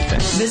of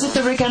everything. Visit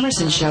The Rick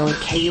Emerson Show at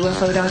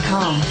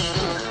KUFO.com.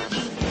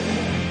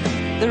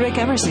 The Rick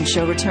Emerson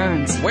Show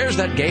returns. Where's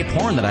that gay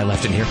porn that I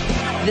left in here?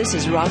 This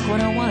is Rock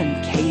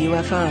 101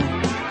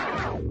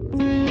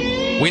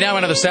 KUFO. We now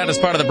enter the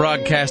saddest part of the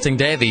broadcasting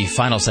day, the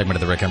final segment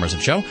of the Rick Emerson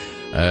Show.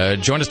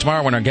 Join us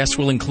tomorrow when our guests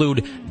will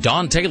include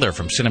Dawn Taylor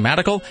from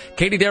Cinematical,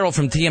 Katie Darrell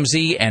from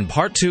TMZ, and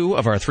part 2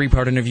 of our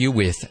 3-part interview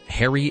with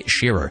Harry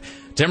Shearer.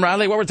 Tim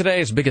Riley, what were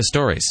today's biggest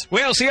stories?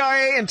 Well,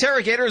 CIA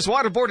interrogators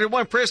waterboarded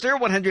one prisoner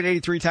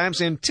 183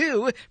 times and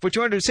 2 for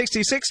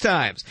 266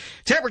 times.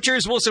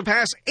 Temperatures will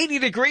surpass 80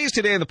 degrees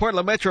today in the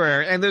Portland metro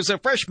area, and there's a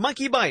fresh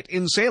monkey bite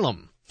in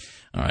Salem.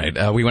 All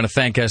right. We want to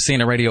thank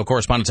CNN radio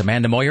correspondents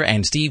Amanda Moyer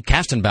and Steve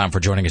Kastenbaum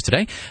for joining us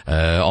today.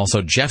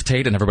 Also, Jeff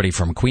Tate and everybody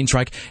from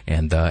Queensryche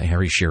and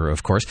Harry Shearer,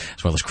 of course,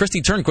 as well as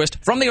Christy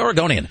Turnquist from The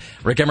Oregonian.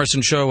 Rick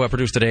Emerson Show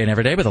produced today and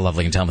every day by the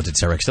lovely and talented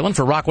Sarah Stillen.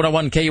 For Rock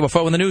 101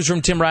 KUFO in the newsroom,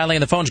 Tim Riley,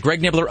 and the phones,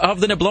 Greg Nibbler of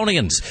the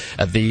Niblonians.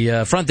 At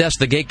the front desk,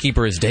 the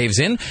gatekeeper is Dave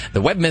Zinn.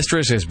 The web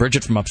mistress is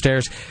Bridget from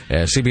upstairs.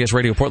 CBS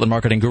Radio Portland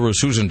marketing guru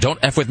Susan Don't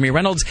F With Me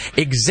Reynolds.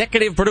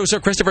 Executive producer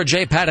Christopher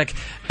J. Paddock.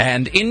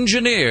 And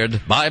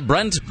engineered by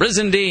Brent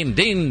Brizendine.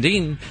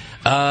 Dean.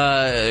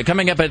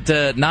 Coming up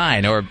at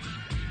 9, or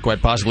quite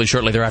possibly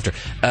shortly thereafter,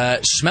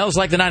 Smells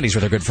Like the 90s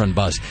with our good friend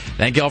Buzz.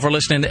 Thank you all for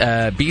listening.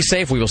 Be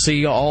safe. We will see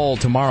you all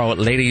tomorrow,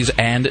 ladies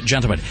and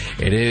gentlemen.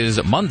 It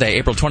is Monday,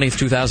 April 20th,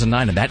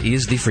 2009, and that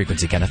is The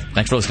Frequency, Kenneth.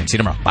 Thanks for listening. See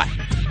you tomorrow. Bye.